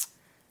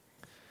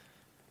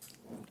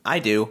 I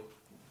do.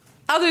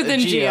 Other than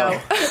Geo.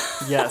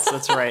 Yes,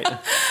 that's right.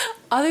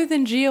 Other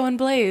than Geo and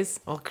Blaze.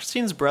 Well,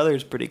 Christine's brother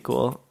is pretty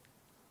cool.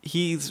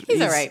 He's all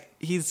right.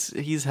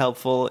 He's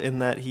helpful in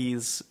that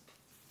he's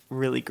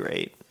really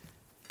great.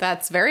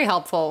 That's very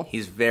helpful.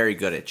 He's very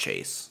good at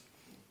chase.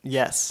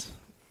 Yes,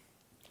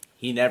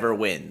 He never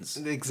wins.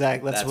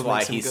 exactly. That's what why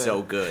makes him he's good.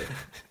 so good.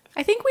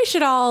 I think we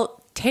should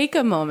all take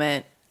a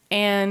moment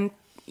and,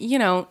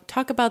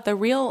 talk about the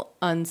real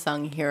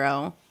unsung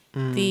hero.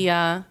 The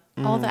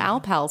all the Al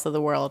Pals of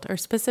the world, or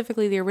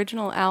specifically the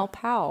original Al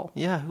Pal.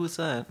 Yeah, who's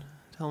that?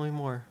 Tell me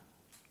more.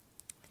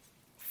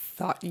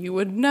 Thought you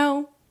would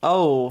know.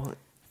 Oh,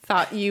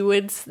 Thought you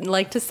would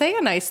like to say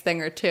a nice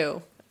thing or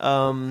two.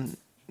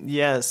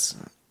 yes,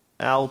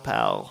 Al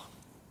Pal.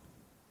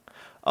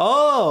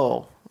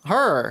 Oh,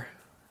 her.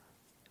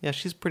 Yeah,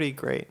 she's pretty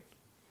great.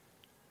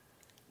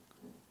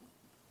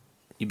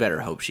 You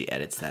better hope she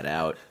edits that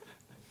out.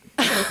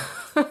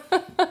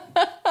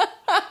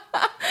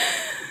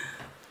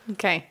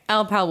 Okay,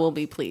 Al Pal will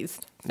be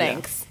pleased.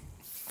 Thanks.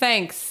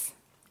 Thanks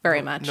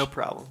very much. No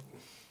problem.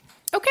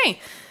 Okay,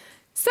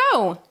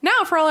 so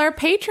now for all our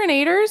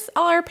patronators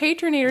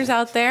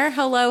out there,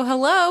 hello,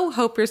 hello.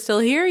 Hope you're still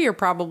here. You're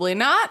probably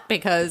not,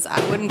 because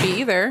I wouldn't be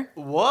either.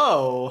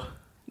 Whoa,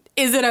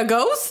 Is it a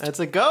ghost? that's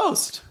a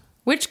ghost.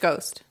 Which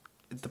ghost?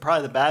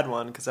 Probably the bad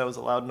one because that was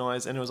a loud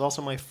noise, and it was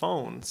also my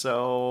phone,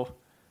 so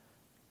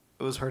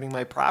it was hurting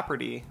my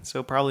property.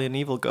 So probably an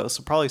evil ghost.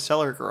 So probably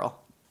Cellar Girl.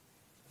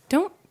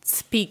 Don't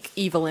speak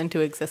evil into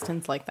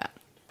existence like that.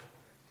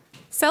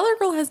 Cellar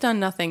Girl has done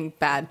nothing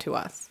bad to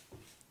us.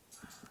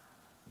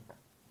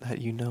 That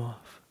you know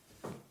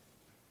of.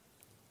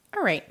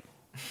 All right.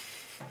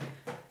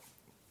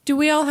 Do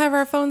we all have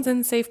our phones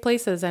in safe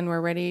places and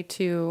we're ready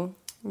to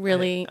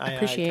really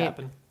appreciate?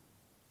 Captain.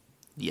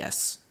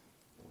 Yes.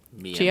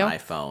 Me Gio? and my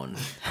phone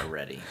are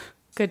ready.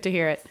 Good to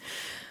hear it.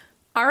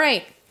 All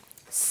right.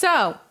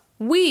 So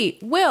we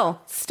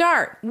will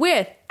start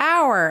with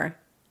our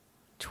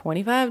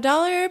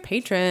 $25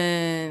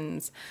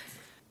 patrons.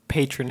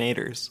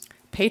 Patronators.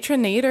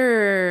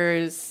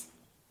 Patronators.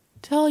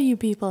 To all you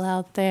people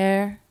out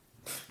there,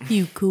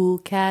 you cool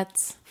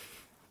cats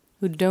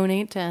who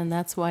donate to And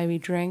That's Why We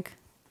Drink,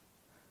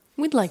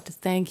 we'd like to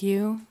thank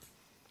you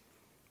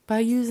by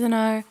using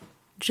our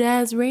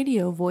jazz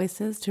radio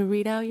voices to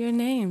read out your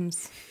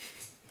names.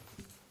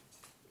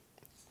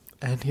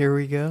 And here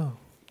we go.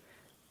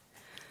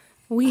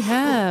 We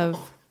have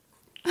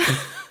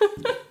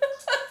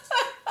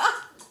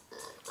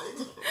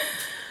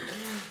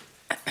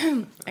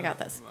I got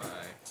this.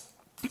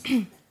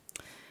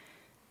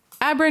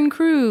 Abram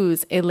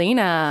Cruz,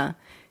 Elena,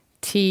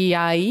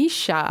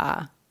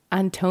 Tiaisha,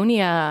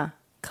 Antonia,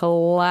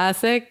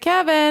 Classic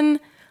Kevin,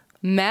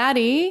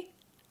 Maddie,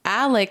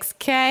 Alex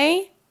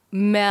K,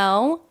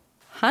 Mel,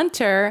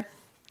 Hunter,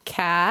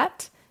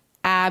 Kat,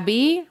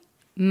 Abby,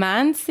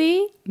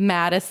 Mancy,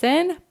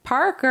 Madison,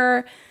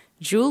 Parker,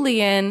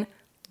 Julian,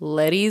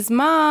 Letty's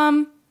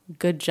mom.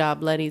 Good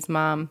job, Letty's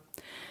mom.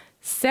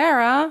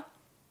 Sarah,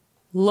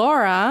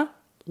 Laura,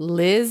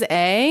 Liz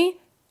A,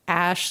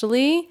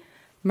 Ashley,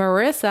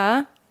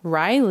 Marissa,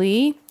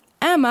 Riley,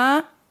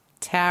 Emma,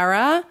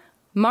 Tara,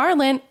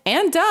 Marlon,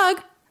 and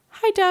Doug.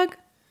 Hi, Doug.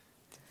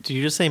 Did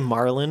you just say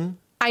Marlin?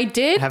 I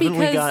did Haven't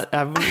because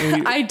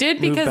we I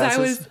did moved because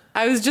past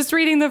I was just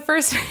reading the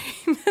first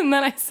name and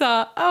then I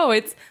saw, oh,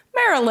 it's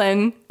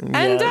Marilyn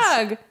and Yes.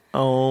 Doug.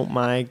 Oh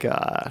my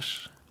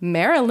gosh.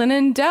 Marilyn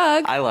and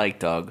Doug. I like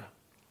Doug.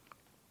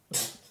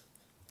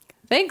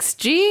 Thanks,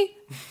 G.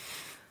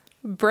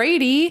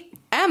 Brady,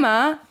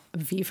 Emma,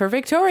 V for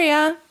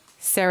Victoria,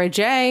 Sarah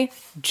J,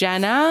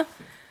 Jenna,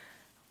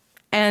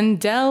 and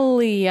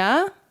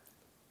Delia.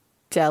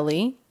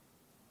 Deli.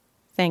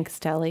 Thanks,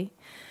 Deli.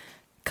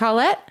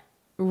 Colette,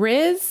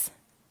 Riz,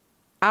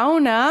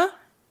 Auna,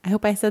 I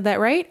hope I said that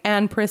right,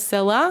 and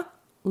Priscilla,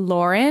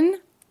 Lauren,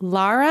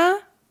 Lara,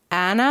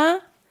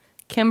 Anna,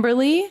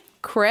 Kimberly,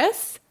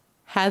 Chris,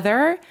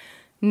 Heather,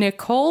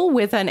 Nicole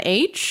with an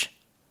H,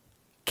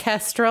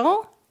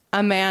 Kestrel,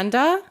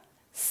 Amanda,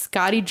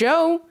 Scotty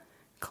Joe,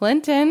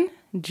 Clinton,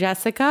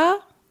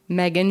 Jessica,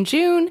 Megan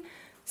June,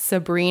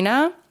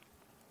 Sabrina,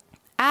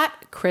 at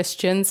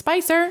Christian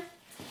Spicer,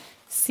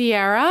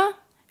 Sierra,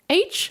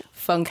 H.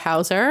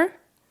 Funkhauser,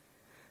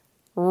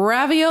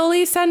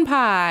 Ravioli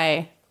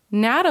Senpai,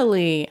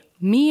 Natalie,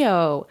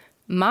 Mio,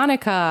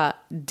 Monica,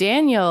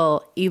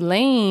 Daniel,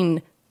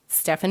 Elaine,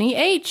 Stephanie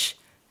H.,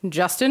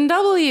 Justin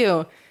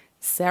W.,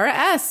 Sarah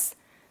S.,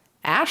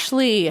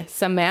 Ashley,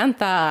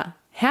 Samantha,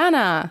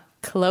 Hannah,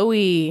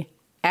 Chloe,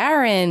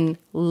 Aaron,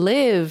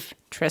 Liv,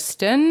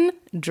 Tristan,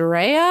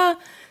 Drea,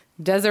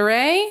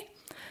 Desiree,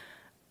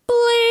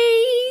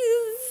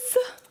 Blaze.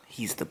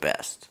 He's the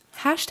best.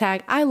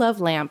 Hashtag I love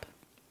lamp.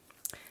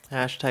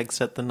 Hashtag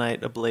set the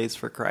night ablaze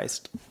for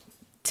Christ.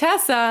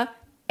 Tessa,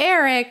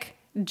 Eric,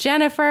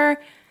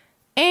 Jennifer,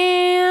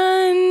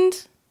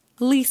 and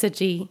Lisa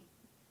G.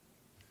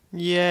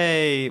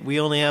 Yay.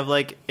 We only have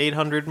like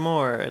 800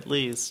 more at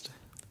least.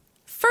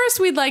 First,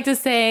 we'd like to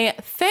say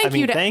thank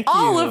you to thank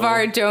all you. of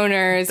our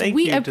donors. Thank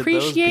We you to those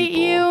appreciate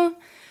people. you.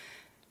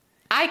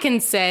 I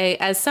can say,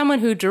 as someone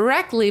who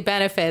directly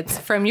benefits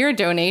from your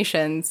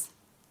donations,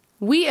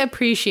 we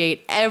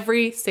appreciate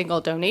every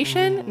single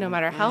donation, no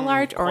matter how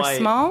large or Quite.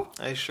 small.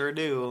 I sure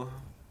do.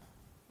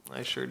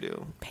 I sure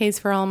do. Pays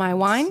for all my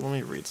wine. Let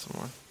me read some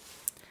more.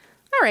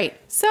 All right,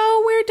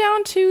 so we're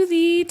down to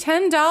the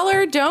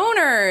 $10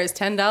 donors,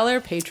 $10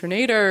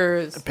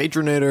 patronators.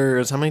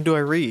 Patronators. How many do I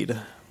read?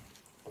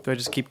 Do I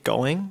just keep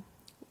going?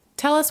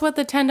 Tell us what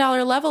the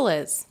 $10 level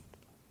is.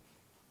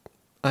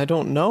 I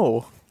don't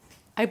know.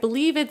 I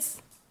believe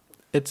it's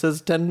It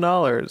says $10.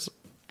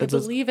 I It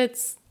says, believe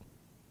it's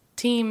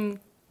Team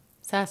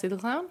Sassy the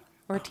Clown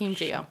or Team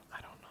Geo.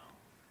 I don't know.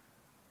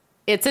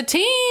 It's a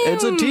team.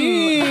 It's a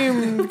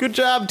team. Good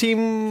job,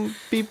 team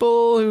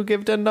people who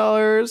give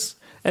 $10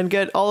 and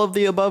get all of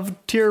the above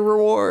tier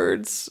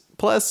rewards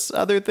plus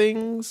other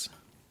things.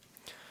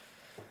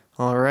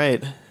 All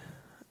right.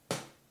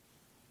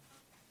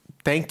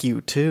 Thank you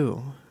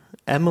to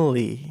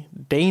Emily,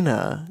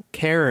 Dana,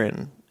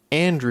 Karen,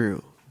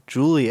 Andrew,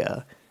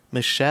 Julia,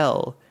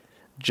 Michelle,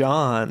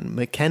 John,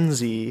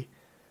 Mackenzie.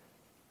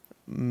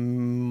 I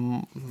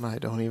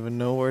don't even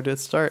know where to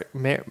start.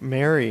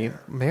 Mary?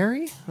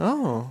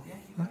 Oh,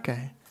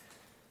 okay.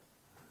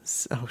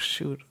 Oh,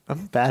 shoot.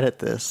 I'm bad at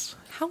this.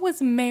 How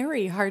was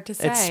Mary hard to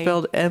say? It's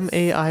spelled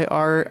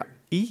Maire.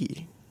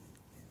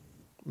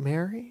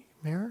 Mary?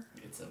 Mare?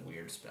 It's a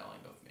weird spelling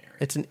of Mary.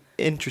 It's an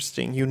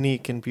interesting,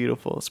 unique, and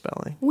beautiful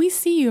spelling. We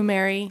see you,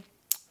 Mary,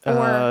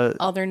 or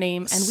other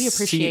name, and we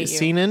appreciate you.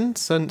 Sinan?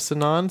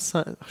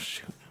 Sanan? Oh,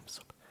 shoot.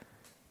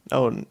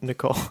 Oh,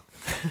 Nicole.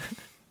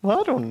 Well,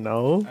 I don't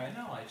know. I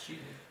know, I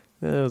cheated.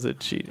 That was a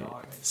cheat.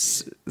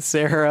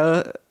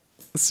 Sarah.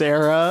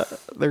 There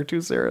are two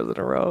Sarahs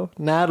in a row.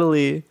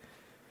 Natalie.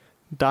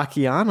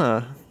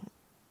 Dakiana.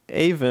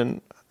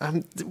 Avon.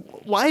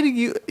 Why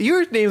do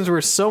your names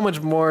were so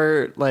much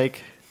more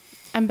like...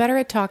 I'm better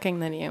at talking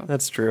than you.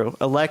 That's true.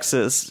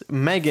 Alexis,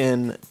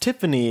 Megan,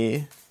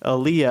 Tiffany,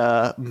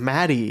 Aaliyah,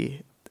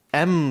 Maddie,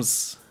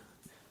 Ems,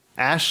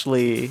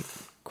 Ashley,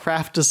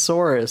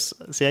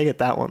 Craftosaurus. See, I get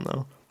that one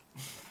though.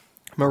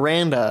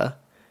 Miranda,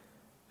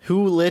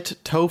 who lit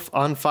Toph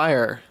on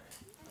fire?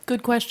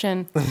 Good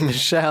question.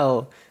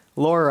 Michelle,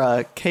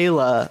 Laura,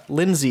 Kayla,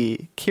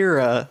 Lindsay,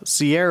 Kira,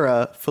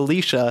 Sierra,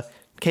 Felicia,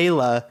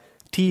 Kayla,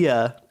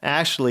 Tia,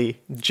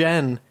 Ashley,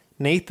 Jen,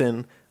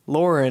 Nathan,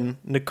 Lauren,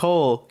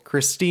 Nicole,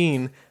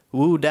 Christine,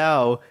 Wu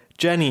Dao,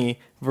 Jenny,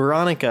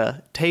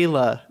 Veronica,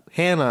 Taylor,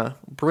 Hannah,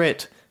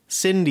 Britt,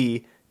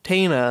 Cindy,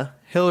 Tana,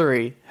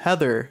 Hillary,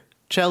 Heather,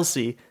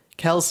 Chelsea,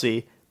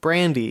 Kelsey,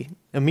 Brandy,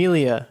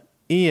 Amelia,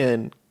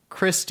 Ian,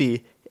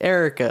 Christy,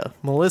 Erica,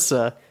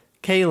 Melissa,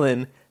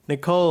 Kaylin,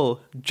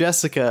 Nicole,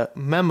 Jessica,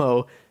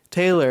 Memo,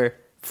 Taylor,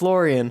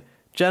 Florian,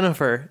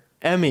 Jennifer,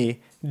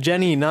 Emmy,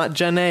 Jenny, not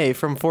Jenny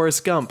from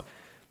Forrest Gump.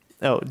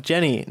 Oh,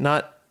 Jenny,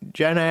 not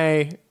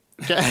Jenny.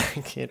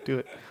 I can't do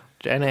it.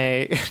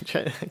 Jenny.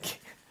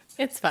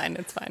 It's fine.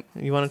 It's fine.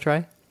 You want to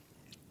try?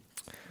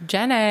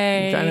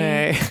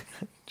 Jenny.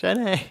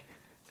 Jenny.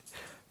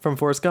 From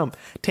Forrest Gump.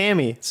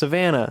 Tammy,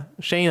 Savannah,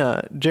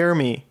 Shayna,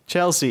 Jeremy,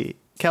 Chelsea,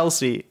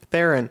 Kelsey,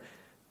 Theron,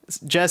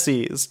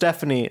 Jesse,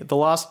 Stephanie, The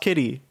Lost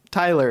Kitty,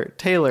 Tyler,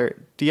 Taylor,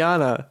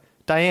 Diana.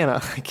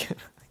 I can't.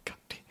 God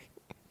damn.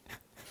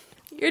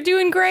 You're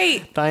doing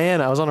great.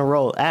 Diana, I was on a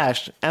roll.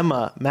 Ash,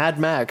 Emma, Mad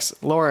Max,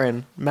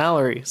 Lauren,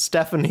 Mallory,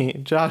 Stephanie,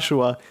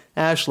 Joshua,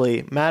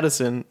 Ashley,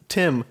 Madison,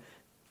 Tim,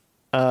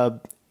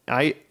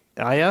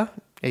 Aja,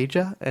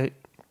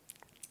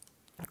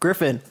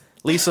 Griffin,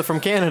 Lisa from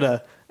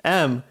Canada,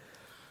 M,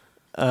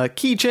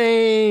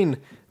 Keychain,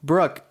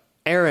 Brooke,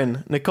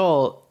 Aaron,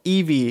 Nicole,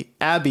 Evie,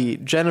 Abby,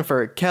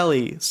 Jennifer,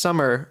 Kelly,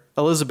 Summer,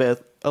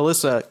 Elizabeth,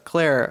 Alyssa,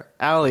 Claire,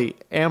 Allie,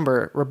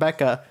 Amber,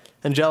 Rebecca,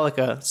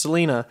 Angelica,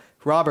 Selena,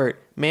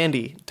 Robert,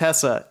 Mandy,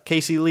 Tessa,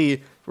 Casey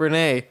Lee,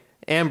 Renee,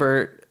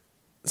 Amber,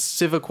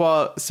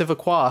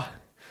 Sivaqua,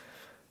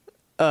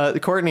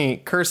 Courtney,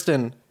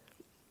 Kirsten,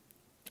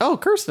 Oh,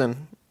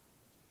 Kirsten.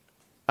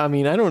 I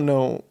mean, I don't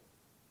know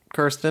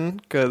Kirsten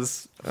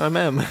because I'm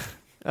M.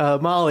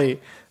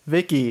 Molly,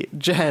 Vicky,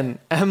 Jen,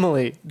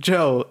 Emily,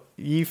 Joe,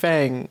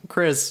 Yifang,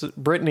 Chris,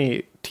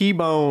 Brittany,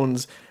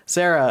 T-Bones,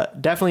 Sarah,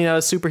 definitely not a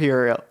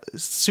superhero,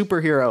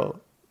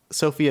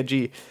 Sophia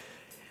G,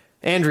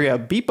 Andrea,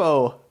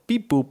 Beepo,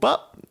 Beep Boop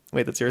Up.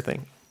 Wait, that's your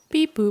thing.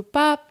 Beep boop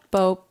bop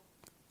boop.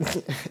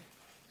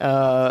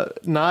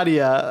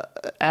 Nadia,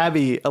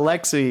 Abby,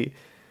 Alexi,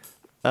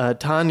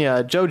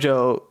 Tanya,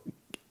 Jojo.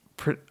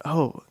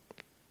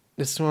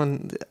 This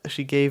one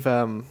she gave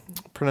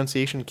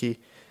pronunciation key.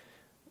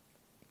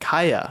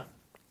 Kaya,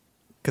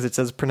 because it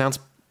says pronounced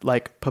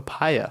like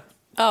papaya.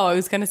 Oh, I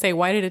was going to say,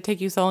 why did it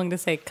take you so long to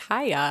say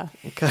Kaya?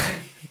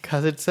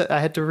 Because it said I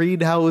had to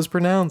read how it was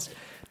pronounced.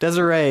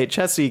 Desiree,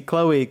 Chessie,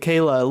 Chloe,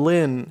 Kayla,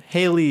 Lynn,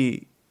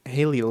 Haley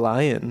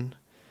Lion.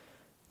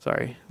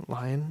 Sorry,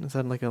 lion? Is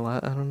that like a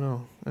lion? I don't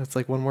know. It's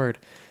like one word.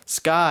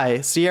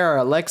 Sky,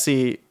 Sierra,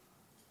 Lexi,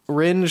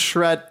 Rin,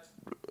 Shret,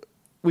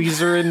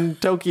 Weezer in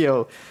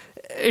Tokyo,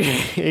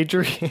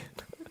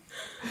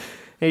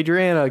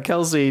 Adriana,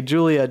 Kelsey,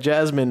 Julia,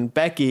 Jasmine,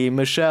 Becky,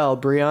 Michelle,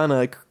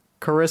 Brianna,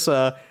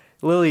 Carissa,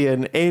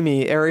 Lillian,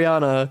 Amy,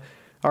 Ariana,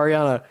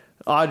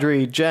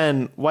 Audrey,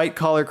 Jen, White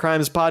Collar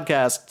Crimes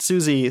Podcast,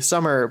 Susie,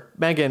 Summer,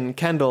 Megan,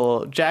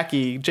 Kendall,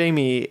 Jackie,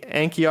 Jamie,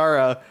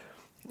 Ankiara,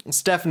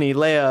 Stephanie,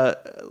 Leah,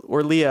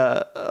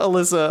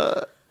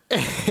 Alyssa,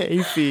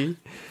 Aphie,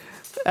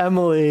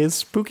 Emily,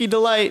 Spooky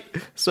Delight,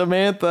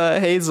 Samantha,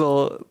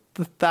 Hazel,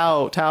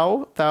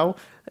 Tao,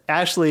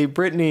 Ashley,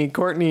 Brittany,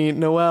 Courtney,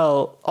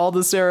 Noelle, all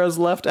the Sarahs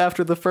left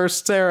after the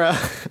first Sarah.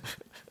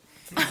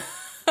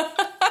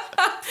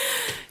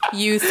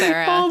 You,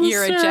 Sarah, All the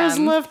you're a Sarahs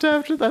gem. left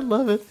after that.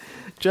 Love it.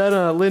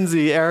 Jenna,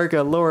 Lindsay,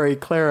 Erica, Lori,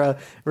 Clara,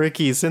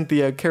 Ricky,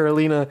 Cynthia,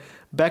 Carolina,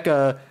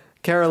 Becca,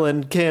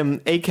 Carolyn,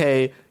 Kim,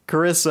 AK,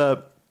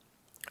 Carissa.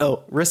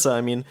 Oh,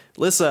 Rissa,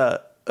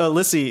 Lissa,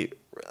 Lissy,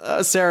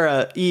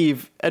 Sarah,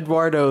 Eve,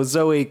 Eduardo,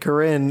 Zoe,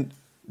 Corinne,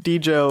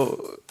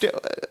 Dejo,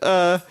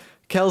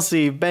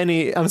 Kelsey,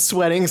 Benny. I'm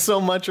sweating so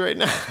much right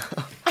now.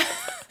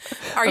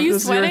 Are you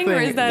This is your sweating or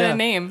thing. is that Yeah. a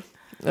name?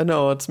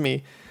 No, it's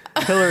me.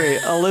 Hillary,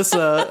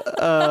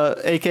 Alyssa,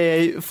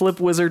 aka Flip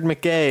Wizard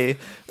McKay,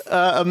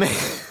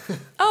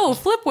 Oh,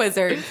 Flip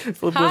Wizard.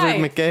 Flip Hi.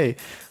 Wizard McKay,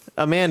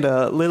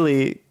 Amanda,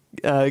 Lily,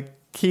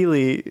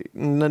 Keely,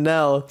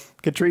 Nanelle,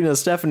 Katrina,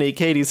 Stephanie,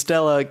 Katie,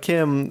 Stella,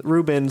 Kim,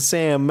 Ruben,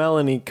 Sam,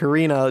 Melanie,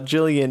 Karina,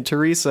 Jillian,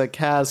 Teresa,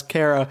 Kaz,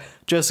 Kara,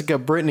 Jessica,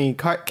 Brittany,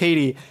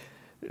 Katie,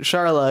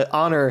 Charlotte,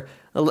 Honor,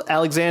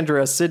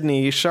 Alexandra,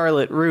 Sydney,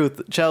 Charlotte,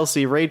 Ruth,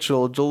 Chelsea,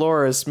 Rachel,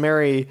 Dolores,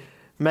 Mary,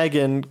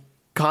 Megan,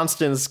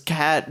 Constance,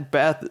 Kat,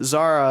 Beth,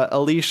 Zara,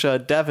 Alicia,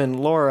 Devin,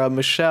 Laura,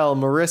 Michelle,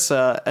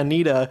 Marissa,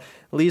 Anita,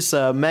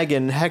 Lisa,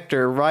 Megan,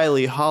 Hector,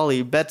 Riley,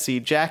 Holly, Betsy,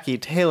 Jackie,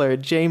 Taylor,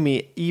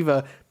 Jamie,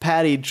 Eva,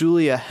 Patty,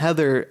 Julia,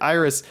 Heather,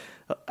 Iris,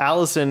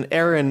 Allison,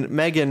 Aaron,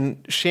 Megan,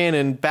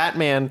 Shannon,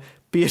 Batman,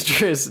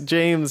 Beatrice,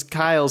 James,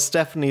 Kyle,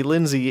 Stephanie,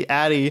 Lindsay,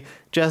 Addie,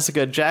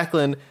 Jessica,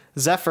 Jacqueline,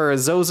 Zephyr,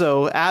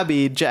 Zozo,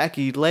 Abby,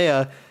 Jackie,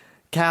 Leah,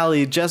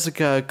 Callie,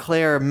 Jessica,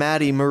 Claire,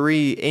 Maddie,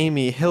 Marie,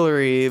 Amy,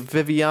 Hillary,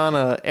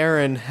 Viviana,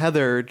 Erin,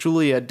 Heather,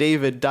 Julia,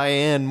 David,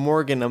 Diane,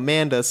 Morgan,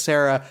 Amanda,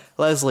 Sarah,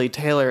 Leslie,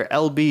 Taylor,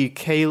 LB,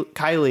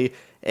 Kylie,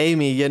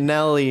 Amy,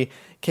 Yanelli,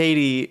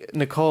 Katie,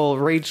 Nicole,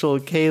 Rachel,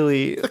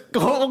 Kaylee.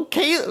 Oh,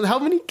 how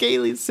many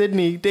Kayleys?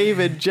 Sydney,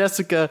 David,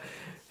 Jessica,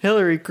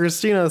 Hillary,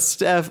 Christina,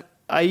 Steph,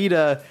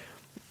 Aida,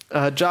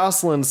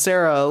 Jocelyn,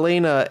 Sarah,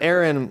 Elena,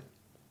 Erin,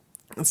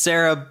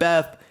 Sarah,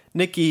 Beth,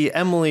 Nikki,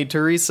 Emily,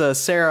 Teresa,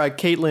 Sarah,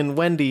 Caitlin,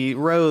 Wendy,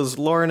 Rose,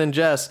 Lauren and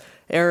Jess,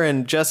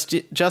 Aaron,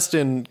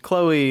 Justin,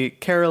 Chloe,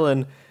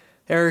 Carolyn,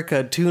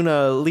 Erica,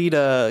 Tuna,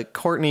 Lita,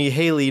 Courtney,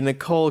 Haley,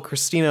 Nicole,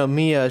 Christina,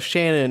 Mia,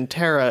 Shannon,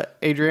 Tara,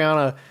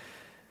 Adriana,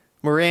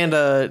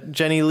 Miranda,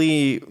 Jenny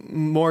Lee,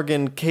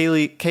 Morgan,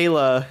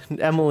 Kayla,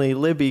 Emily,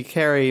 Libby,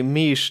 Carrie,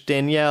 Mish,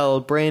 Danielle,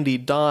 Brandy,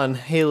 Dawn,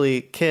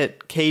 Haley,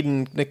 Kit,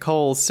 Caden,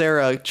 Nicole,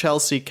 Sarah,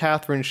 Chelsea,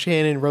 Catherine,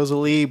 Shannon,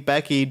 Rosalie,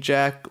 Becky,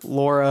 Jack,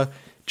 Laura,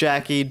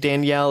 Jackie,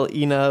 Danielle,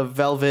 Ina,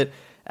 Velvet,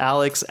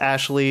 Alex,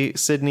 Ashley,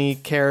 Sydney,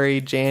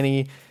 Carrie,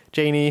 Janie,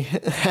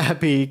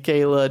 Happy,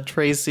 Kayla,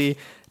 Tracy,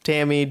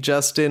 Tammy,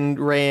 Justin,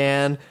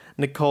 Rayanne,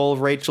 Nicole,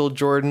 Rachel,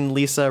 Jordan,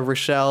 Lisa,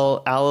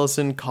 Rochelle,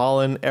 Allison,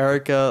 Colin,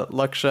 Erica,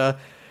 Luksha,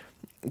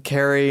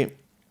 Carrie,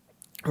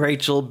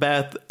 Rachel,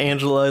 Beth,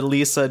 Angela,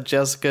 Lisa,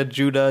 Jessica,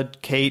 Judah,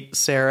 Kate,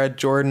 Sarah,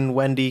 Jordan,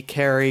 Wendy,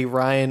 Carrie,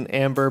 Ryan,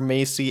 Amber,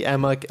 Macy,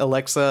 Emma,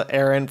 Alexa,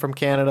 Aaron from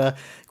Canada,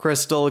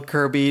 Crystal,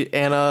 Kirby,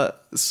 Anna,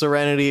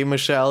 Serenity,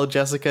 Michelle,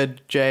 Jessica,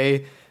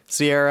 Jay,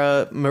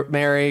 Sierra,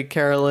 Mary,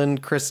 Carolyn,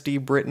 Christy,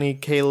 Brittany,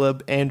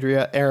 Caleb,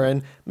 Andrea,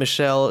 Aaron,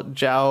 Michelle,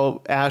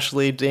 Zhao,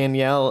 Ashley,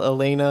 Danielle,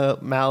 Elena,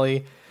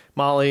 Molly,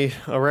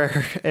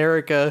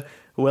 Erica,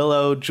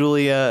 Willow,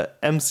 Julia,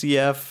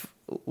 MCF,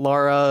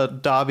 Laura,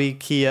 Dobby,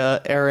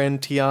 Kia, Aaron,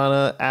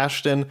 Tiana,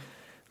 Ashton,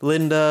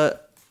 Linda,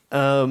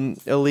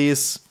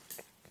 Elise,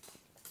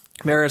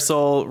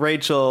 Marisol,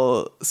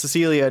 Rachel,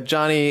 Cecilia,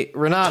 Johnny,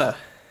 Renata.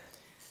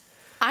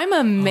 I'm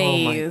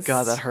amazed.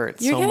 God, that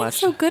hurts You're so getting much.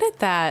 so good at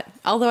that.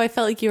 Although I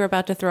felt like you were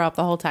about to throw up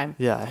the whole time.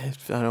 Yeah,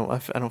 I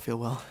don't feel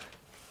well.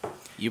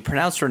 You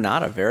pronounced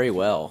Renata very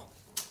well.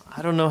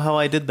 I don't know how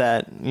I did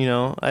that. You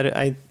know,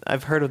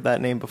 I've heard of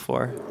that name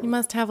before. You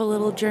must have a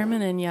little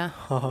German in you.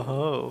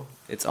 Oh.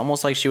 It's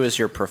almost like she was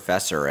your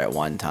professor at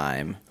one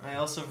time. I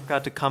also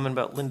forgot to comment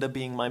about Linda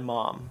being my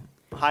mom.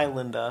 Hi,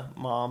 Linda,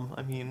 mom.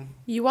 I mean,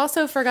 You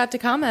also forgot to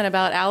comment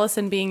about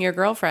Allison being your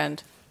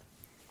girlfriend.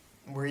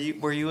 were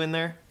you in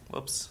there?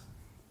 Whoops.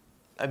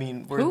 I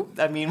mean, Who?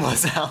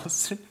 was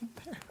Allison in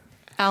there?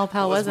 Al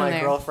Pal Was was in my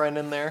there. girlfriend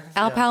in there?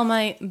 Al Yeah. Pal,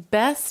 my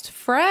best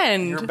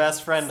friend. Your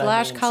best friend,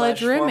 slash college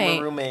former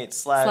roommate. roommate,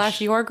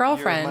 slash your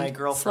girlfriend. my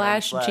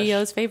girlfriend, slash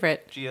Gio's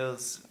favorite.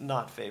 Gio's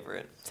not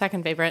favorite.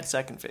 Second favorite.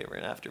 Second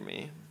favorite after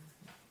me.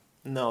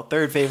 No,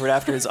 third favorite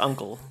after his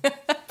uncle. Gio,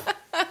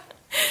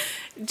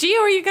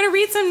 are you going to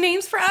read some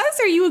names for us?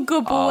 Are you a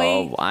good boy?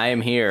 Oh, I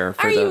am here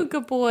for are the you a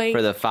good boy?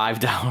 for the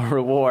 $5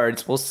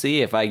 rewards. We'll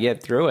see if I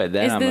get through it.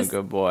 Then Is I'm this- a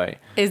good boy.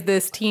 Is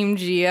this Team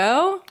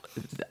Gio?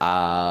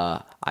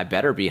 I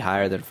better be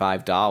higher than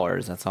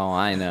 $5. That's all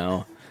I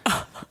know.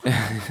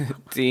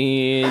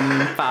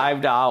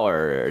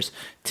 $5.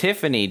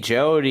 Tiffany,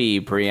 Jody,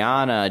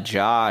 Brianna,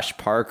 Josh,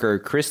 Parker,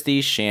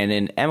 Christy,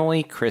 Shannon,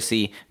 Emily,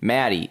 Chrissy,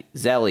 Maddie,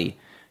 Zelly,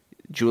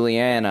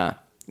 Julianne,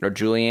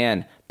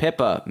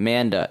 Pippa,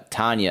 Manda,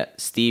 Tanya,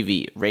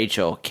 Stevie,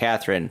 Rachel,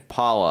 Catherine,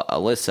 Paula,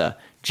 Alyssa,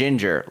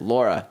 Ginger,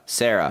 Laura,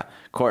 Sarah,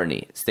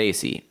 Courtney,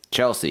 Stacy,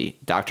 Chelsea,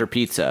 Dr.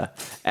 Pizza,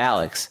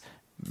 Alex,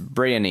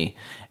 Brianny,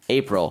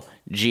 April,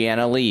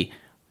 Gianna Lee,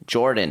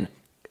 Jordan,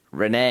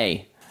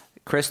 Renee,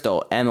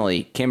 Crystal,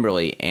 Emily,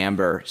 Kimberly,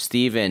 Amber,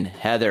 Stephen,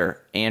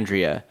 Heather,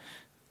 Andrea,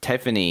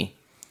 Tiffany,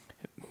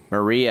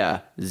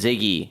 Maria,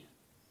 Ziggy,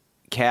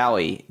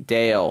 Callie,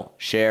 Dale,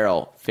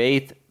 Cheryl,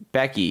 Faith,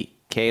 Becky,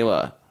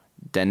 Kayla,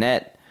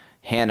 Danette,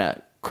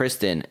 Hannah,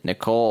 Kristen,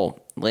 Nicole,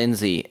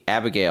 Lindsay,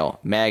 Abigail,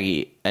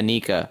 Maggie,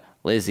 Anika,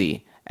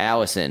 Lizzie,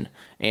 Allison,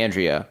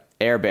 Andrea,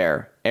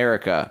 Airbear,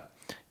 Erica,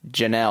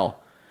 Jelena,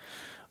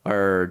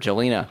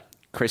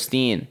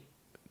 Christine,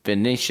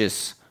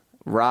 Vinicius,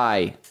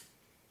 Raya,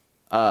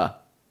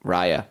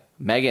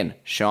 Megan,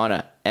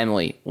 Shauna,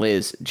 Emily,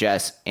 Liz,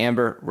 Jess,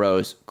 Amber,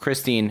 Rose,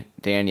 Christine,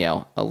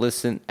 Danielle,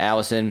 Allison,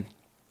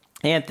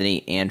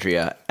 Anthony,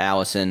 Andrea,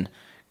 Allison,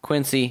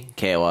 Quincy,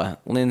 Kayla,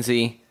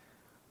 Lindsay,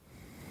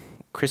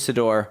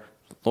 Chrysador,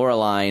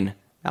 Laureline,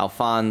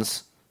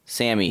 Alphonse,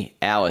 Sammy,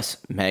 Alice,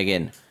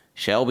 Megan,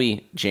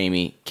 Shelby,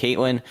 Jamie,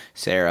 Caitlin,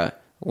 Sarah,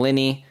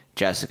 Linny,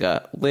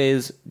 Jessica,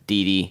 Liz,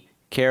 Dee Dee,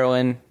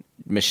 Carolyn,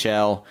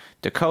 Michelle,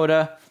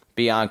 Dakota,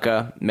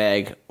 Bianca,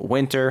 Meg,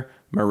 Winter,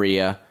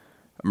 Maria,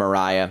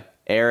 Mariah,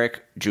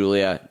 Eric,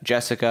 Julia,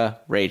 Jessica,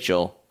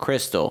 Rachel,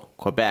 Crystal,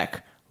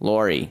 Quebec,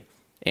 Lori,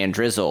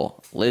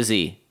 Andrizzle,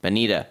 Lizzie,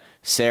 Benita,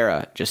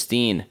 Sarah,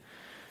 Justine,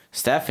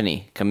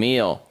 Stephanie,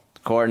 Camille,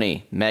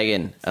 Courtney,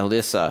 Megan,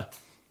 Alyssa,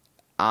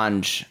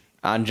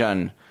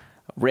 Anjan,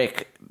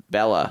 Rick,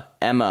 Bella,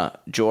 Emma,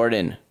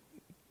 Jordan,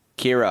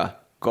 Kira,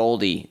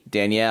 Goldie,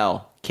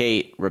 Danielle,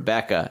 Kate,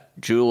 Rebecca,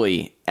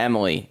 Julie,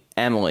 Emily.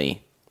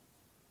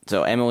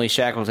 So Emily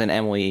Shackleton,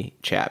 Emily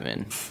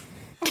Chapman.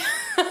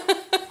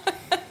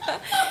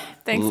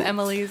 Thanks,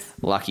 Emily's.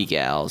 Lucky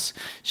gals.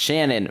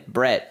 Shannon,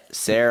 Brett,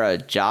 Sarah,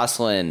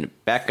 Jocelyn,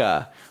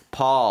 Becca,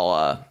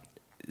 Paul,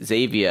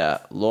 Xavier,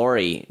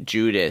 Lori,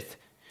 Judith,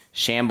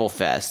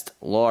 Shamblefest,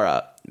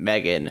 Laura,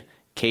 Megan,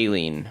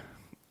 Kayleen,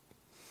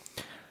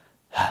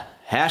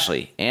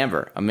 Ashley,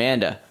 Amber,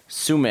 Amanda,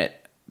 Sumit,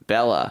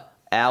 Bella,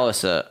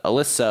 Alyssa,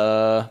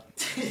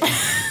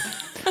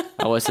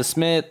 Alyssa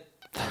Smith,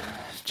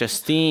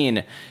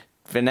 Justine,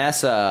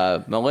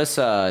 Vanessa,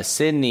 Melissa,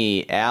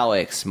 Sydney,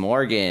 Alex,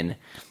 Morgan,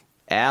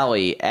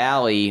 Allie,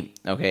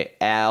 okay,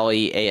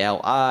 Allie,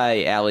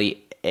 A-L-I,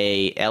 Allie,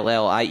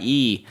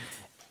 A-L-L-I-E,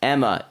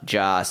 Emma,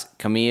 Joss,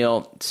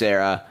 Camille,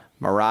 Sarah,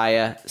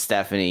 Mariah,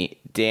 Stephanie,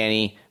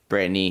 Danny,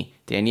 Brittany,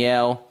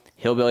 Danielle,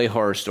 Hillbilly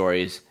Horror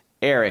Stories,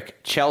 Eric,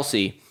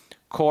 Chelsea,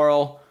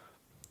 Coral,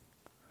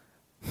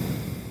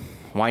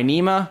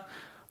 Wynema,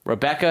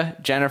 Rebecca,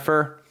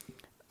 Jennifer,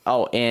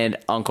 and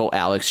Uncle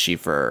Alex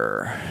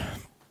Schiefer.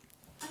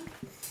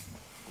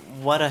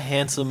 What a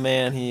handsome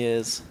man he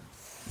is.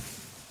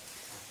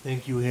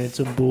 Thank you,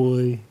 handsome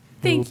boy.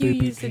 Thank you,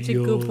 you're such a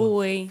good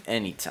boy.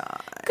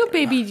 Anytime. Good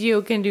baby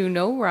Gio can do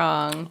no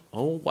wrong.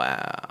 Oh,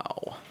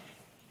 wow.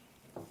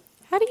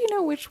 How do you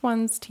know which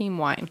one's Team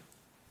Wine?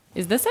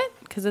 Is this it?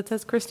 Because it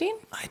says Christine?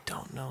 I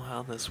don't know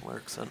how this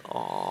works at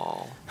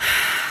all.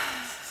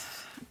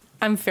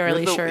 I'm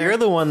fairly sure. You're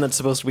the one that's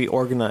supposed to be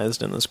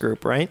organized in this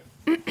group, right?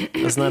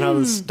 Isn't that how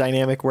this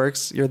dynamic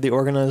works? You're the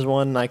organized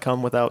one, and I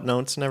come without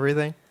notes and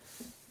everything?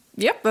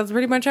 Yep, that's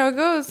pretty much how it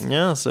goes.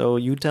 Yeah, so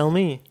you tell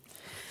me.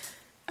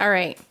 All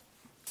right.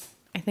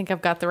 I think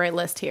I've got the right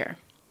list here.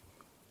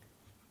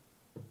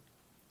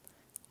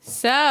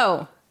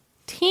 So,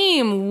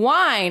 Team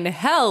Wine,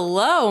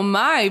 hello,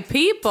 my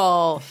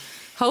people.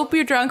 Hope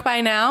you're drunk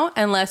by now,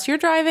 unless you're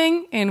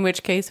driving, in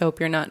which case, hope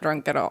you're not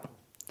drunk at all.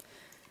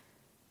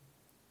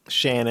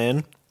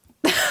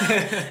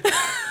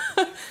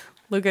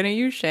 Looking at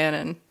you,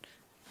 Shannon.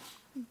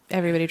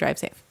 Everybody drive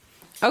safe.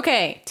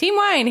 Okay, Team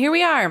Wine, here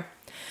we are.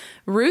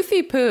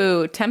 Ruthie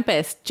Poo,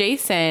 Tempest,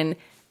 Jason,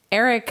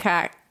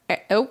 Erica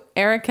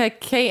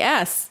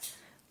KS,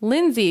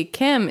 Lindsay,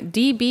 Kim,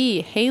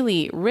 DB,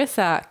 Haley,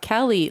 Rissa,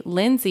 Kelly,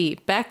 Lindsay,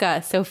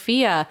 Becca,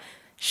 Sophia,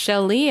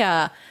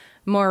 Shalia,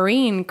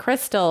 Maureen,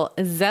 Crystal,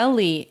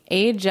 Zelly,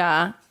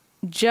 Aja,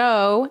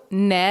 Joe,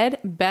 Ned,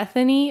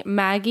 Bethany,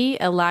 Maggie,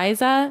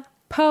 Eliza,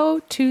 Poe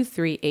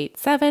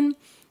 2387,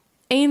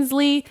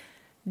 Ainsley,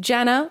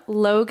 Jenna,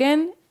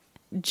 Logan,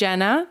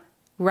 Jenna,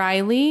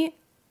 Riley,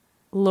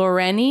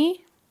 Loreni,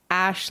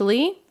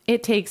 Ashley,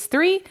 It Takes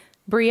Three,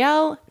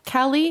 Brielle,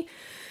 Kelly,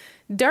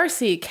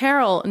 Darcy,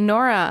 Carol,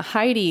 Nora,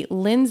 Heidi,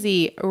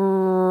 Lindsay,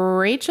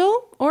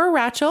 Rachel or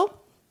Rachel,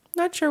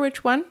 not sure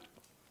which one,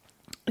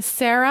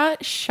 Sarah,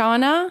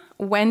 Shauna,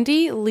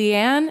 Wendy,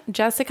 Leanne,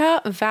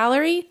 Jessica,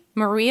 Valerie,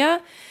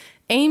 Maria,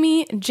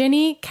 Amy,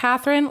 Ginny,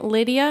 Catherine,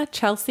 Lydia,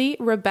 Chelsea,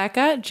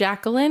 Rebecca,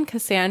 Jacqueline,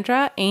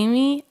 Cassandra,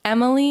 Amy,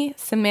 Emily,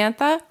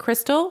 Samantha,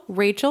 Crystal,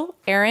 Rachel,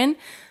 Erin,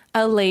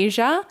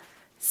 Alasia,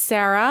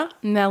 Sarah,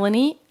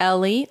 Melanie,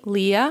 Ellie,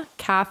 Leah,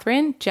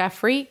 Catherine,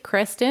 Jeffrey,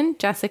 Kristen,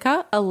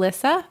 Jessica,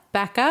 Alyssa,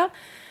 Becca,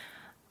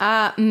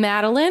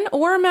 Madeline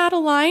or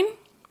Madeline,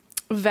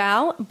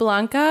 Val,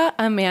 Blanca,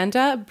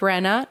 Amanda,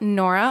 Brenna,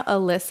 Nora,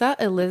 Alyssa,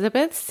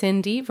 Elizabeth,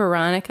 Cindy,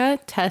 Veronica,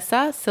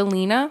 Tessa,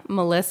 Selena,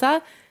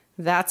 Melissa,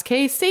 that's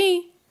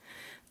KC,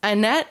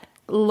 Annette,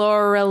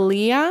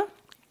 Laurelia,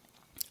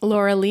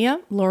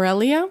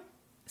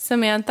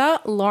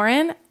 Samantha,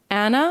 Lauren,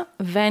 Anna,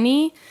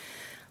 Venny,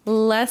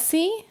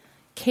 Leslie,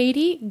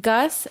 Katie,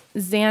 Gus,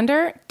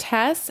 Xander,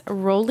 Tess,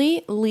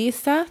 Rolly,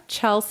 Lisa,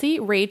 Chelsea,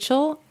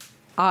 Rachel,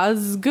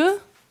 Ozg,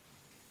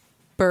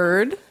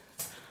 Bird,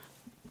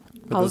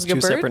 Are those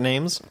two separate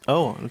names?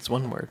 Oh, it's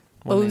one word.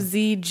 One name.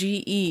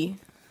 OZGE.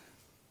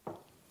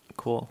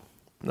 Cool.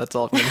 That's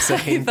all I'm going to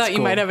say. I thought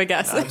you might have a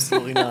guess.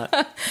 Absolutely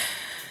not.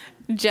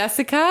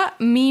 Jessica,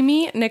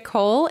 Mimi,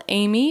 Nicole,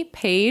 Amy,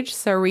 Paige,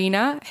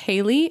 Serena,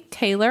 Haley,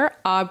 Taylor,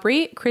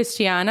 Aubrey,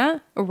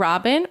 Christiana,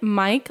 Robin,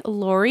 Mike,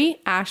 Lori,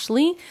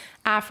 Ashley,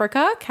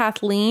 Africa,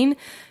 Kathleen,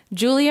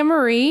 Julia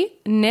Marie,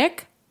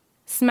 Nick,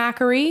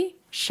 Smackery,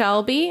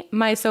 Shelby,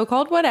 My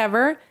So-Called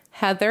Whatever,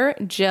 Heather,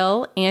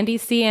 Jill, Andy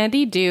C.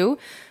 Andy Do,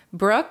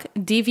 Brooke,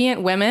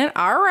 Deviant Women,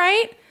 all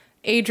right,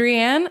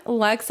 Adrienne,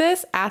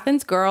 Lexus,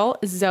 Athens Girl,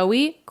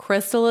 Zoe,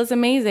 Crystal is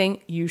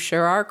amazing. You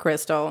sure are,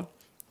 Crystal.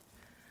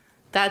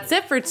 That's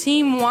it for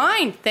Team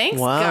Wine. Thanks,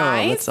 Wow,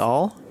 guys. that's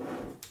all?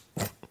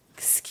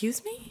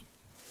 Excuse me?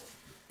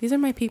 These are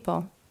my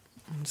people.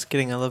 I'm just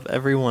kidding. I love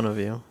every one of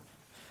you.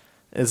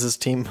 Is this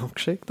Team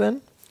Milkshake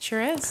then?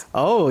 Sure is.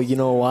 Oh, you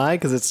know why?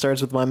 Because it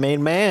starts with my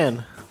main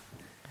man,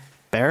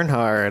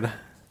 Bernhard.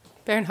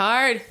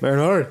 Bernhard.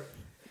 Bernhard.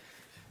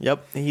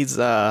 Yep, he's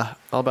all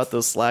about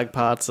those slag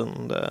pots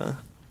and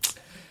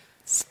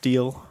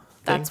steel.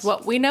 That's things.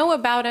 what we know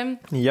about him.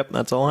 Yep,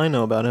 that's all I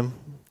know about him.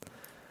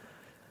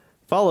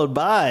 Followed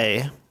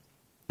by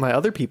my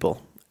other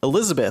people,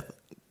 Elizabeth,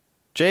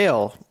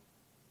 Jail.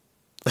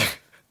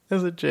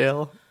 Is it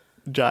Jail?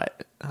 Hi.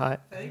 I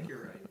think you're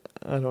right.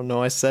 I don't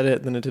know. I said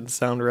it, then it didn't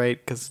sound right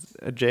because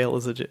a jail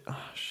is a jail. Oh,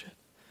 shit.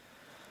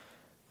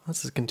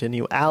 Let's just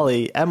continue.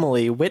 Allie,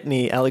 Emily,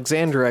 Whitney,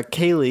 Alexandra,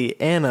 Kaylee,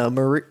 Anna,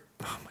 Marie.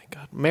 Oh, my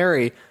God.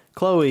 Mary,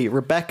 Chloe,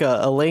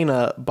 Rebecca,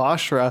 Elena,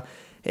 Boshra,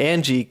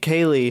 Angie,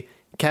 Kaylee,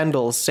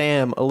 Kendall,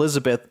 Sam,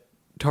 Elizabeth,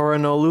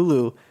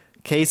 Toranolulu,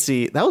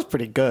 Casey. That was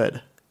pretty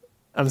good.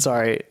 I'm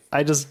sorry.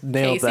 I just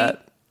nailed Casey?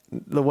 that.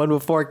 The one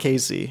before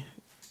Casey.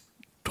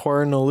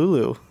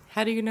 Toranolulu.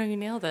 How do you know you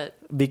nailed it?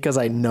 Because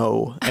I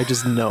know. I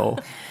just know.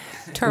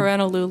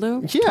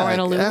 Toranolulu? Yeah.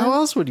 Toranolulu? How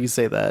else would you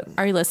say that?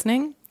 Are you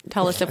listening?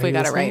 Tell us if Are we you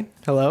got listening? it right.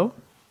 Hello?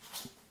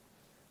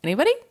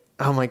 Anybody?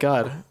 Oh my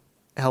God.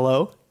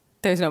 Hello?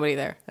 There's nobody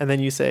there. And then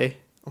you say,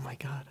 oh my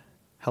God.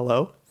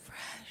 Hello?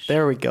 Fresh.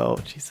 There we go.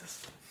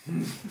 Jesus.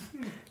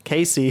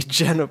 Casey,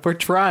 Jennifer, we're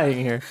trying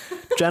here.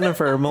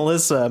 Jennifer,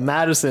 Melissa,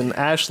 Madison,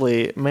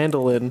 Ashley,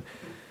 Mandolin,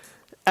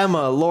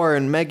 Emma,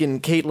 Lauren, Megan,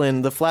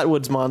 Caitlin, the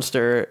Flatwoods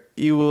Monster,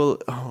 Leo,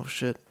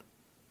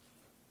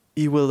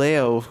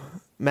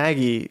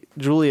 Maggie,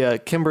 Julia,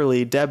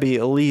 Kimberly, Debbie,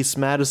 Elise,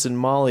 Madison,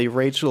 Molly,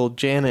 Rachel,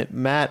 Janet,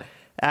 Matt,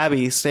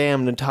 Abby,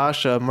 Sam,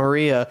 Natasha,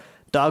 Maria,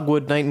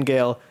 Dogwood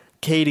Nightingale,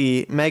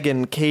 Katie,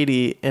 Megan,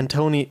 Katie,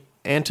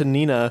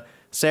 Antonina,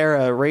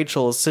 Sarah,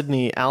 Rachel,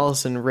 Sydney,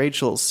 Allison,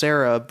 Rachel,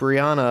 Sarah,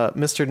 Brianna,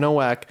 Mr.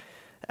 Nowak,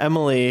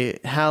 Emily,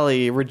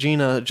 Hallie,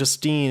 Regina,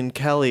 Justine,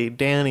 Kelly,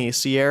 Danny,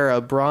 Sierra,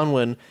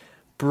 Bronwyn,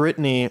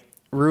 Brittany,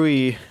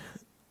 Rui,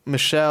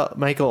 Michelle,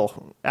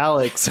 Michael,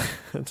 Alex,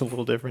 it's a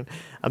little different,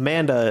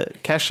 Amanda,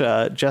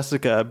 Kesha,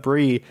 Jessica,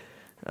 Bree,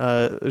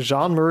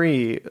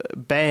 Jean-Marie,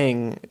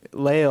 Bang,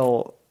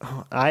 Lael,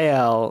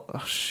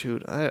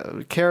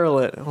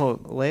 Carolyn,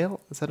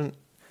 Lael? Is that an...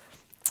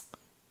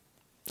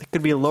 It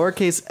could be a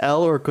lowercase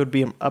L or it could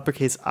be an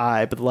uppercase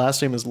I, but the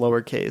last name is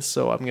lowercase,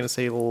 so I'm going to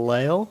say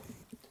Lael.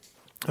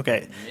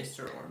 Okay.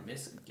 Mr. or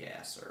Miss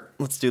Gasser.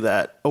 Let's do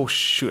that. Oh,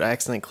 shoot. I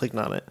accidentally clicked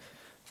on it.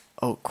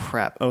 Oh,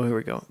 crap. Oh, here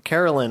we go.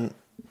 Carolyn,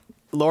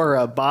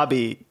 Laura,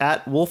 Bobby,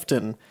 at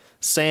Wolfton,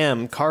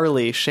 Sam,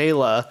 Carly,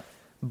 Shayla,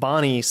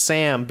 Bonnie,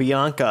 Sam,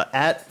 Bianca,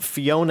 at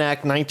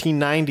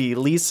Fionac1990,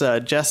 Lisa,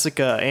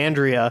 Jessica,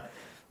 Andrea,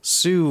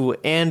 Sue,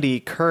 Andy,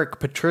 Kirk,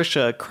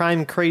 Patricia,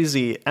 Crime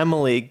Crazy,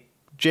 Emily,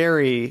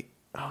 Jerry.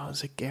 Oh,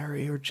 is it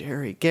Gary or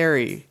Jerry?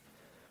 Gary.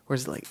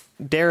 Where's it like?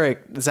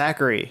 Derek,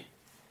 Zachary.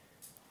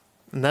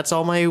 And that's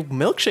all my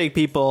milkshake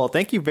people.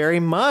 Thank you very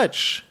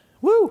much.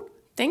 Woo!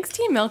 Thanks,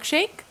 Team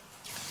Milkshake.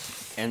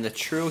 And the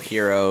true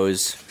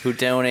heroes who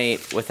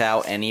donate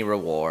without any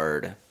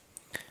reward.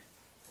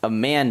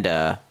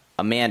 Amanda,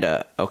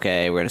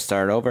 okay, we're going to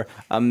start over.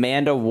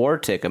 Amanda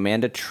Wartick,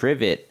 Amanda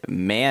Trivet,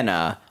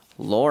 Manna,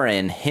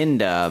 Lauren,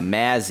 Hinda,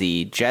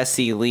 Mazzy,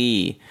 Jesse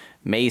Lee,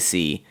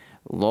 Macy,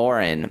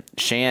 Lauren,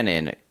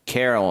 Shannon,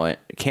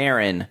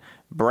 Karen,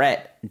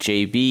 Brett,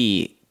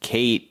 JB,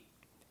 Kate,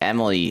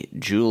 Emily,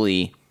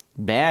 Julie,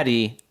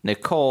 Maddie,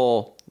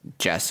 Nicole,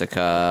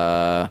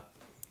 Jessica.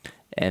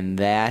 And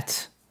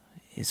that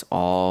is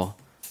all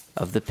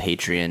of the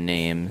Patreon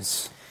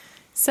names.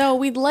 So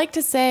we'd like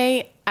to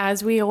say,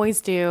 as we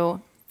always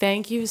do,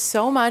 thank you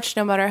so much.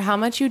 No matter how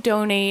much you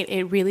donate,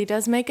 it really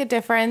does make a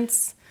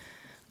difference.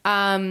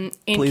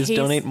 Please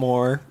donate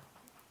more.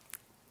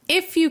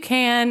 If you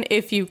can.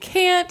 If you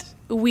can't,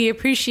 we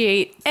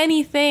appreciate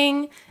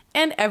anything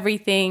and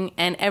everything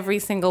and every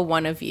single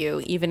one of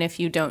you. Even if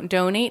you don't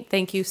donate,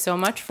 thank you so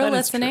much for That is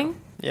listening.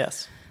 true.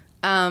 Yes.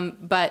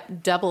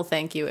 But double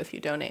thank you if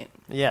you donate.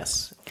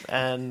 Yes.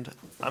 And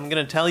I'm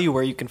going to tell you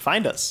where you can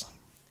find us.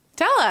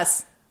 Tell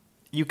us.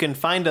 You can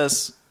find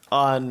us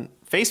on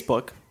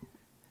Facebook.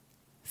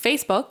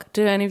 Facebook.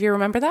 Do any of you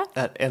remember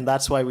that? And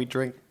That's Why We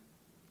Drink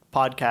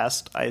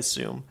podcast, I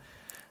assume.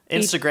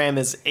 Instagram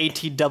is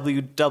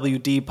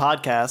ATWWD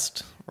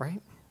podcast,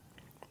 right?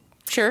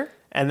 Sure.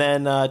 And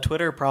then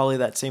Twitter, probably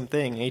that same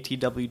thing,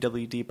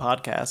 ATWWD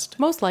podcast.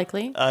 Most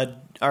likely.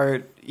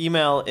 Our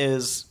email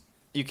is,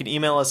 you can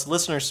email us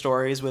listener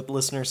stories with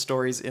listener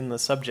stories in the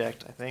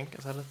subject, I think.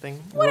 Is that a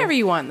thing? Whatever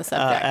you want in the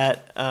subject.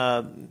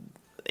 At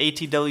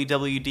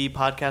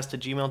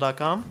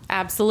atwwdpodcast@gmail.com.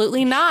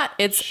 Absolutely not.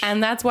 It's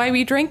and that's why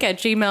we drink at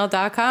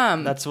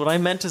gmail.com. That's what I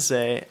meant to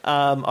say.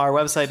 Our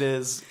website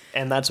is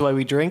and that's why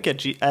we drink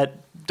at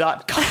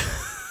 .com.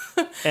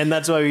 And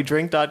that's why we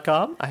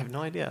drink.com. I have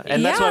no idea.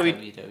 And that's why we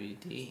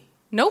WWD.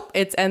 Nope.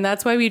 It's and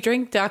that's why we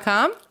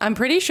drink.com. I'm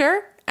pretty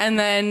sure. And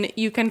then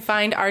you can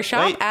find our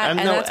shop at and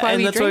that's why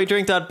we drink.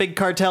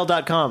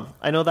 drink.bigcartel.com.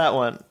 I know that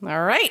one.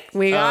 All right.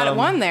 We got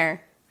one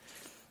there.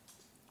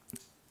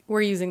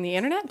 We're using the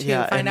internet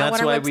to find out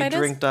what our website is. And that's why we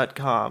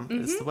drink.com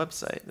is the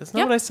website. Isn't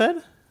that what I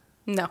said?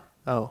 No.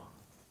 Oh.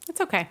 It's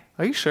okay.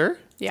 Are you sure?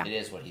 Yeah. It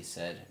is what he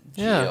said.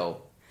 Yeah. Gio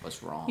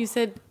was wrong. You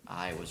said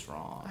I was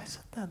wrong. I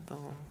said that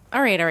though.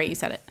 all right, you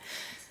said it.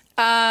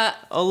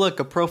 Oh, look,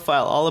 a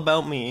profile all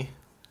about me.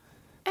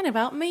 And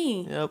about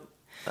me. Yep.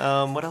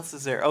 What else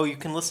is there? Oh, you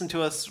can listen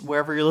to us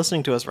wherever you're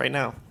listening to us right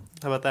now.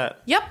 How about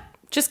that? Yep.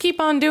 Just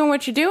keep on doing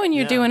what you're doing.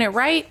 You're Yeah. doing it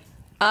right.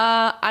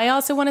 I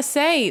also want to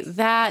say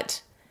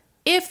that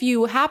if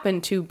you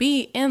happen to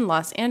be in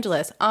Los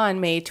Angeles on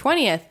May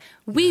 20th,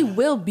 we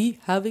will be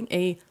having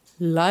a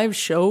live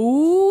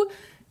show.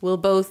 We'll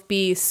both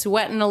be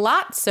sweating a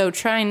lot, so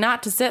try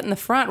not to sit in the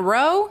front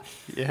row.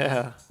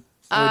 Yeah.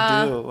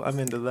 Or do. I'm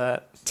into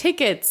that.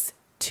 Tickets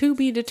to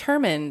be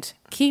determined.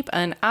 Keep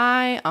an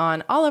eye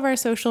on all of our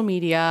social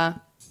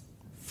media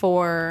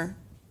for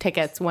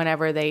tickets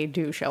whenever they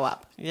do show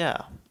up.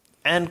 Yeah.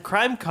 And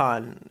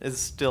CrimeCon is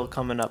still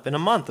coming up in a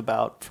month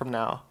from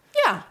now.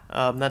 Yeah.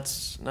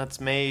 That's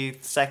May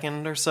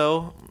 2nd or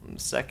so,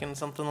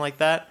 something like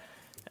that.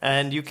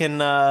 And you can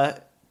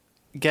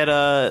get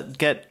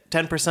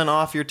 10%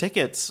 off your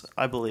tickets,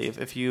 I believe,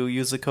 if you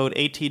use the code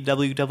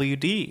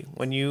ATWWD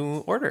when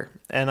you order.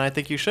 And I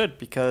think you should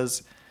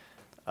because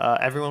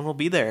everyone will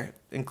be there,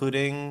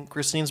 including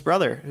Christine's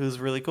brother, who's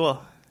really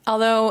cool.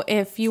 Although,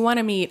 if you want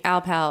to meet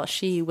Alpal,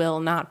 she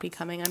will not be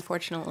coming,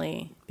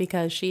 unfortunately,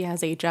 because she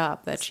has a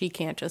job that she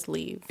can't just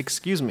leave.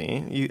 Excuse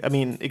me.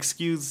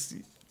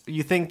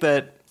 You think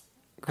that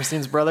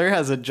Christine's brother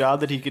has a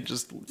job that he could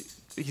just...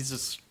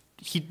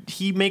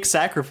 He makes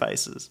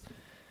sacrifices.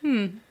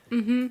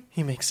 Mm-hmm.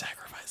 He makes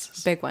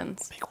sacrifices. Big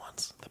ones. Big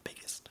ones. The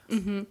biggest.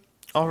 Mm-hmm.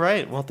 All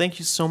right. Well, thank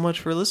you so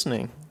much for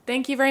listening.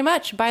 Thank you very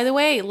much. By the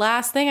way,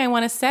 last thing I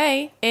want to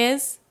say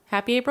is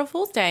Happy April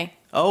Fool's Day.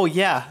 Oh,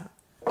 yeah.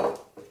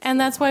 And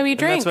that's why we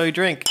drink. And that's why we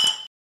drink.